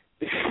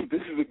this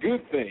is a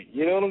good thing.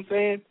 You know what I'm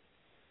saying?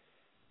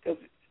 Because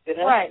It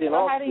has right. to be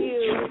So how do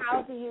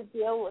also. you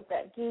deal with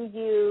that? Do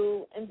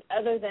you, and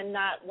other than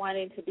not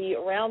wanting to be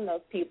around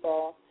those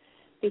people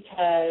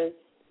because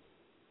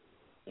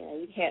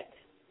you can't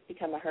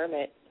become a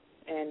hermit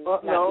and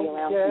not be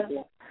around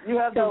people? You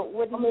have so to,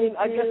 what do you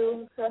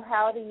do? So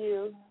how do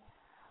you?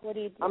 How do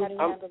you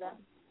handle that?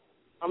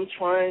 I'm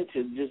trying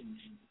to just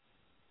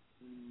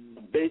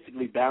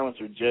basically balance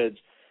or judge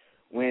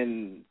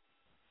when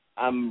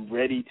I'm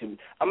ready to.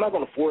 I'm not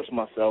going to force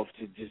myself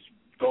to just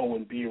go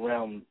and be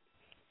around,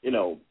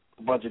 a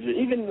bunch of,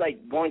 even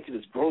like going to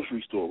this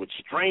grocery store with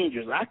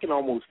strangers. I can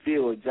almost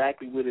feel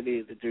exactly what it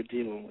is that they're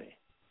dealing with.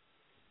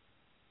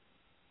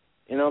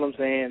 You know what I'm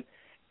saying?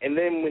 And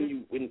then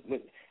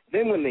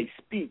when they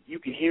speak, you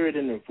can hear it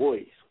in their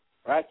voice,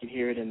 or I can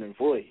hear it in their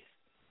voice.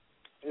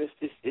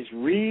 It's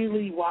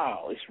really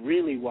wild. It's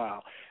really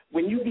wild.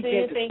 When you begin to do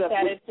you think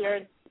that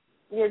it's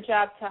your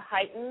job to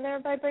heighten their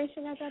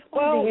vibration at that point?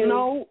 Well,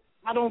 no,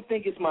 I don't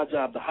think it's my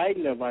job to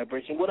heighten their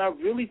vibration. What I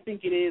really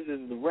think it is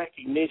the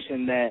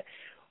recognition that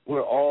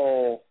we're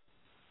all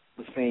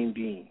the same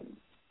being.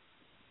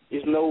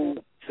 There's no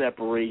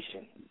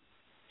separation.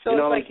 So you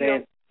know it's what like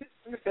I'm saying?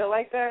 You feel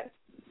like that?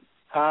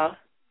 Huh?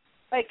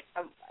 Like,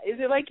 is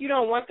it like you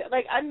don't want that?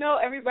 Like, I know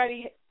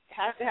everybody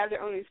has to have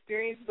their own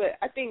experience, but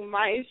I think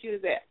my issue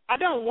is that I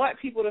don't want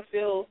people to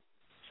feel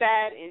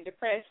sad and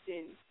depressed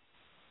and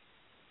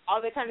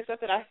all that kind of stuff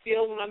that I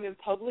feel when I'm in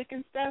public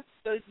and stuff.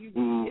 So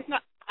it's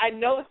not. I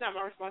know it's not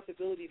my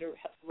responsibility to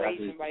raise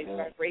somebody's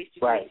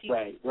vibration.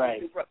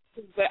 Right.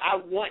 But I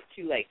want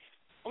to. Like,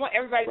 I want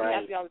everybody to be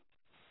happy all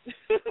the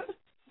time.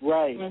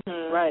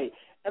 Right.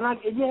 And I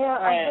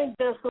think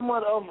there's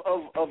somewhat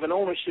of an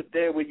ownership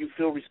there where you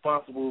feel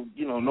responsible.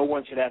 No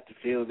one should have to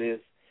feel this.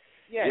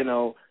 Yes.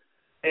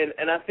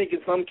 And I think in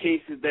some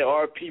cases there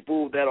are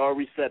people that are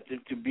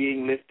receptive to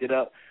being lifted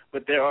up,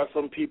 but there are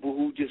some people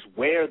who just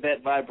wear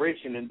that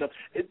vibration, and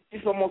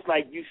it's almost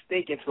like you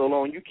stinking so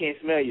long you can't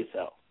smell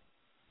yourself.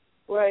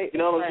 Right. You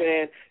know what I'm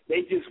saying?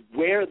 They just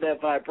wear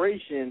that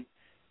vibration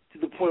to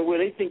the point where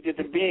they think that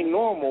they're being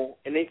normal,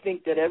 and they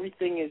think that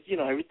everything is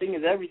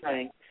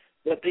everything,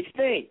 but they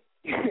stink.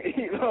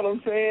 You know what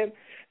I'm saying?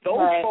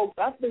 Those folks,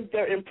 I think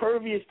they're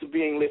impervious to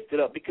being lifted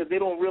up because they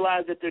don't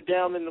realize that they're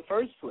down in the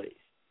first place.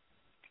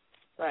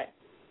 Right.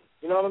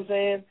 You know what I'm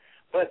saying?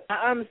 But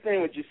I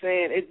understand what you're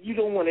saying. You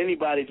don't want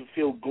anybody to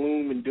feel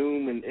gloom and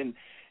doom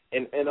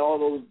and all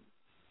those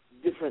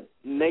different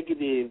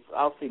negative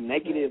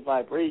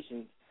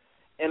vibrations.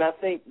 And I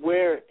think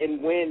where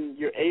and when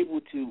you're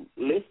able to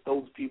lift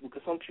those people,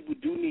 because some people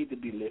do need to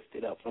be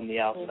lifted up from the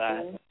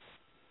outside,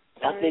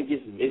 I think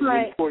it's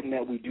important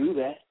that we do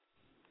that.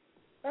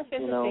 That's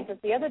interesting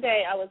because the other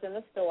day I was in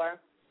the store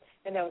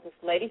and there was this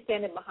lady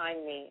standing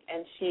behind me,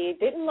 and she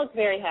didn't look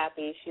very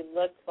happy. She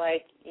looked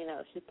like,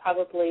 she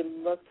probably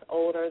looked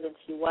older than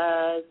she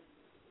was.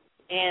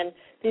 And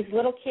these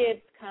little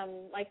kids come,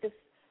 like this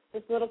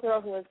little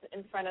girl who was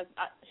in front of,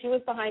 she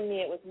was behind me,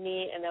 it was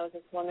me, and there was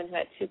this woman who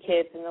had two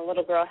kids, and the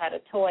little girl had a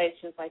toy.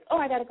 She was like,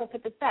 I got to go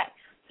put this back.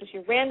 So she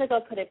ran to go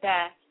put it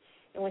back,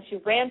 and when she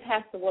ran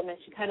past the woman,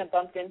 she kind of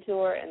bumped into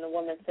her, and the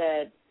woman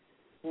said,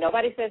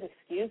 "Nobody says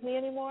excuse me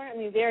anymore." I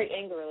mean, very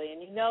angrily.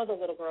 And the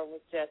little girl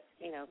was just,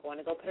 going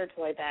to go put her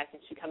toy back,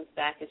 and she comes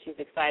back and she's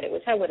excited,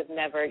 which I would have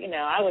never,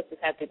 I was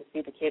just happy to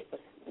see the kids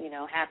was,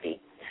 happy.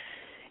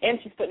 And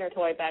she's putting her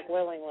toy back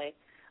willingly.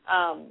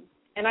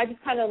 And I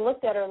just kind of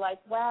looked at her like,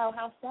 wow,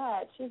 how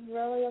sad. She's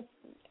really an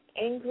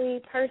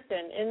angry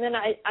person. And then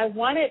I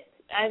wanted,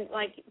 and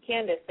like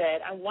Candace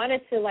said, I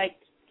wanted to, like,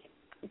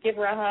 give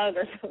her a hug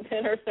or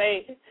something or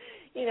say,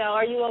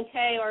 are you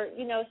okay? Or,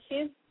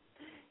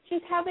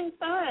 she's having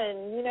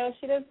fun.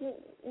 She doesn't,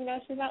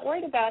 she's not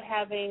worried about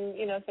having,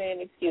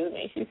 saying, excuse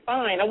me. She's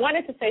fine. I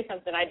wanted to say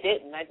something. I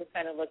didn't. I just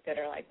kind of looked at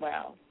her like,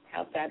 wow,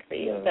 how sad for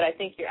you. But I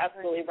think you're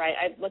absolutely right.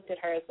 I looked at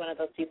her as one of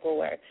those people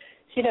where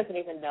she doesn't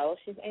even know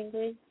she's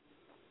angry.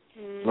 She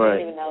doesn't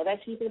even know that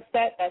she's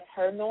upset. That's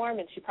her norm,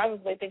 and she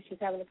probably thinks she's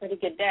having a pretty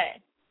good day.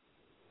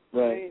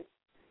 Right.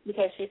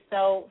 Because she's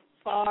so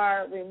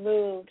far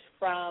removed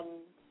from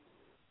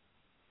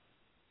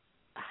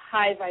a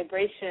high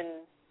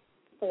vibration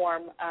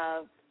form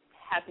of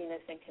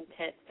happiness and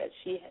content that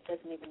she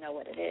doesn't even know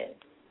what it is.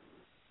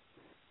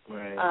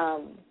 Right.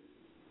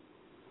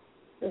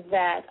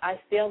 That I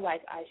feel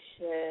like I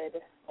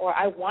should, or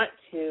I want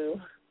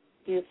to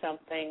do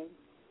something,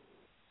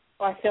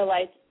 or I feel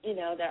like,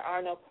 there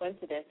are no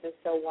coincidences,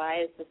 so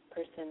why is this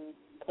person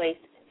placed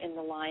in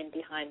the line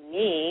behind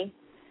me?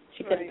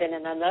 She could have been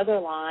in another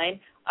line.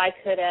 I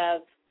could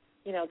have,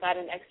 got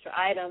an extra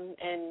item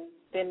and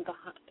been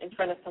in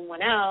front of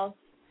someone else.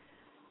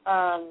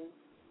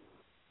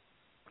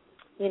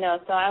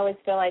 So I always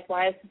feel like,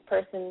 what is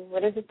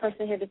this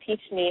person here to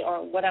teach me,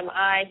 or what am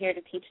I here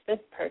to teach this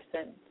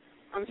person?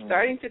 I'm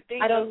starting to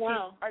think I don't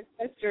know.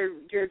 That's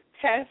your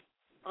test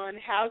on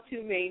how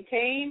to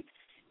maintain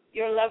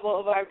your level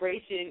of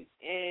vibration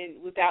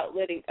and without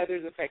letting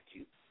others affect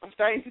you. I'm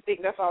starting to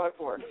think that's all it's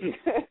for.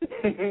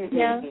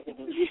 Yeah.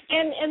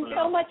 And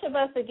so much of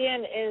us,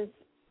 again, is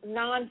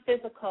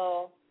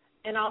non-physical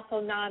and also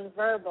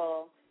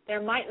non-verbal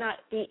there might not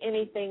be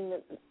anything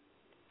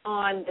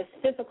on the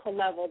physical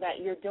level that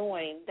you're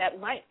doing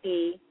that might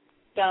be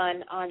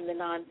done on the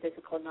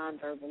non-physical,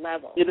 non-verbal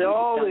level. It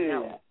all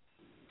is.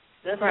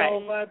 That's right.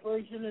 all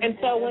vibration. And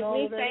so with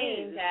me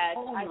saying that,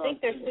 I think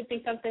there should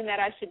be something that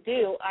I should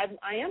do.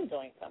 I am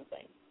doing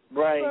something.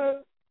 Right.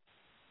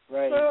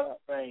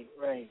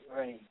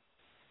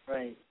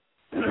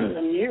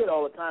 And you hear it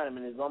all the time,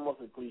 and it's almost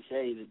a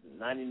cliche that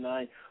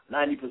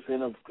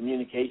 90% of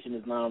communication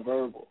is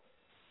nonverbal.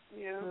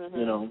 Yeah. Mm-hmm.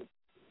 You know,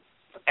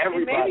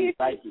 everybody's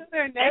psychic.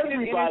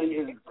 Everybody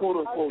is quote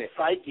unquote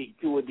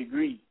psychic to a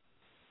degree.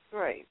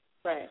 Right.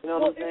 You know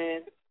what I'm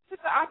saying? The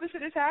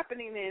opposite is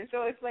happening then.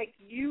 So it's like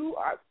you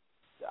are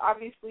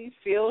obviously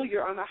feel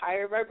you're on a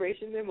higher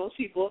vibration than most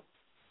people.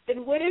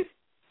 Then what if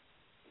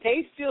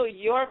they feel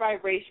your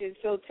vibration?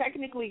 So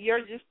technically your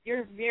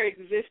mere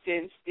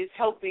existence is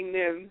helping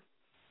them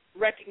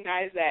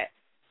recognize that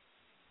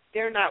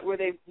they're not where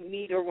they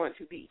need or want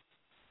to be.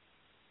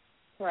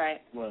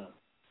 Right. Well.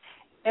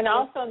 And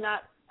also I'm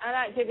not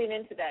giving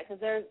into that,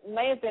 because there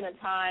may have been a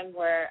time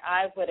where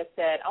I would have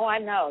said, oh, I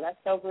know, that's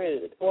so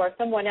rude. Or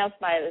someone else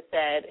might have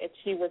said, if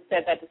she would have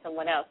said that to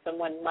someone else,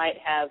 someone might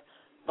have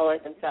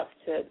lowered themselves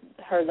to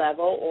her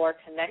level or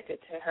connected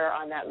to her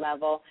on that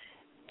level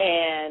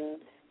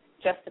and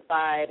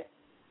justified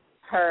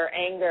her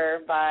anger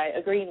by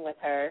agreeing with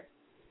her.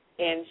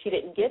 And she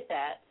didn't get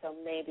that, so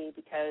maybe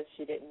because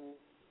she didn't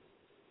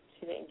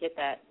get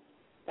that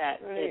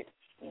right.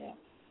 It,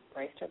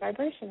 raised her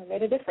vibration and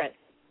made a difference.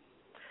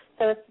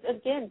 So it's,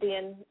 again,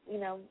 being,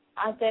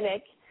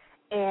 authentic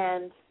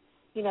and,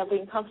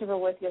 being comfortable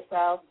with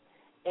yourself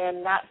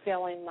and not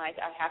feeling like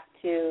I have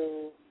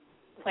to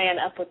plan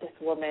up with this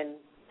woman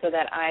so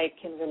that I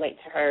can relate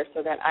to her,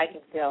 so that I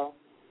can feel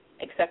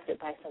accepted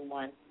by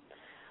someone,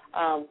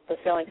 but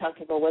feeling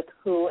comfortable with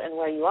who and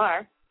where you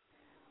are.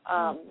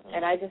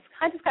 And I just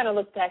kind of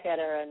looked back at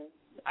her, and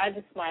I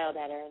just smiled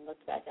at her and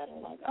looked back at her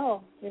like,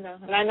 oh,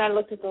 and I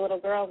looked at the little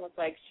girl and was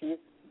like, she's,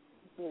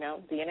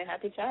 being a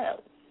happy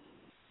child.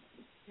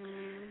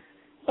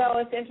 So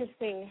it's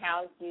interesting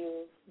how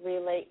you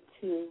relate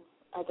to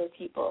other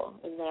people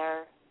in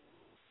their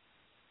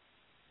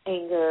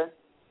anger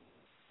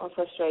or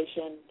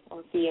frustration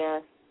or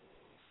fear,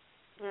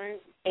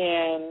 right,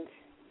 and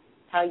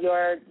how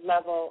your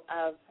level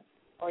of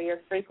or your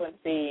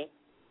frequency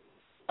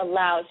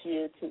allows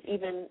you to,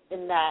 even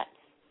in that,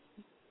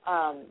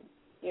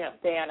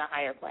 stay on a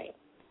higher plane.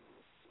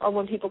 Or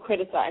when people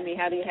criticize,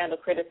 how do you handle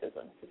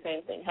criticism? It's the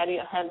same thing. How do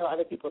you handle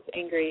other people's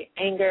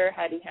anger?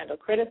 How do you handle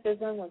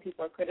criticism when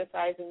people are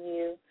criticizing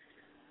you?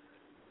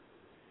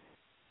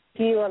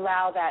 Do you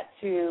allow that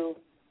to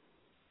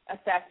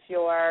affect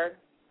your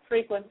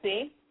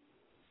frequency?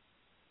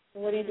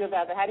 And what do you do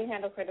about that? How do you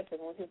handle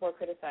criticism when people are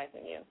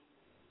criticizing you?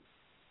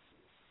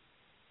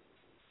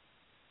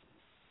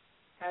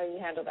 How do you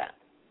handle that?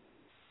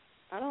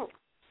 I don't.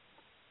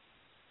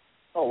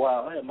 Oh,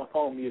 wow. I had my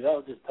phone muted. I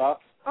was just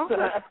talking. Okay.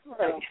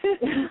 Right.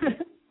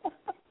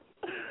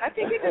 I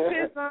think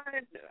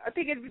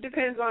it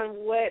depends on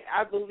what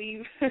I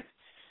believe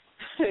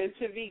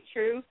to be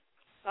true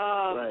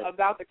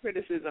about the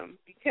criticism,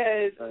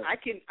 because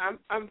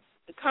I'm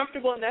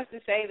comfortable enough to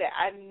say that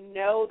I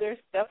know there's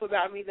stuff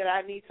about me that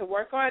I need to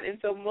work on, and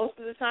so most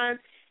of the time,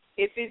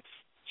 if it's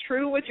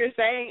true what you're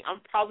saying, I'm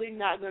probably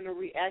not going to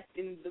react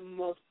in the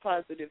most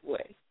positive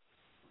way.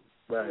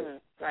 Right.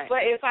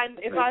 But if I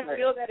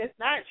feel that it's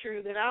not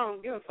true, then I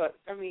don't give a fuck.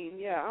 I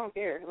don't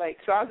care.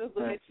 So I'll just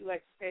look at you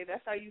like, okay,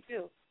 that's how you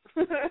feel.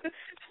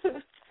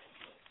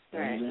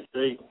 Right.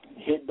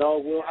 Hit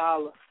dog will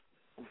holler.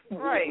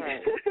 Right.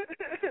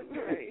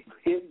 Right.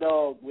 Hit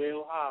dog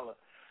will holler.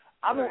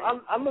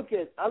 I look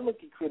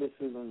at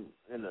criticism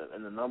in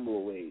a number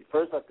of ways.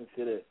 First, I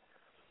consider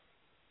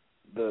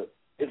if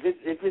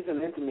it's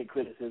an intimate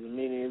criticism,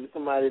 meaning if it's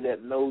somebody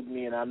that knows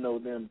me and I know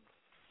them,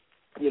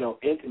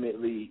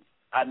 intimately.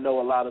 I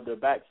know a lot of their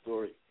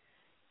backstory,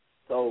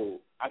 so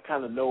I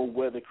kind of know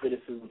where the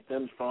criticism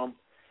stems from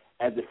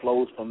as it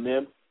flows from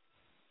them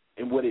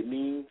and what it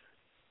means.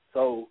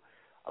 So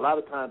a lot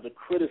of times a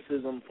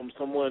criticism from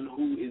someone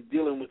who is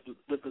dealing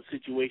with a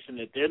situation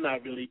that they're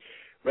not really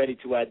ready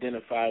to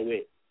identify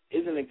with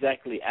isn't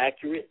exactly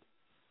accurate,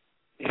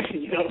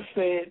 you know what I'm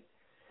saying,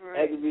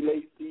 as it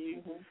relates to you.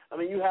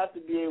 Mm-hmm. You have to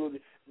be able to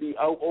be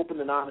open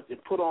and honest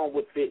and put on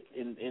what fits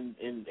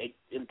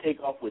and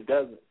take off what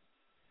doesn't.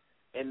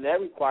 And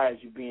that requires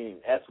you being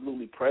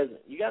absolutely present.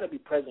 You got to be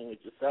present with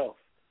yourself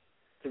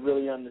to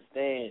really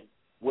understand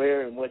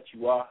where and what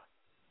you are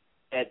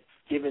at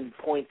given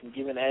points and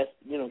given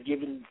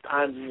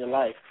times in your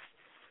life.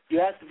 You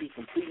have to be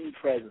completely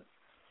present.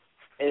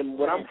 And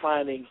what I'm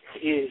finding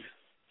is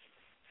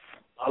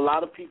a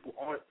lot of people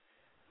aren't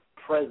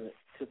present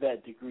to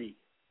that degree.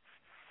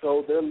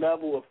 So their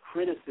level of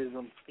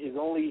criticism is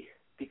only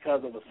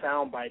because of a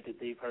soundbite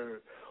that they've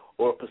heard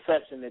or a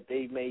perception that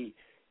they've made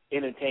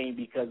entertained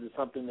because it's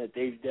something that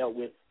they've dealt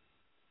with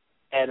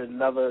at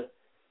another,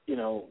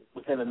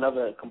 within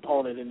another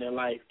component in their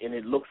life, and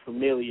it looks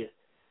familiar,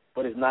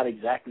 but it's not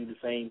exactly the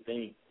same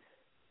thing.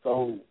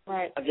 So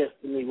right. I guess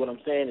to me what I'm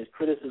saying is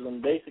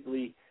criticism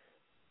basically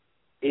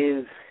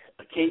is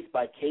a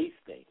case-by-case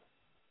thing.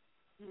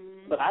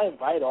 Mm-hmm. But I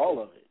invite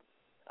all of it.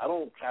 I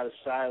don't try to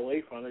shy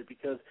away from it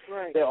because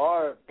right. there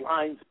are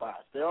blind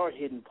spots. There are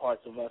hidden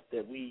parts of us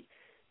that we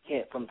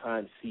can't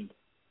sometimes see,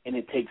 and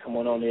it takes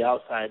someone on the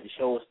outside to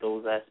show us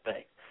those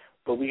aspects.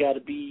 But we got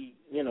to be,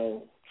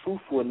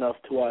 truthful enough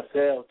to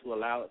ourselves to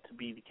allow it to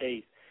be the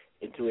case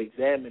and to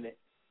examine it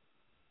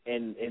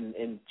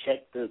and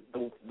check the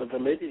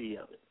validity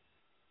of it.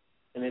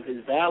 And if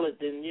it's valid,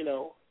 then,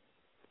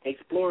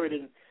 explore it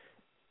and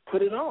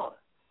put it on.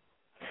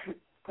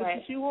 Put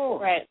right. the shoe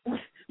on. Right.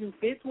 You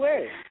fit,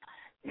 wear it.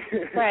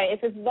 Right.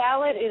 If it's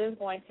valid, it is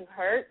going to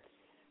hurt,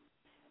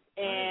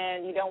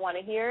 and you don't want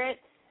to hear it.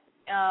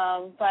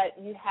 But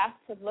you have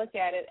to look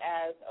at it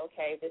as,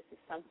 okay, this is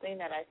something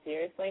that I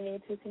seriously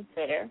need to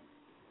consider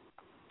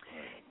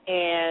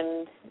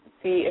and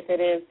see if it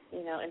is,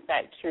 in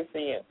fact, true for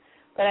you.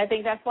 But I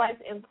think that's why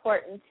it's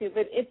important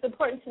but it's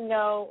important to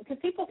know, because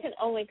people can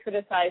only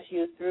criticize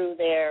you through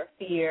their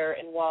fear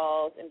and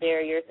walls and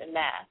barriers and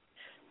masks.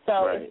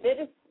 So right. if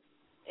it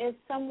is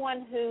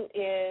someone who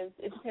is,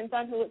 it depends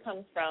on who it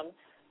comes from.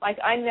 Like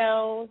I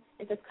know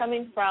if it's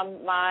coming from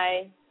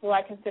who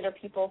I consider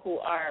people who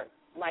are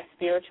my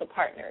spiritual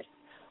partners,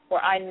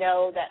 where I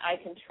know that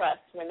I can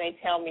trust when they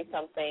tell me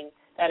something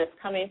that is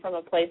coming from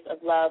a place of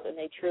love and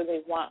they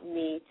truly want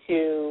me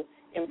to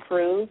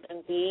improve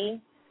and be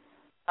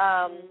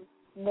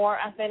more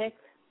authentic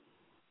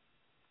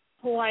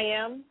who I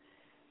am,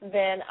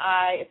 then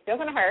it's still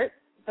going to hurt,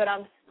 but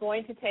I'm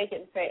going to take it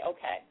and say,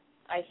 okay,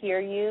 I hear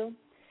you,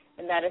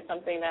 and that is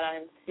something that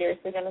I'm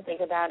seriously going to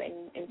think about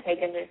and take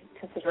into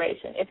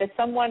consideration. If it's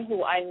someone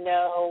who I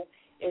know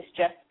is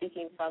just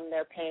speaking from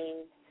their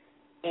pain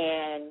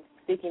and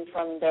speaking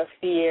from their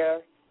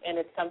fear, and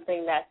it's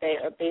something that they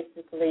are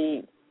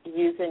basically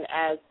using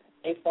as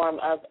a form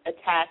of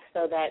attack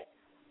so that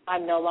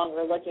I'm no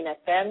longer looking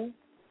at them,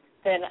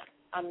 then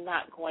I'm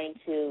not going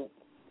to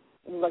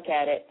look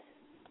at it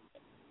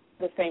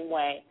the same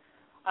way.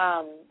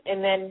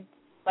 And then,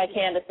 like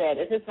Candace said,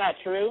 if it's not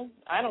true,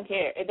 I don't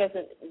care. It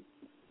doesn't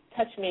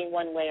touch me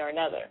one way or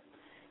another.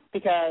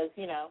 Because,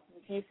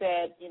 if you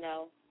said,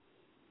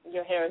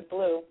 your hair is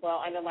blue,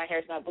 well, I know my hair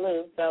is not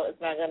blue, so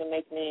it's not going to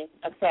make me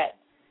upset.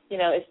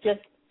 It's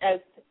just as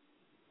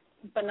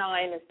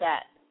benign as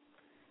that.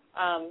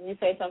 You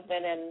say something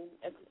and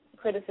it's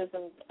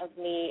criticism of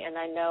me, and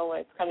I know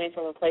it's coming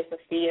from a place of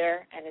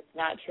fear and it's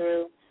not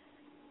true,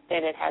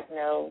 then it has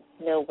no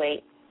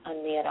weight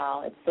on me at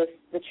all. It's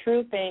the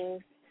true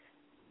things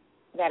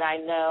that I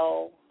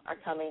know are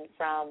coming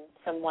from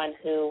someone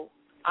who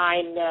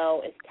I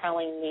know is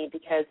telling me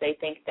because they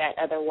think that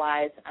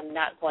otherwise I'm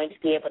not going to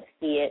be able to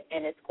see it,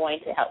 and it's going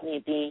to help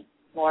me be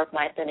more of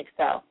my authentic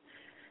self.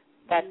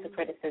 That's the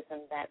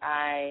criticism that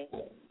I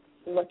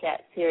look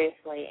at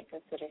seriously and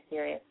consider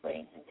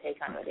seriously and take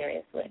on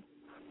seriously.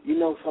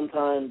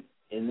 Sometimes,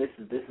 and this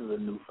is a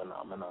new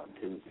phenomenon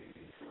too,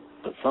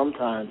 but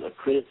sometimes a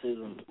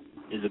criticism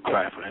is a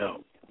cry for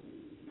help.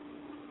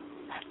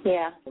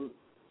 Yeah.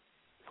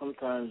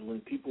 Sometimes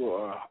when people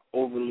are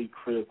overly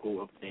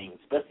critical of things,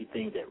 especially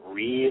things that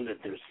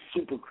they're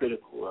super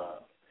critical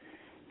of,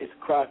 it's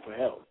a cry for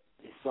help.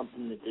 It's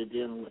something that they're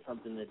dealing with,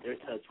 something that they're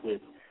touched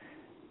with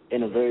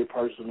in a very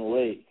personal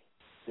way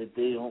that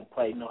they don't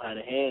quite know how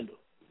to handle.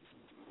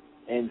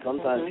 And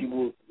sometimes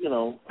people,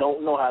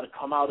 don't know how to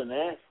come out and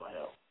ask for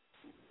help.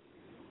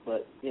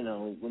 But,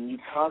 when you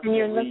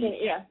constantly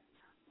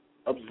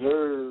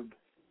observe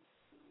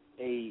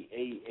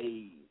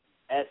a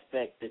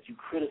aspect that you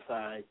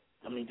criticize,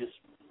 just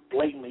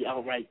blatantly,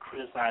 outright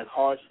criticize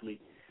harshly,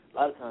 a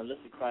lot of times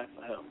that's a cry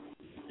for help,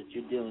 that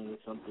you're dealing with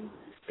something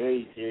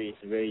very serious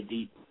and very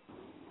deep,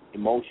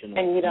 emotional.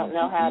 And you don't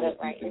know how to,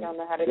 you don't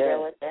know how to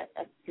deal with it.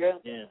 That's true.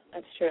 Yeah.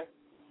 That's true.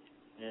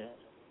 Yeah.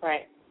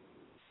 Right.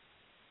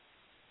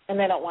 And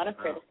they don't want to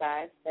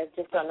criticize. They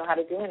just don't know how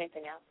to do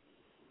anything else.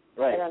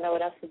 Right. They don't know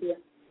what else to do.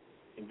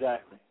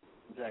 Exactly.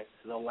 So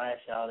they'll lash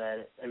out at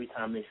it every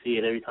time they see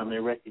it, every time they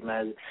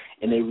recognize it,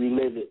 and they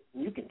relive it.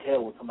 You can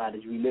tell when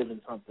somebody's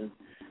reliving something,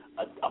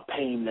 a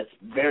pain that's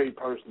very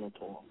personal to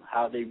them,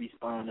 how they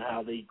respond and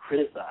how they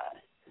criticize.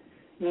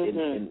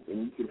 And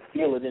you can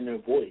feel it in their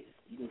voice.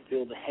 You can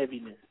feel the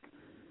heaviness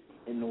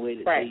in the way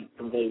that they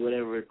convey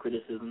whatever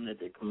criticism that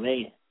they're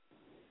conveying.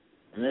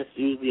 And that's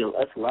usually a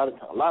lot of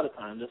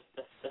times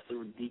that's a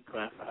deep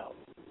cry for help.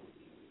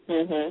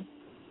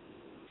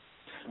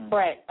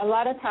 Right. A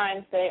lot of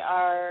times they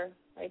are,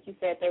 like you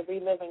said, they're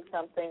reliving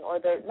something, or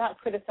they're not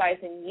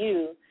criticizing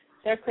you.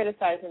 They're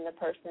criticizing the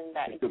person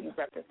that you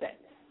represent.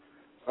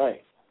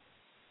 Right.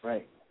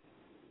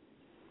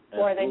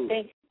 Or they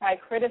think by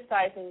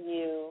criticizing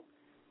you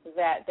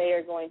that they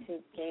are going to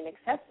gain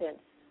acceptance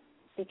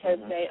because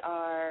they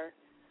are,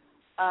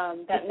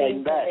 that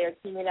means that they are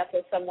teaming up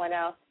with someone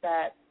else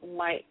that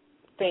might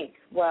think,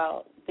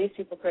 well, these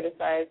people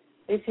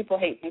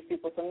hate these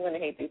people, so I'm going to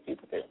hate these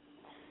people too.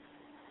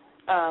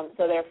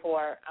 So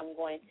therefore, I'm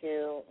going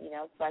to,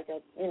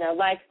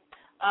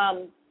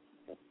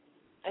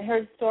 I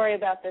heard a story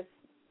about this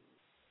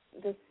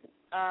this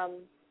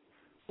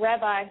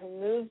rabbi who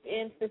moved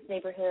into this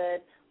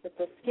neighborhood with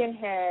the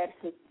skinhead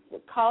who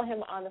would call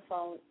him on the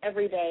phone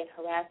every day and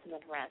harass him.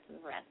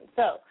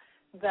 So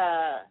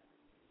the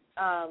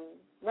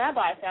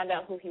rabbi found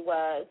out who he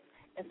was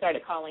and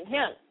started calling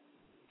him.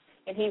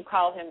 And he would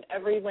call him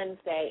every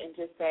Wednesday and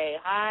just say,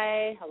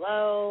 hi,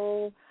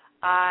 hello,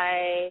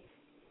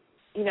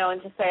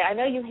 and just say, I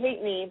know you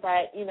hate me,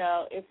 but,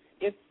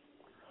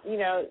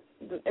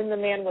 and the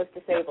man was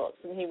disabled.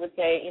 And he would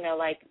say,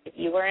 if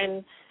you were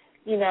in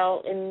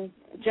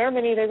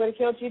Germany, they would have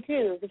killed you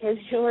too because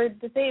you were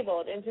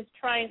disabled, and just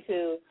trying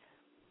to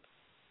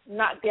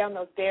knock down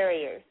those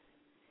barriers.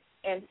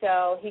 And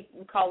so he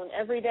would call him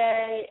every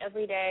day.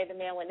 The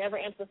man would never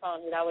answer the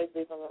phone. He'd always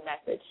leave him a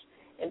message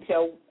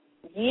until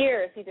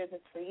years. He did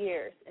this for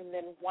years. And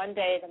then one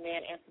day the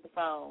man answered the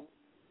phone,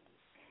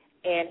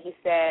 and he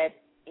said,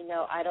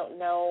 I don't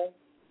know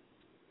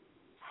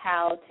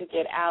how to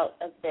get out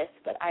of this,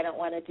 but I don't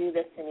want to do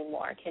this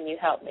anymore. Can you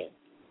help me?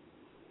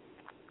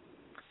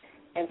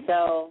 And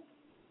so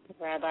the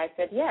rabbi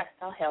said, yes,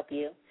 I'll help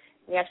you.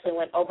 We actually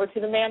went over to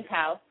the man's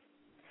house,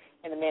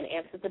 and the man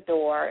answered the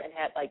door and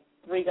had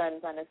 3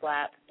 guns on his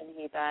lap, and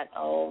he thought,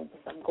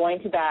 I'm going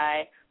to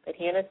die. But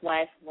he and his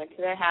wife went to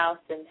their house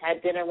and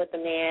had dinner with the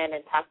man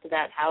and talked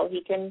about how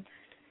he can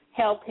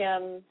help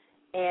him,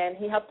 and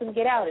he helped him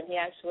get out. And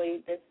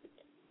this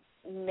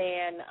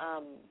man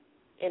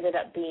ended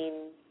up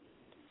being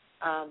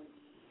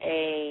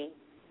a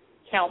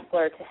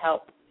counselor to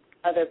help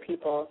other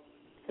people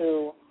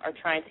who are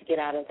trying to get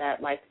out of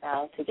that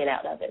lifestyle, to get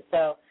out of it.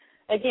 So,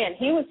 again,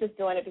 he was just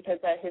doing it because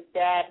his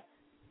dad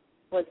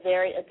was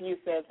very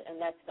abusive, and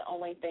that's the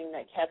only thing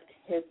that kept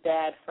his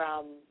dad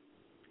from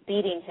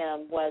beating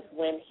him was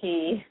when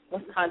he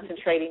was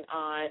concentrating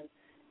on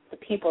the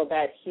people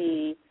that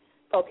he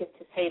focused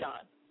his hate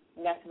on.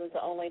 And that was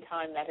the only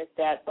time that his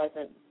dad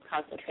wasn't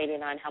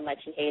concentrating on how much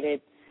he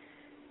hated,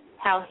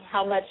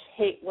 how much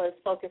hate was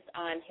focused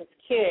on his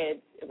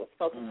kids. It was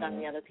focused on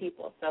the other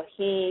people. So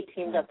he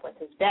teamed up with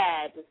his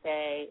dad to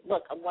say,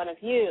 look, I'm one of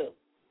you.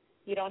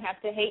 You don't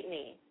have to hate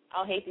me.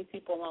 I'll hate these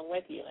people along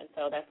with you. And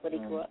so that's what he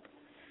grew up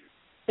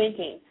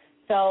thinking.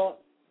 So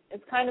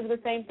it's kind of the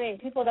same thing.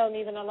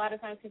 A lot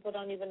of times people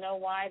don't even know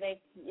why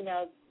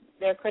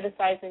they're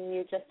criticizing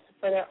you just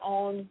for their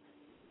own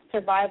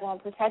survival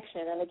and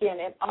protection. And again,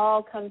 it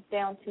all comes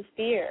down to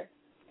fear.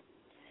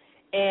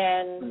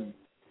 And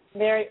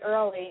very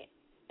early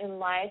in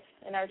life,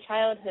 in our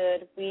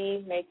childhood,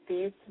 we make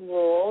these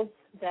rules,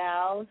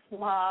 vows,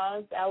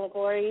 laws,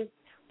 allegories,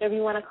 whatever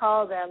you want to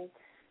call them,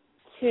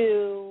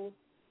 to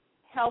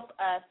help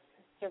us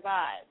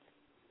survive.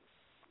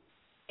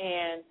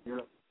 And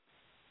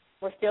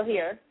we're still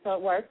here, so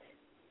it worked.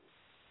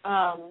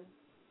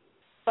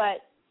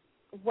 But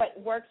what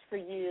worked for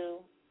you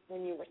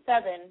when you were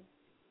 7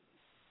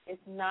 is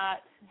not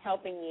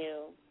helping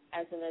you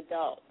as an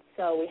adult.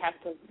 So we have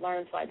to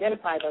learn to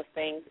identify those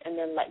things and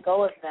then let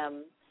go of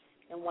them.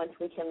 And once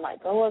we can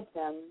let go of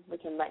them, we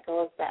can let go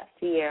of that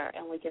fear,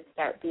 and we can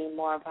start being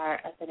more of our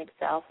authentic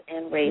self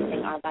and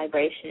raising our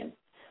vibration.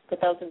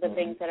 But those are the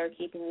things that are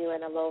keeping you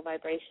in a low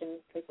vibration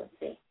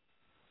frequency.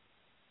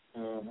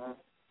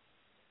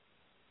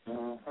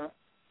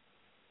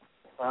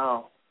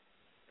 Wow.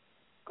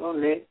 Go,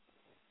 Nick.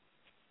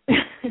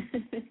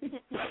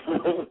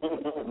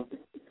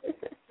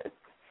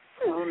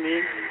 Go,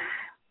 Nick.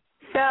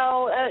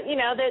 So,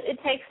 that it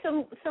takes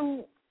some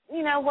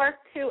work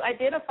to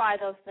identify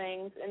those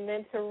things and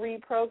then to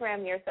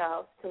reprogram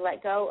yourself to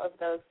let go of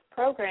those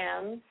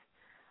programs.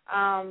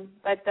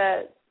 But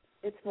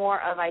it's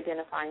more of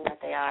identifying what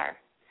they are.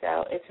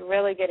 So it's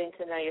really getting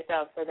to know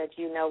yourself so that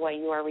you know what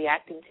you are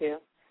reacting to.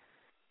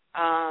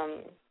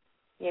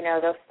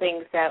 Those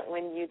things that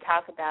when you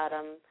talk about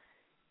them,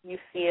 you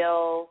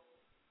feel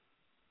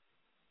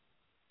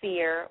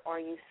fear or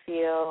you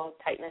feel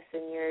tightness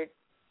in your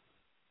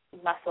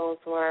muscles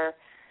or,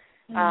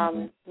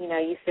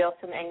 you feel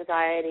some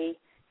anxiety.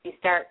 You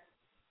start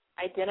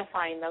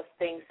identifying those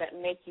things that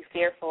make you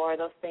fearful or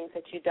those things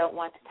that you don't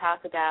want to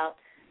talk about.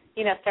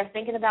 Start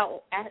thinking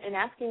about and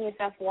asking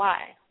yourself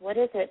why. What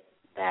is it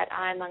that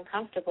I'm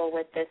uncomfortable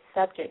with this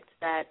subject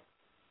that,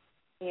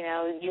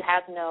 you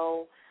have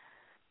no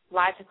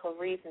logical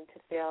reason to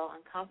feel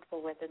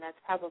uncomfortable with, and that's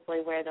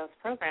probably where those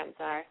programs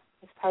are.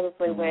 It's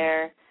probably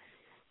where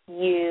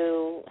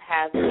you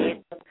have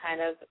made some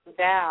kind of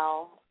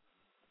vow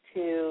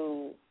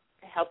to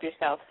help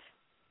yourself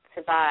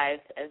survive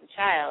as a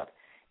child,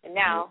 and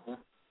now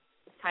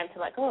it's time to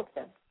let go of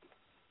them.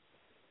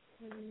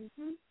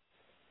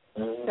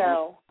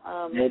 So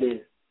it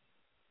is.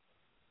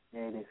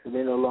 So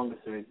they no longer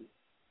serve you.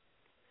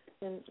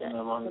 They're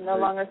no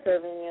longer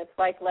serving you. It's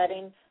like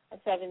letting a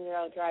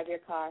 7-year-old drive your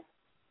car,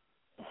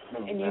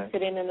 and you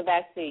sitting in the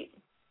back seat.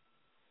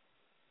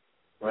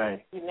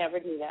 Right. You'd never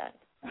do that.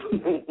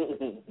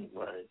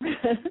 Right.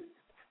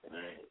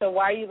 So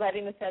why are you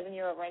letting a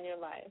 7-year-old run your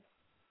life?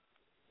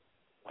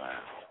 Wow.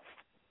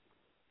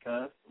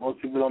 Because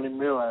most people don't even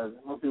realize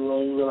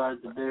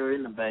that they're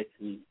in the back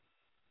seat.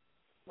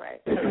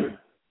 Right.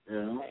 You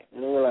know, they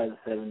don't realize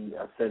a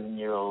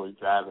 7-year-old is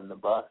driving the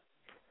bus.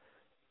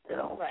 They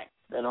don't. Right.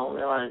 They don't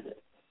realize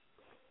it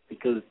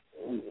because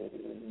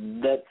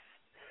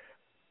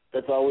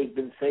that's always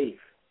been safe.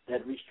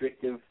 That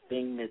restrictive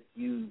thing that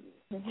you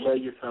tell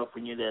yourself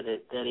when you're that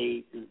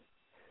age is,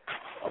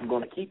 I'm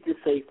going to keep this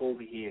safe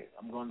over here.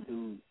 I'm going to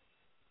do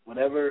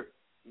whatever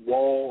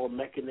wall or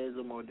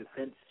mechanism or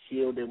defense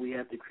shield that we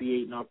have to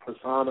create in our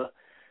persona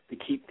to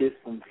keep this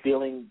from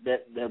feeling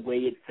that way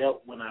it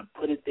felt when I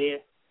put it there.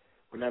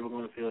 We're never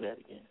going to feel that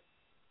again.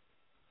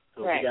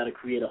 So we got to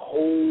create a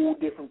whole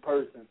different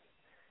person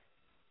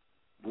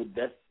with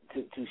that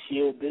to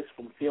shield this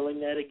from feeling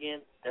that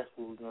again. That's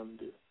what we're going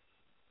to do.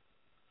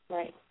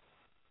 Right.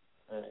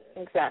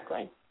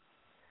 Exactly.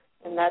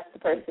 And that's the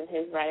person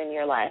who's right in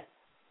your life.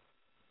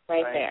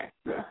 Right there.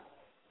 Yeah.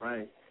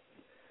 Right.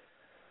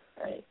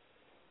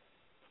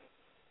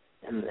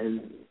 And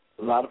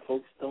a lot of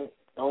folks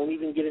don't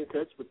even get in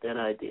touch with that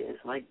idea.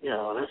 It's like,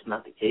 that's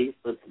not the case,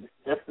 but it's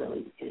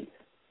definitely the case.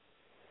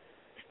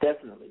 It's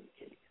definitely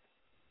the case.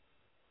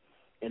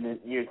 And then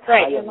your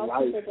entire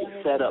life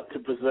is set up to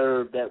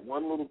preserve that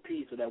one little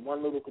piece or that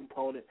one little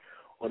component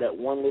or that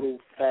one little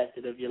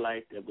facet of your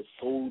life that was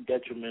so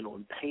detrimental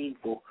and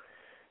painful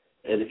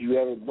that if you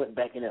ever went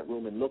back in that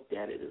room and looked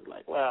at it, it's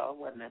like, wow, it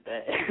wasn't that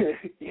bad.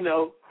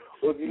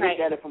 Or if you look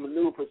at it from a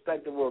newer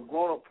perspective or a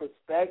grown-up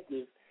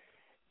perspective,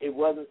 it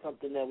wasn't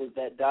something that was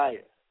that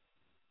dire.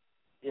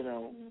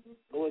 Or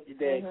your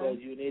dad called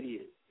you an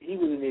idiot. He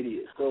was an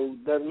idiot, so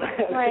it doesn't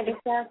matter. Right,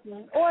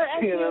 exactly. Or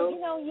as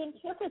you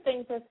interpret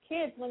things as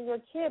kids. When you're a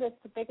kid, it's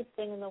the biggest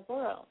thing in the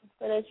world.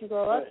 But as you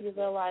grow up, you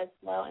realize,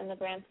 well, in the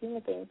grand scheme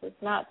of things,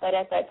 it's not. But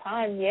at that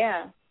time,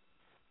 it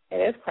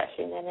is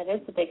crushing, and it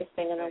is the biggest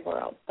thing in the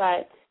world.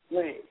 But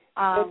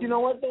but you know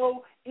what,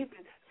 though?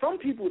 Some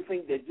people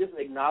think that just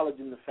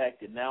acknowledging the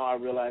fact that now I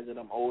realize that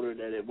I'm older,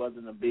 that it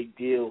wasn't a big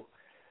deal,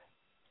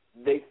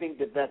 they think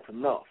that that's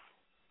enough.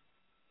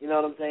 You know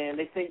what I'm saying?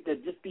 They think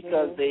that just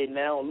because they're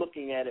now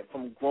looking at it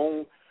from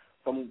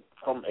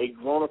a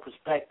grown-up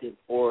perspective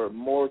or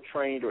more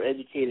trained or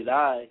educated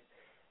eyes,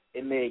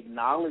 and they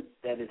acknowledge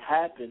that it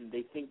happened,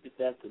 they think that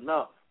that's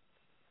enough.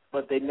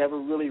 But they never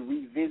really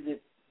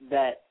revisit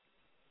that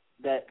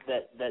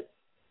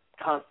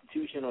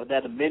constitution or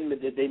that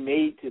amendment that they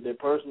made to their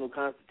personal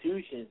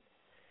constitution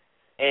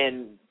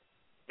and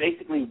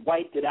basically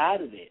wiped it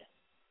out of there.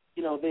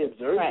 They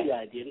observed the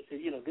idea. They said,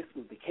 this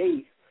was the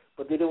case,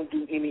 but they don't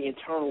do any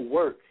internal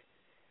work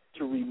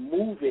to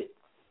remove it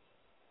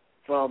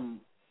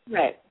from,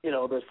 their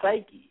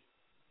psyche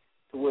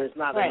to where it's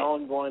not an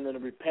ongoing and a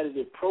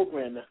repetitive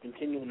program that's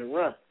continuing to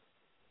run.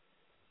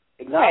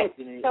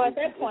 So at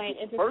that point,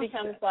 it just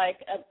becomes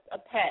like a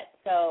pet.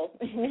 So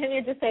then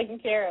you're just taking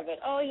care of it.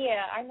 Oh,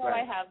 yeah, I know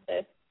I have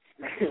this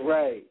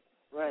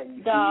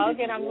dog,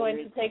 and I'm going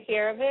to take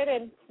care of it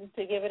and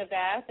to give it a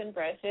bath and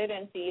brush it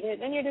and feed it.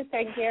 Then you're just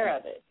taking care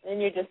of it.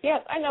 And you're just,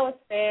 I know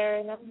it's there,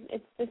 and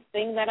it's this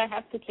thing that I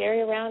have to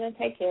carry around and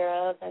take care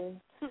of. And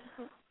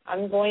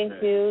I'm going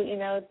to,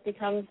 it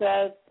becomes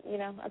a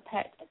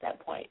pet at that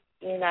point.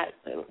 You're not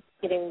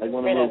getting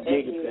rid of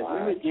it. You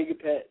are a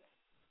gigapet.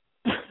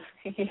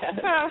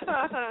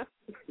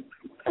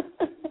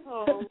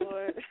 Oh,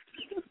 Lord.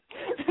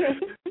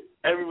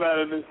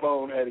 Everybody on this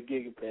phone had a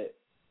gigapet.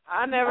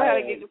 I never had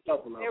a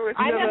gigapet.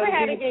 I never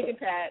had a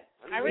gigapet.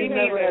 I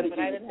remember, but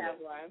I didn't have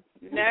one.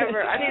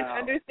 Never. I didn't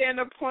understand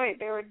the point.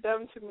 They were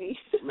dumb to me.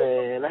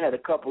 Man, I had a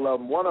couple of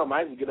them. One of them,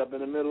 I used to get up in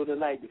the middle of the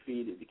night to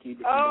feed it, to keep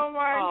it. Oh,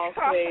 my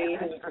God.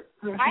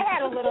 I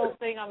had a little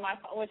thing on my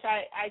phone, which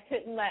I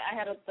couldn't let. I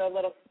had the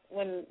little,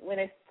 when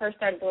they first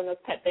started doing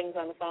those pet things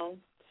on the phone,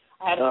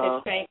 I had a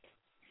fish tank,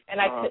 and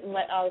I couldn't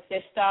let all the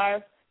fish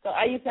starve. So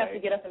I used to have to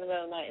get up in the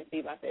middle of the night and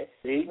feed my fish.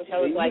 Which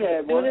I was like,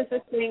 as soon as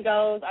this thing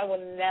goes, I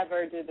will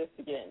never do this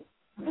again.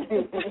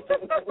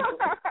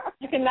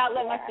 You cannot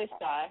let my fish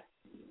die.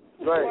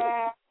 Right.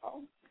 Wow.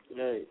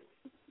 Right.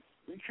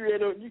 You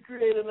create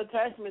an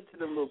attachment to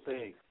them little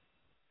things.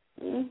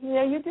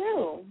 Yeah, you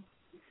do.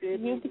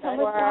 You become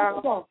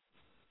responsible.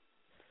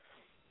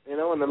 And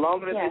the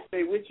longer that they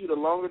stay with you, the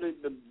longer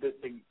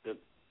the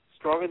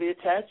stronger the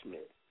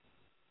attachment.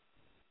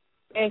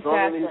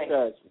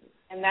 Exactly.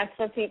 And that's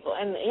what people,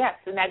 and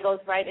that goes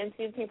right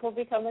into people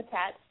become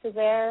attached to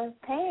their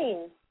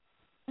pain.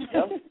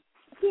 Yep.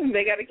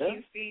 They got to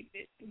keep feeding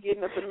it,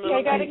 getting up in the middle.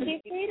 They got to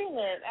keep feeding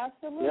it,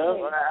 absolutely.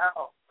 Yep.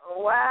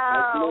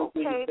 Wow.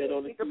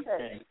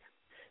 Okay.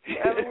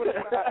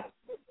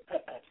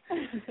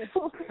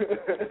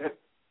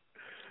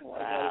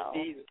 Wow.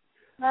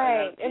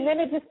 Right, and then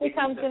it just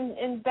becomes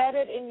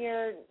embedded in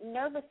your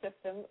nervous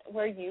system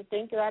where you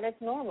think that it's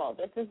normal.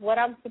 This is what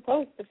I'm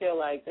supposed to feel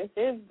like. This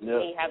is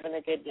me having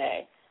a good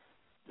day.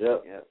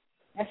 Yep.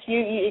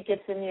 It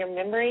gets in your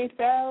memory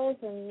cells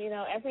and,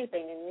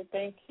 everything, and you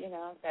think,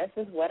 this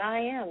is what I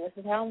am. This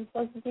is how I'm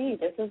supposed to be.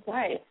 This is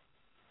life.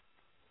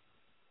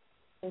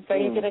 And so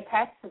you get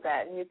attached to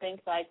that, and you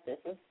think, like, this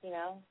is,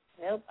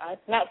 nope,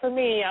 it's not for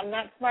me. I'm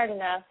not smart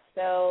enough,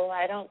 so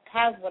I don't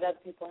have what other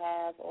people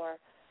have, or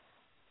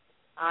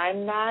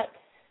I'm not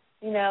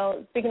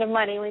speaking of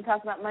money, we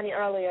talked about money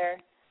earlier.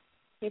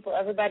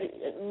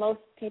 Most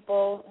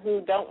people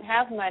who don't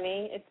have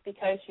money, it's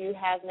because you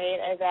have made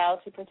a vow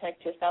to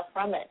protect yourself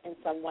from it in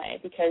some way,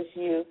 because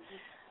you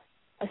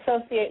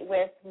associate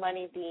with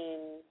money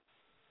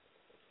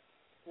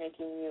making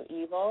you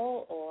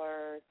evil,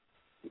 or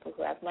people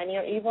who have money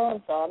are evil,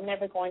 and so I'm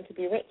never going to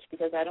be rich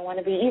because I don't want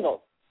to be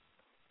evil.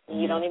 And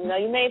you don't even know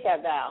you made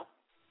that vow.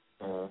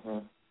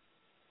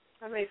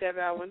 I made that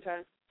vow one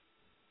time.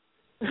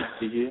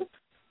 Did you?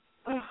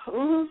 I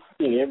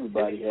think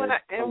everybody has. I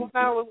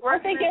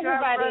think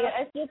everybody,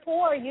 if you're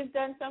poor, you've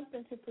done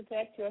something to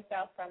protect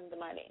yourself from the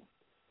money.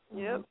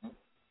 Yep.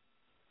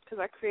 Because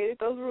I created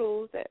those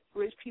rules that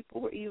rich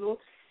people were evil.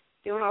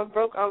 Then when I was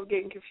broke, I was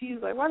getting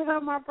confused. Like, why the hell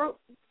am I broke?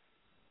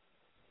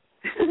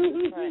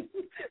 Right.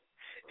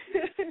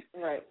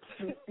 Right.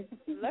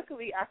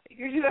 Luckily, I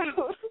figured it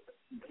out.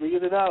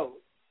 Figured it out.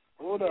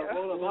 Hold up.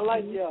 I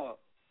like y'all.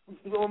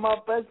 You're my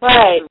best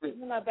friends. Right.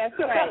 You're my best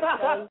friend.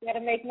 So you got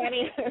to make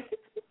money.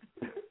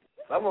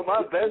 Some of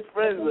my best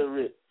friends are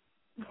rich.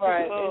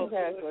 Right,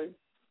 exactly.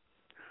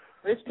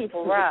 Rich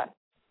people rock.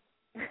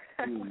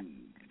 I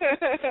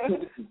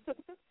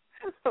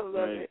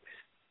love it.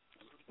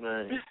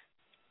 Right.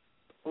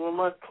 Some of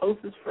my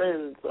closest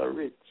friends are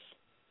rich.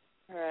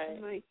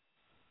 Right.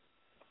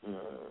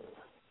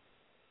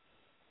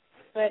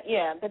 But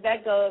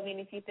that goes,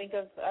 if you think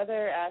of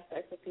other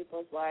aspects of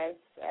people's lives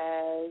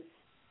as,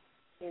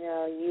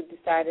 you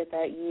decided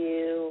that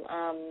you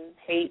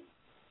hate,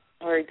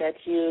 or that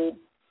you,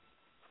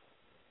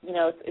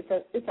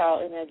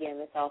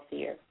 it's all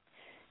fear.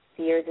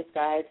 Fear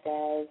disguised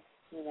as,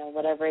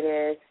 whatever it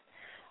is.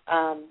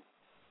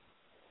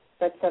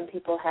 But some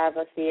people have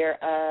a fear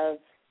of,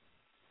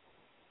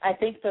 I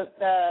think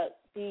the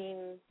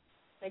being,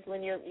 like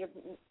when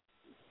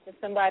if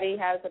somebody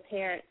has a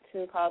parent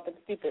who called them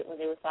stupid when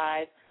they were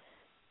 5,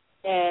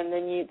 and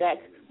then that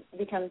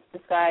becomes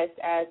disguised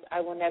as,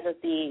 I will never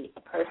be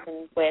a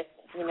person with,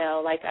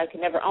 like I can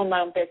never own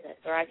my own business,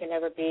 or I can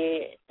never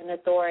be an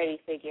authority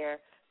figure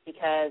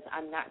because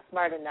I'm not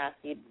smart enough.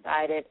 You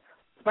decided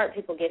smart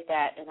people get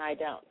that and I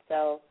don't.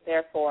 So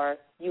therefore,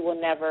 you will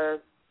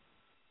never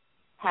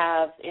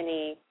have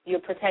you'll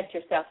protect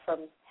yourself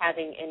from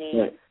having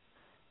any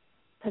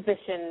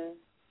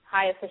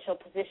high official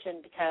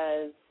position,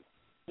 because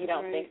you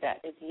don't think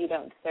that, if you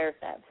don't deserve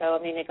that. So,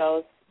 it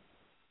goes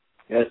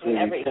in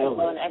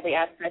every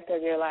aspect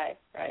of your life,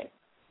 right?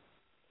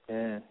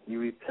 Yeah, you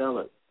repel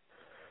it.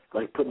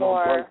 Like putting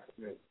on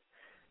blood.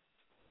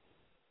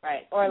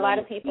 Right. Or a lot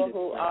of people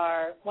who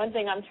are, one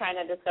thing I'm trying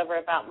to discover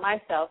about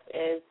myself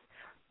is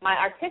my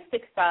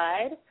artistic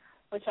side,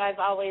 which I've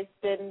always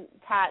been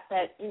taught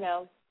that,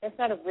 that's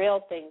not a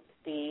real thing to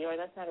be, or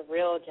that's not a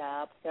real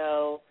job.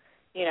 So,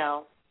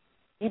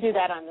 you do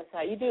that on the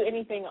side. You do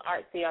anything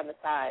artsy on the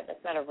side.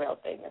 That's not a real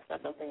thing. That's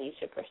not something you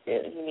should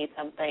pursue. You need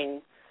something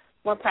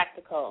more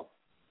practical.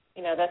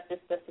 That's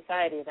just the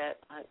society that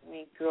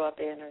we grew up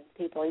in, or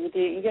people. You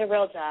get a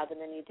real job,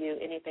 and then you do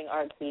anything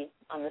artsy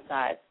on the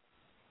side.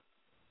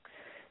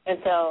 And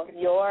so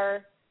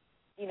your,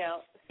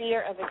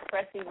 fear of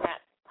expressing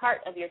that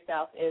part of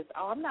yourself is,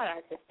 I'm not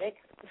artistic.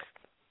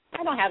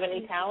 I don't have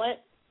any talent.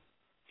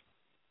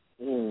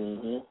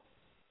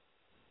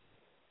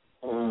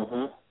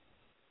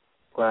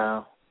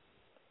 Wow.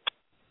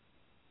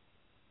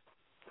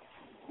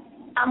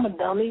 I'm a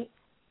dummy.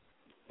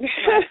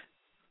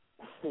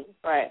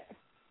 Right.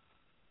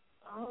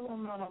 I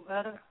don't know no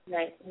better.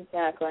 Right,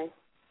 exactly.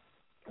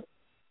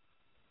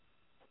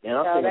 And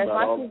I'm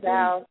thinking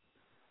about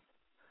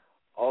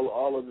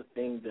all of the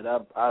things that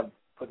I've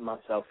put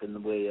myself in the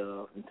way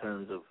of, in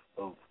terms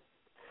of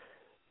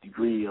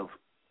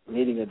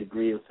meeting a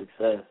degree of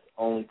success,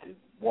 only to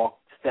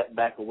step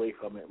back away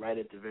from it right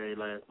at the very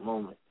last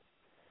moment.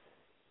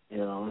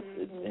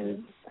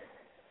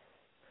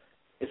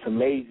 It's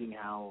amazing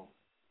how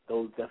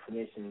those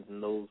definitions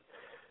and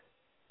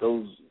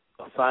those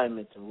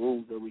assignments and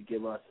rules that we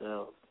give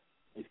ourselves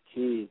as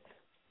kids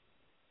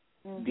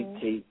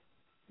dictate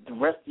the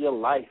rest of your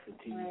life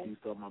until you do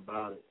something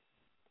about it.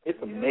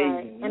 It's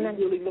amazing. When you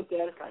really look at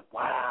it, it's like,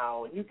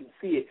 wow, and you can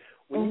see it.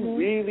 When you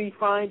really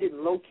find it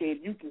and locate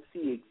it, you can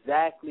see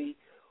exactly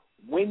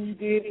when you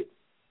did it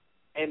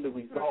and the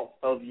result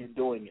of you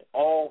doing it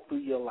all through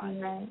your life.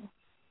 Right.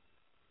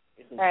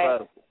 It's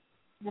incredible.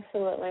 Right.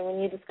 Absolutely, when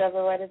you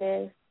discover what it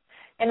is.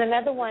 And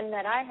another one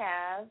that I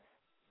have,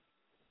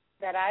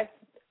 that I've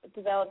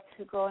developed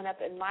growing up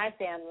in my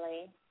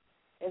family,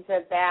 is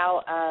a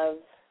vow of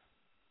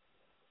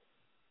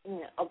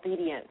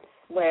obedience,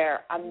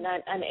 where I'm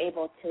not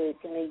unable to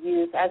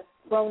use. I've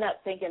grown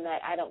up thinking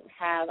that I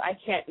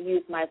can't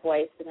use my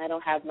voice, and I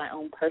don't have my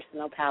own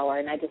personal power,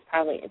 and I just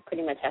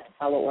pretty much have to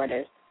follow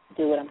orders,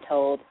 do what I'm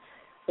told,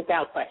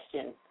 without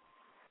question.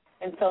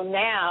 And so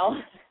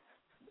now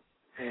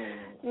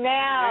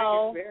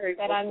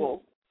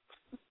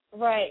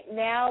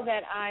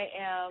that I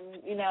am,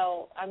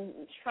 I'm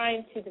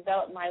trying to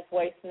develop my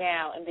voice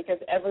now, and because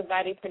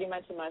everybody pretty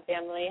much in my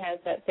family has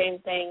that same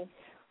thing,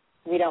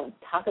 we don't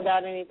talk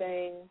about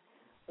anything.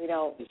 We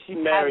don't. She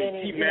married. Have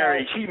any,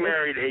 She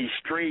married a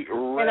straight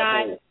rebel.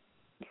 And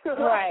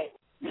right.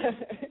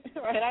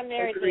 Right. I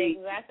married the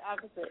exact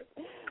opposite,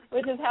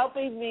 which is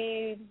helping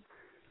me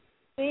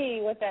see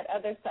what that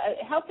other side,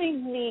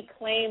 helping me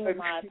claim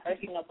my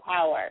personal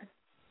power.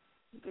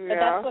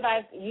 Yeah. But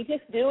that's what you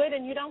just do it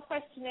and you don't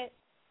question it.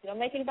 You don't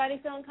make anybody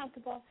feel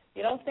uncomfortable.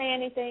 You don't say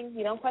anything.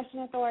 You don't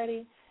question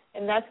authority.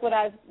 And that's what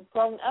I've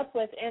grown up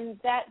with. And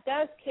that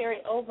does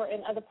carry over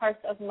in other parts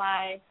of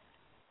my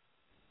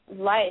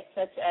life,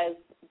 such as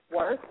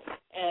work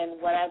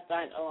and what I've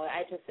done.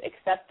 I just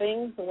accept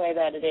things the way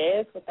that it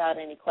is without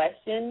any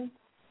question,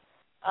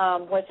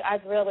 which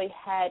I've really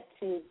had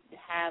to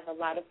have a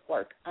lot of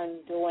work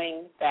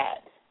undoing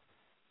that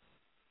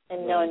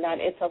and knowing that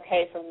it's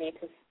okay for me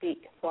to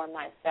speak for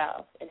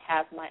myself and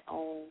have my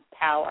own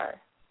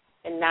power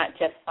and not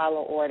just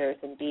follow orders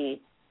and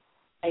be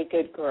a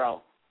good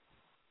girl.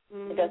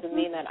 It doesn't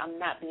mean that I'm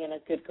not being a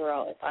good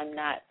girl if I'm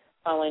not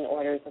following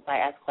orders, if I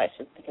ask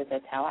questions, because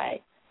that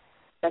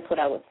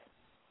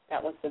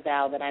was the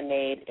vow that I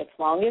made. As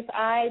long as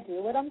I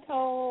do what I'm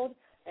told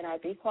and I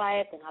be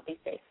quiet, then I'll be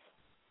safe.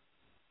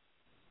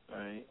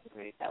 Right.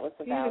 That was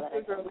the vow that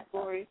I told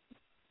myself.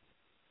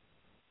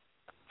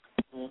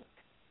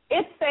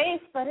 It's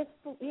safe, but it's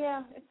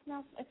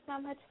not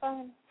much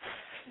fun.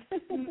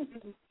 But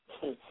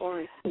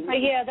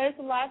yeah, there's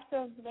lots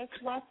of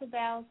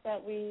vows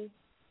that we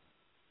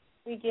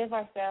give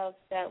ourselves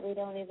that we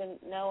don't even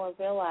know or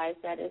realize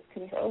that is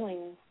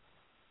controlling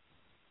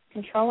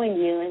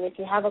you. And if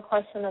you have a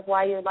question of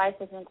why your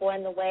life isn't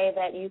going the way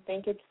that you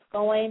think it's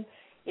going,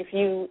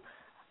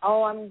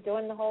 I'm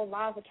doing the whole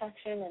law of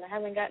attraction and I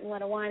haven't gotten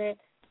what I wanted,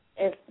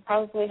 it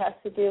probably has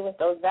to do with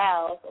those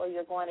vows, or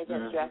you're going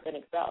against your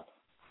authentic self.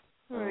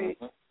 Right.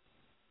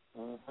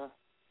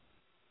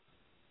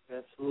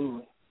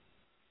 Absolutely.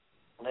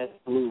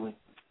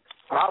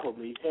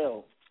 Probably,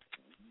 hell,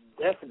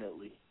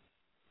 definitely.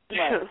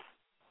 Right.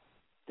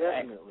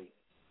 Definitely.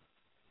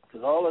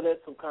 Because all of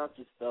that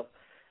subconscious stuff,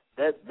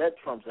 that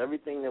trumps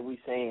everything that we're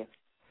saying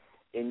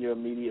in your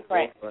immediate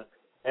forefront.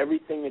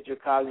 Everything that you're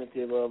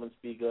cognitive of and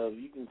speak of,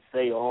 you can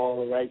say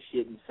all the right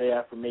shit and say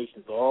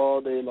affirmations all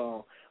day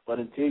long, but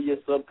until your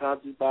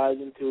subconscious buys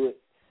into it,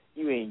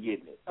 you ain't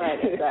getting it. Right,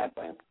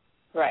 exactly.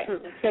 Right.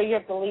 Until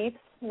your beliefs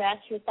match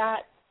your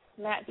thoughts,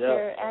 match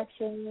your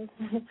actions,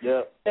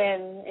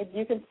 then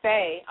you can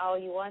say all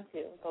you want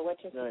to, but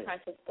what your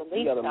subconscious beliefs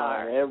you gotta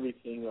line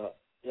everything up.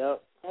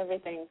 Yep.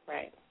 Everything's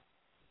right.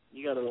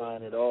 You got to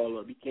line it all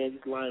up. You can't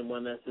just line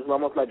one. It's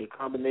almost like a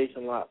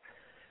combination lock.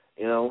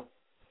 You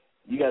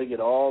got to get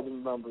all the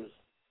numbers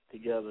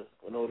together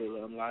in order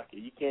to unlock it.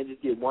 You can't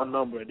just get one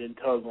number and then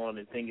tug on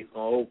it and think it's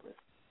going to open.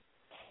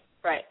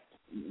 Right.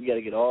 You got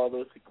to get all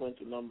those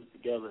sequential numbers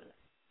together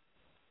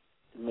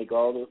to make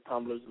all those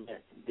tumblers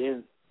match, and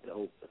then it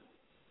opens.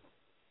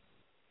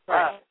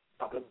 Right.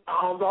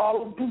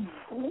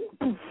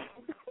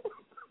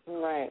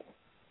 Right.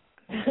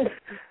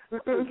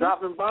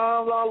 Dropping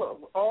bombs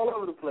all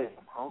over the place.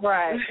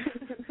 Right.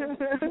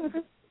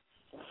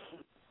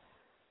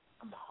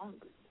 I'm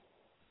hungry.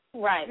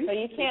 Right. So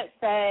you can't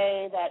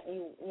say that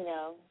you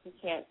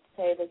can't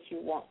say that you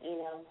want,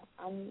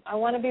 I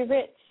want to be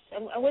rich.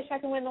 I wish I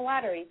could win the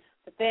lottery.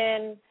 But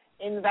then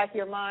in the back of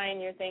your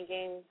mind you're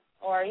thinking,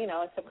 or,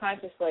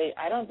 subconsciously,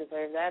 I don't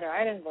deserve that, or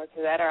I didn't work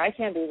for that, or I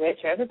can't be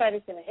rich, or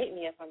everybody's going to hate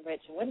me if I'm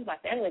rich, and what is my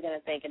family going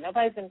to think, and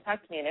nobody's going to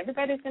talk to me, and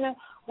everybody's going to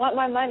want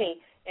my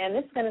money, and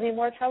this is going to be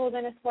more trouble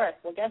than it's worth.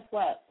 Well, guess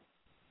what?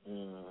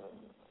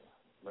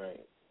 Right.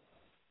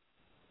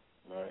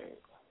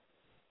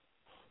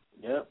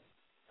 Yep.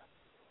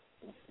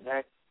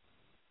 That's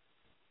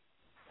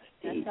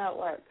how it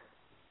works.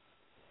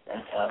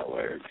 That's how it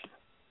works.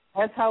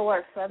 That's how it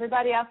works. So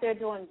everybody out there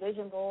doing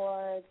vision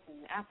boards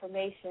and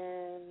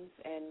affirmations,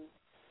 and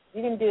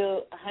you can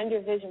do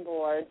 100 vision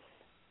boards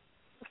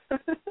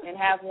and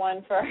have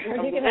one for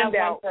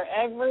one for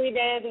every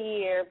day of the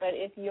year. But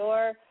if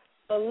your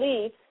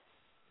beliefs,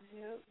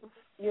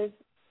 your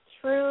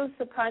true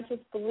subconscious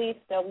beliefs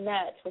don't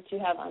match what you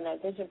have on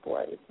that vision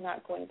board, it's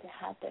not going to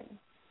happen.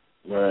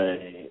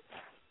 Right.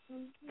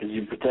 Because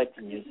you're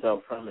protecting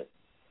yourself from it.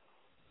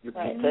 You're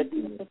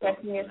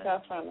protecting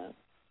yourself from it.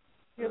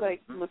 You're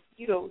like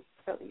mosquitoes.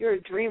 You're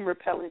a dream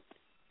repellent.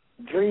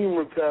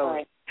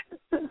 Right.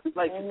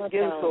 Like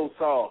skin so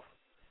soft.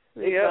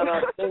 They got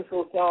our skin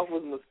so soft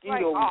with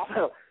mosquito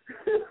repellent.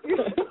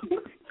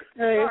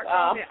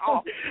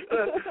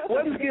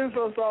 Wasn't skin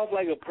so soft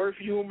like a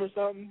perfume or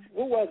something?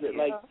 What was it?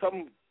 Like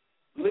some?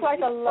 It's like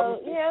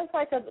it's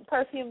like a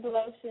perfumed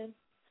lotion.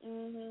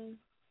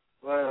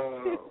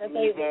 Wow.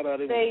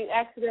 They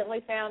accidentally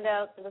found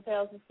out to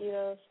repel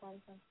mosquitoes or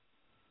something.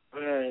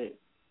 Right.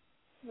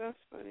 That's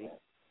funny.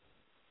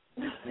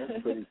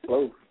 That's pretty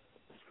close.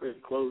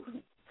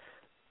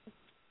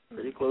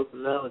 Pretty close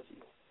analogy.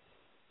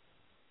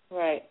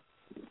 Right.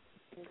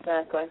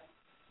 Exactly.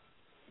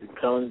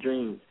 Repelling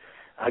dreams.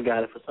 I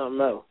got it for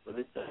something else, but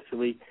it's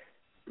actually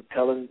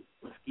repelling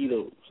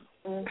mosquitoes.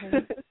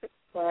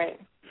 Right.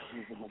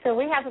 So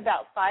we have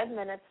about 5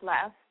 minutes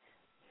left.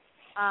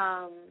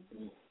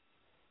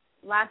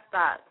 last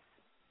thoughts.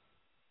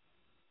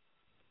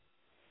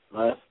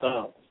 Last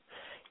thoughts.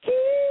 Keep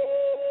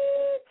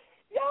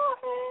your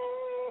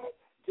head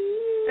to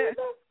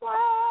the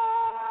fire.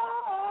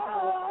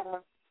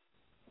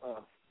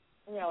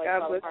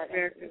 God bless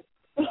America.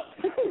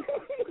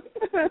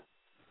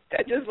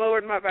 That just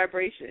lowered my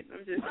vibration.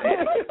 I'm just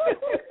saying.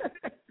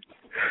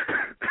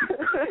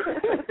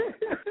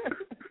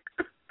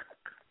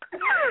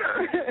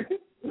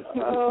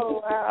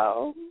 Oh,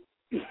 wow.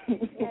 I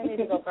need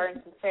to go burn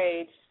some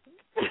sage.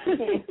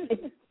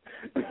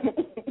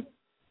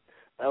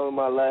 That was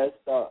my last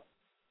thought.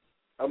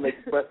 I'm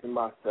expressing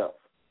myself.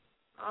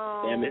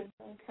 Oh, damn it.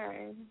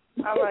 Okay.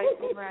 I like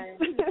it, right.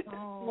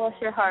 Bless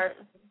your heart.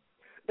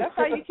 That's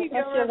how you keep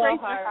your vibration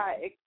high.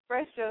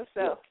 Express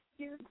yourself.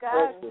 You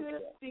got to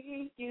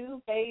see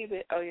you,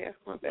 baby. Oh, yeah.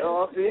 My bad.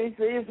 Oh, see,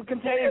 it's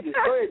contagious.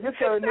 Go ahead. Your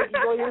turn, Nikki.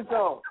 Go your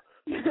song.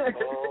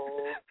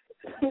 Oh.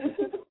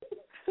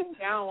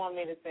 Y'all don't want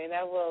me to sing.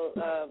 That will.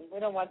 We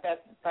don't want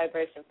that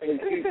vibration for you.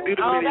 Do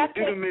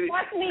the mini.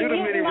 Watch me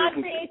using my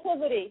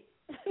creativity.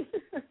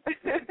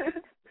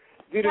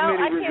 Do the no,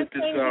 mini I can't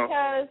sing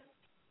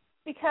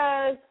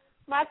because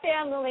my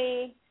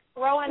family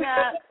growing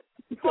up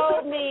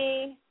told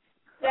me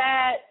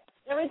that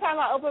every time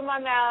I open my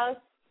mouth,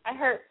 I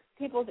hurt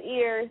people's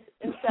ears,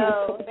 and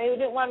so they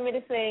didn't want me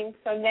to sing.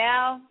 So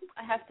now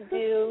I have to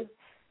do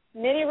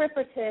Minnie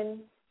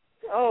Riperton.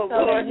 Oh, so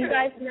Lord. that you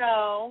guys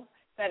know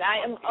that I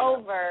am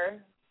over.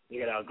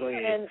 Get out. Go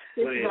ahead. And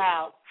this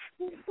route.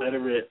 Let it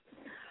rip.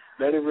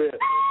 Let it rip.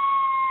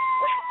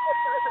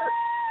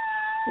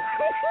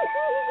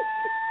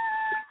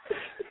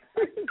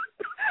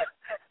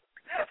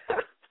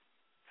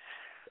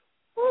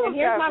 And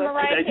here's my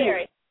Mariah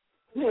Carey.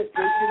 You went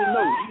straight to the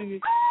note.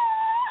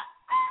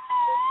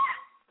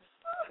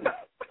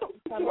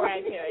 My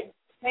Mariah Carey.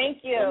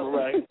 Thank you. All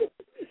right.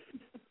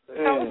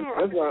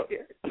 That's all.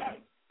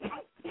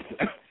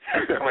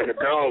 Like a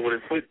dog with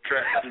his foot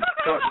trapped and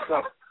talking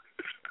something.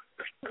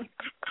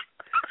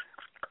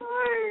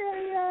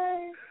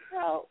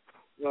 Help.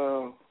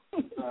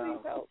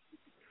 Please help.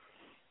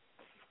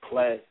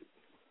 Classic.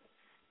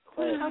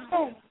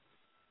 Okay.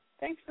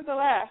 Thanks for the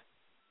laugh.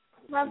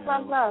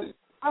 Love.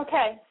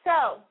 Okay,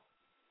 so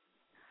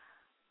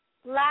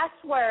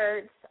last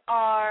words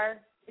are,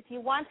 if you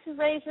want to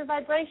raise your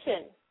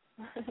vibration,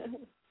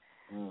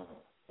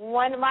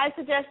 one of my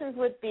suggestions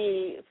would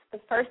be, the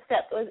first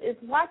step is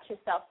watch your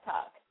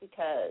self-talk,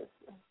 because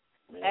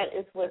that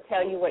is what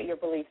tell you what your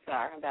beliefs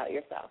are about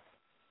yourself.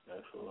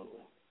 Absolutely.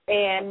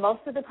 And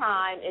most of the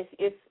time,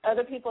 if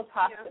other people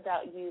talk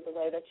about you the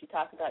way that you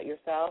talk about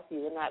yourself,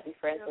 you will not be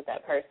friends with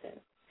that person.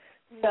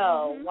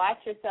 So watch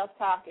your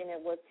self-talk, and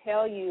it will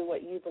tell you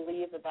what you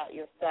believe about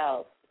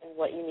yourself and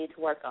what you need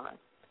to work on.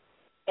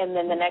 And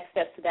then the next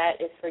step to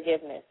that is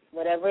forgiveness.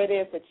 Whatever it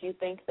is that you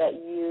think that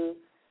you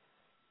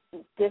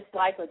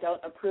dislike or don't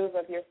approve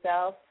of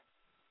yourself,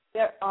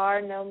 there are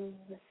no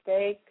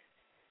mistakes.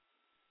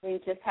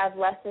 We just have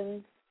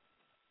lessons.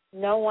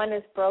 No one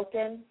is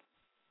broken.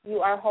 You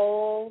are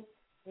whole.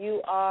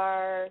 You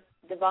are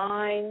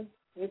divine.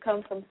 You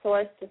come from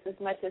source just as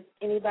much as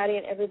anybody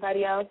and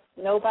everybody else.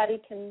 Nobody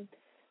can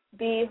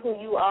be who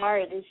you are.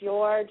 It is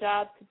your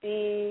job to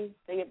be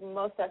the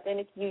most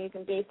authentic you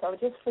can be. So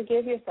just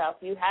forgive yourself.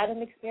 You had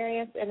an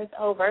experience and it's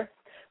over.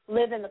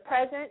 Live in the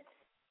present.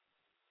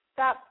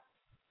 Stop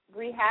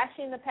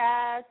rehashing the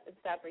past and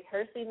stop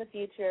rehearsing the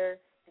future,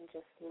 and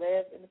just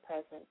live in the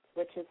present,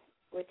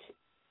 which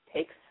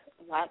takes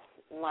lots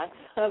and lots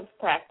of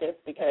practice,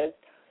 because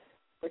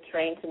we're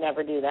trained to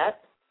never do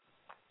that.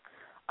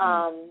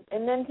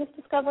 And then just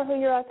discover who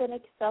your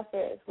authentic self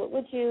is. What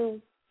would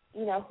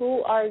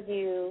who are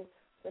you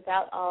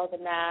without all the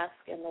mask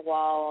and the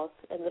walls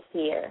and the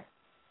fear?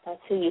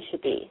 That's who you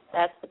should be.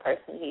 That's the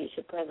person who you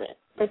should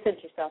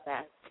present yourself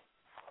as.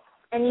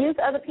 And use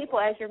other people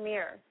as your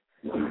mirrors.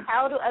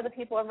 How do other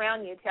people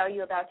around you tell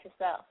you about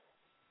yourself?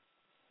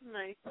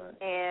 Nice.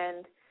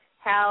 And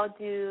how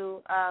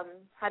do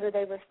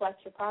they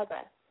reflect your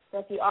progress? So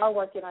if you are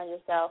working on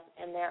yourself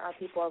and there are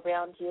people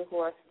around you who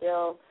are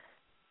still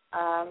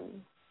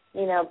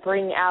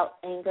bring out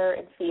anger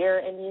and fear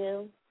in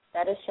you,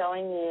 that is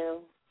showing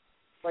you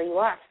where you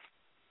are.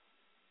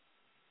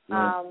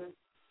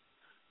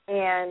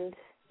 And,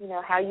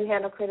 how you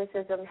handle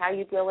criticism, how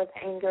you deal with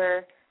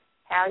anger,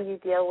 how you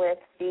deal with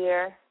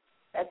fear,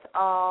 that's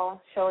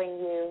all showing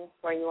you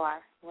where you are,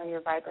 where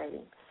you're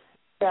vibrating.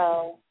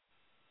 So,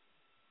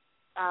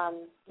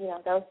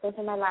 those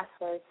are my last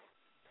words.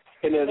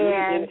 And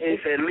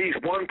if at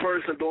least one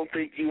person don't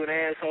think you an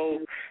asshole,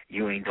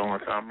 you ain't doing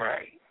something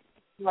right.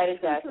 Right,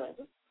 exactly.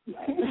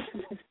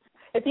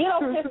 If you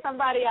don't piss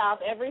somebody off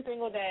every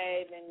single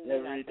day, then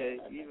every day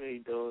you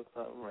ain't doing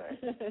something right.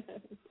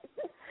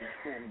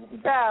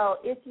 So,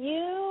 if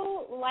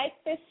you like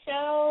this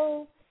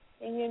show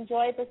and you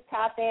enjoyed this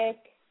topic,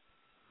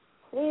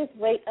 please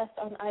rate us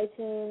on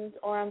iTunes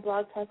or on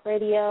Blog Talk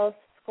Radio.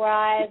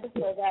 Subscribe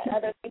so that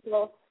other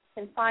people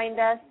can find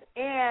us.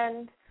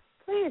 And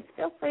please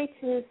feel free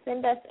to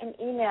send us an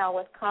email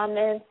with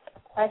comments,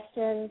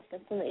 questions,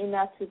 send an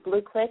email to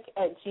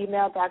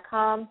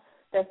blueclique@gmail.com.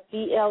 That's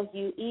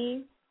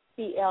BLUECLIQUE.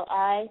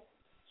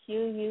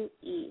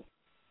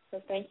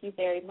 So thank you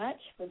very much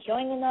for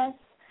joining us.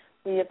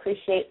 We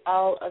appreciate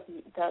all of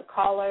the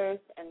callers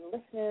and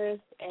listeners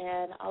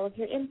and all of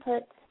your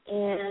input.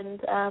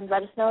 And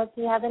let us know if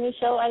you have any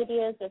show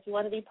ideas, if you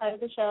want to be part of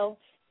the show.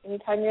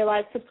 Anytime you're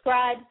live,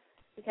 subscribe,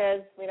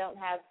 because we don't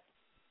have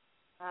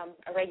a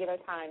regular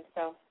time.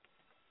 So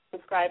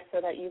subscribe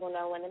so that you will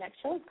know when the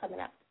next show is coming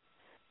up.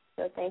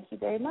 So thank you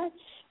very much.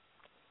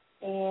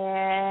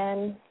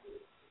 And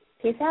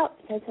peace out.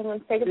 Can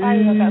someone say goodbye?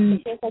 We'll go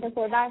 6 seconds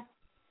for bye.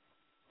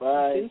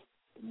 Bye.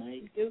 Good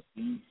night.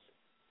 Peace.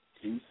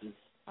 Deuces.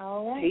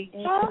 All right.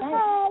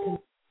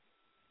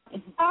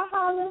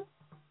 Holla.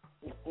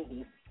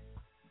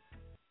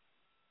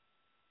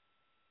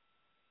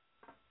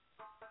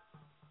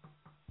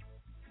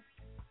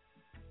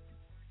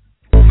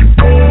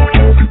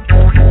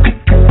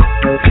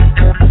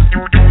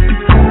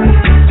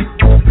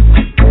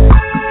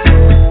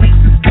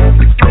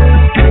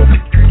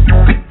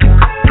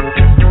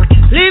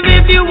 Live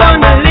if you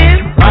wanna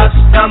live,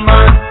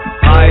 Rastaman,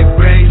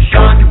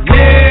 vibration,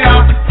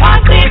 yeah,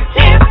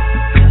 positive.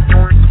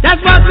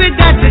 That's what we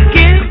got to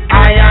give.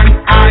 I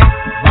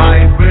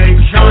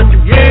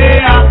vibration,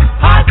 yeah,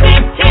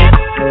 positive.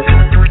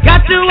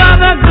 Got to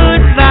have a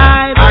good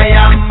vibe. I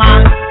am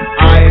man,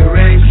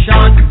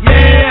 vibration,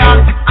 yeah,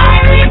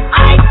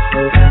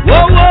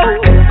 whoa, whoa.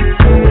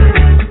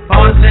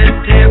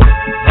 Positive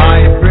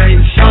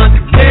vibration,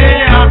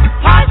 yeah,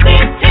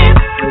 positive.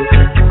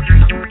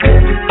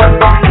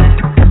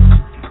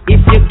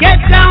 If you get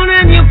down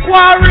and you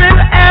quarrel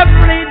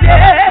every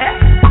day,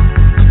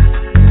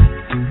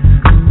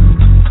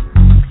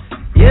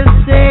 you're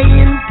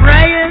saying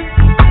prayers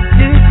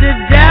to the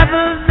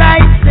devils, I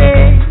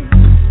say.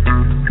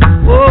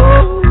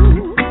 Whoa,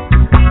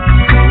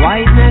 why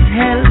not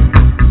help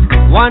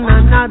one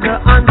another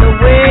on the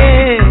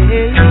way?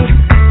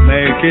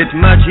 Make it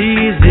much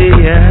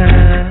easier.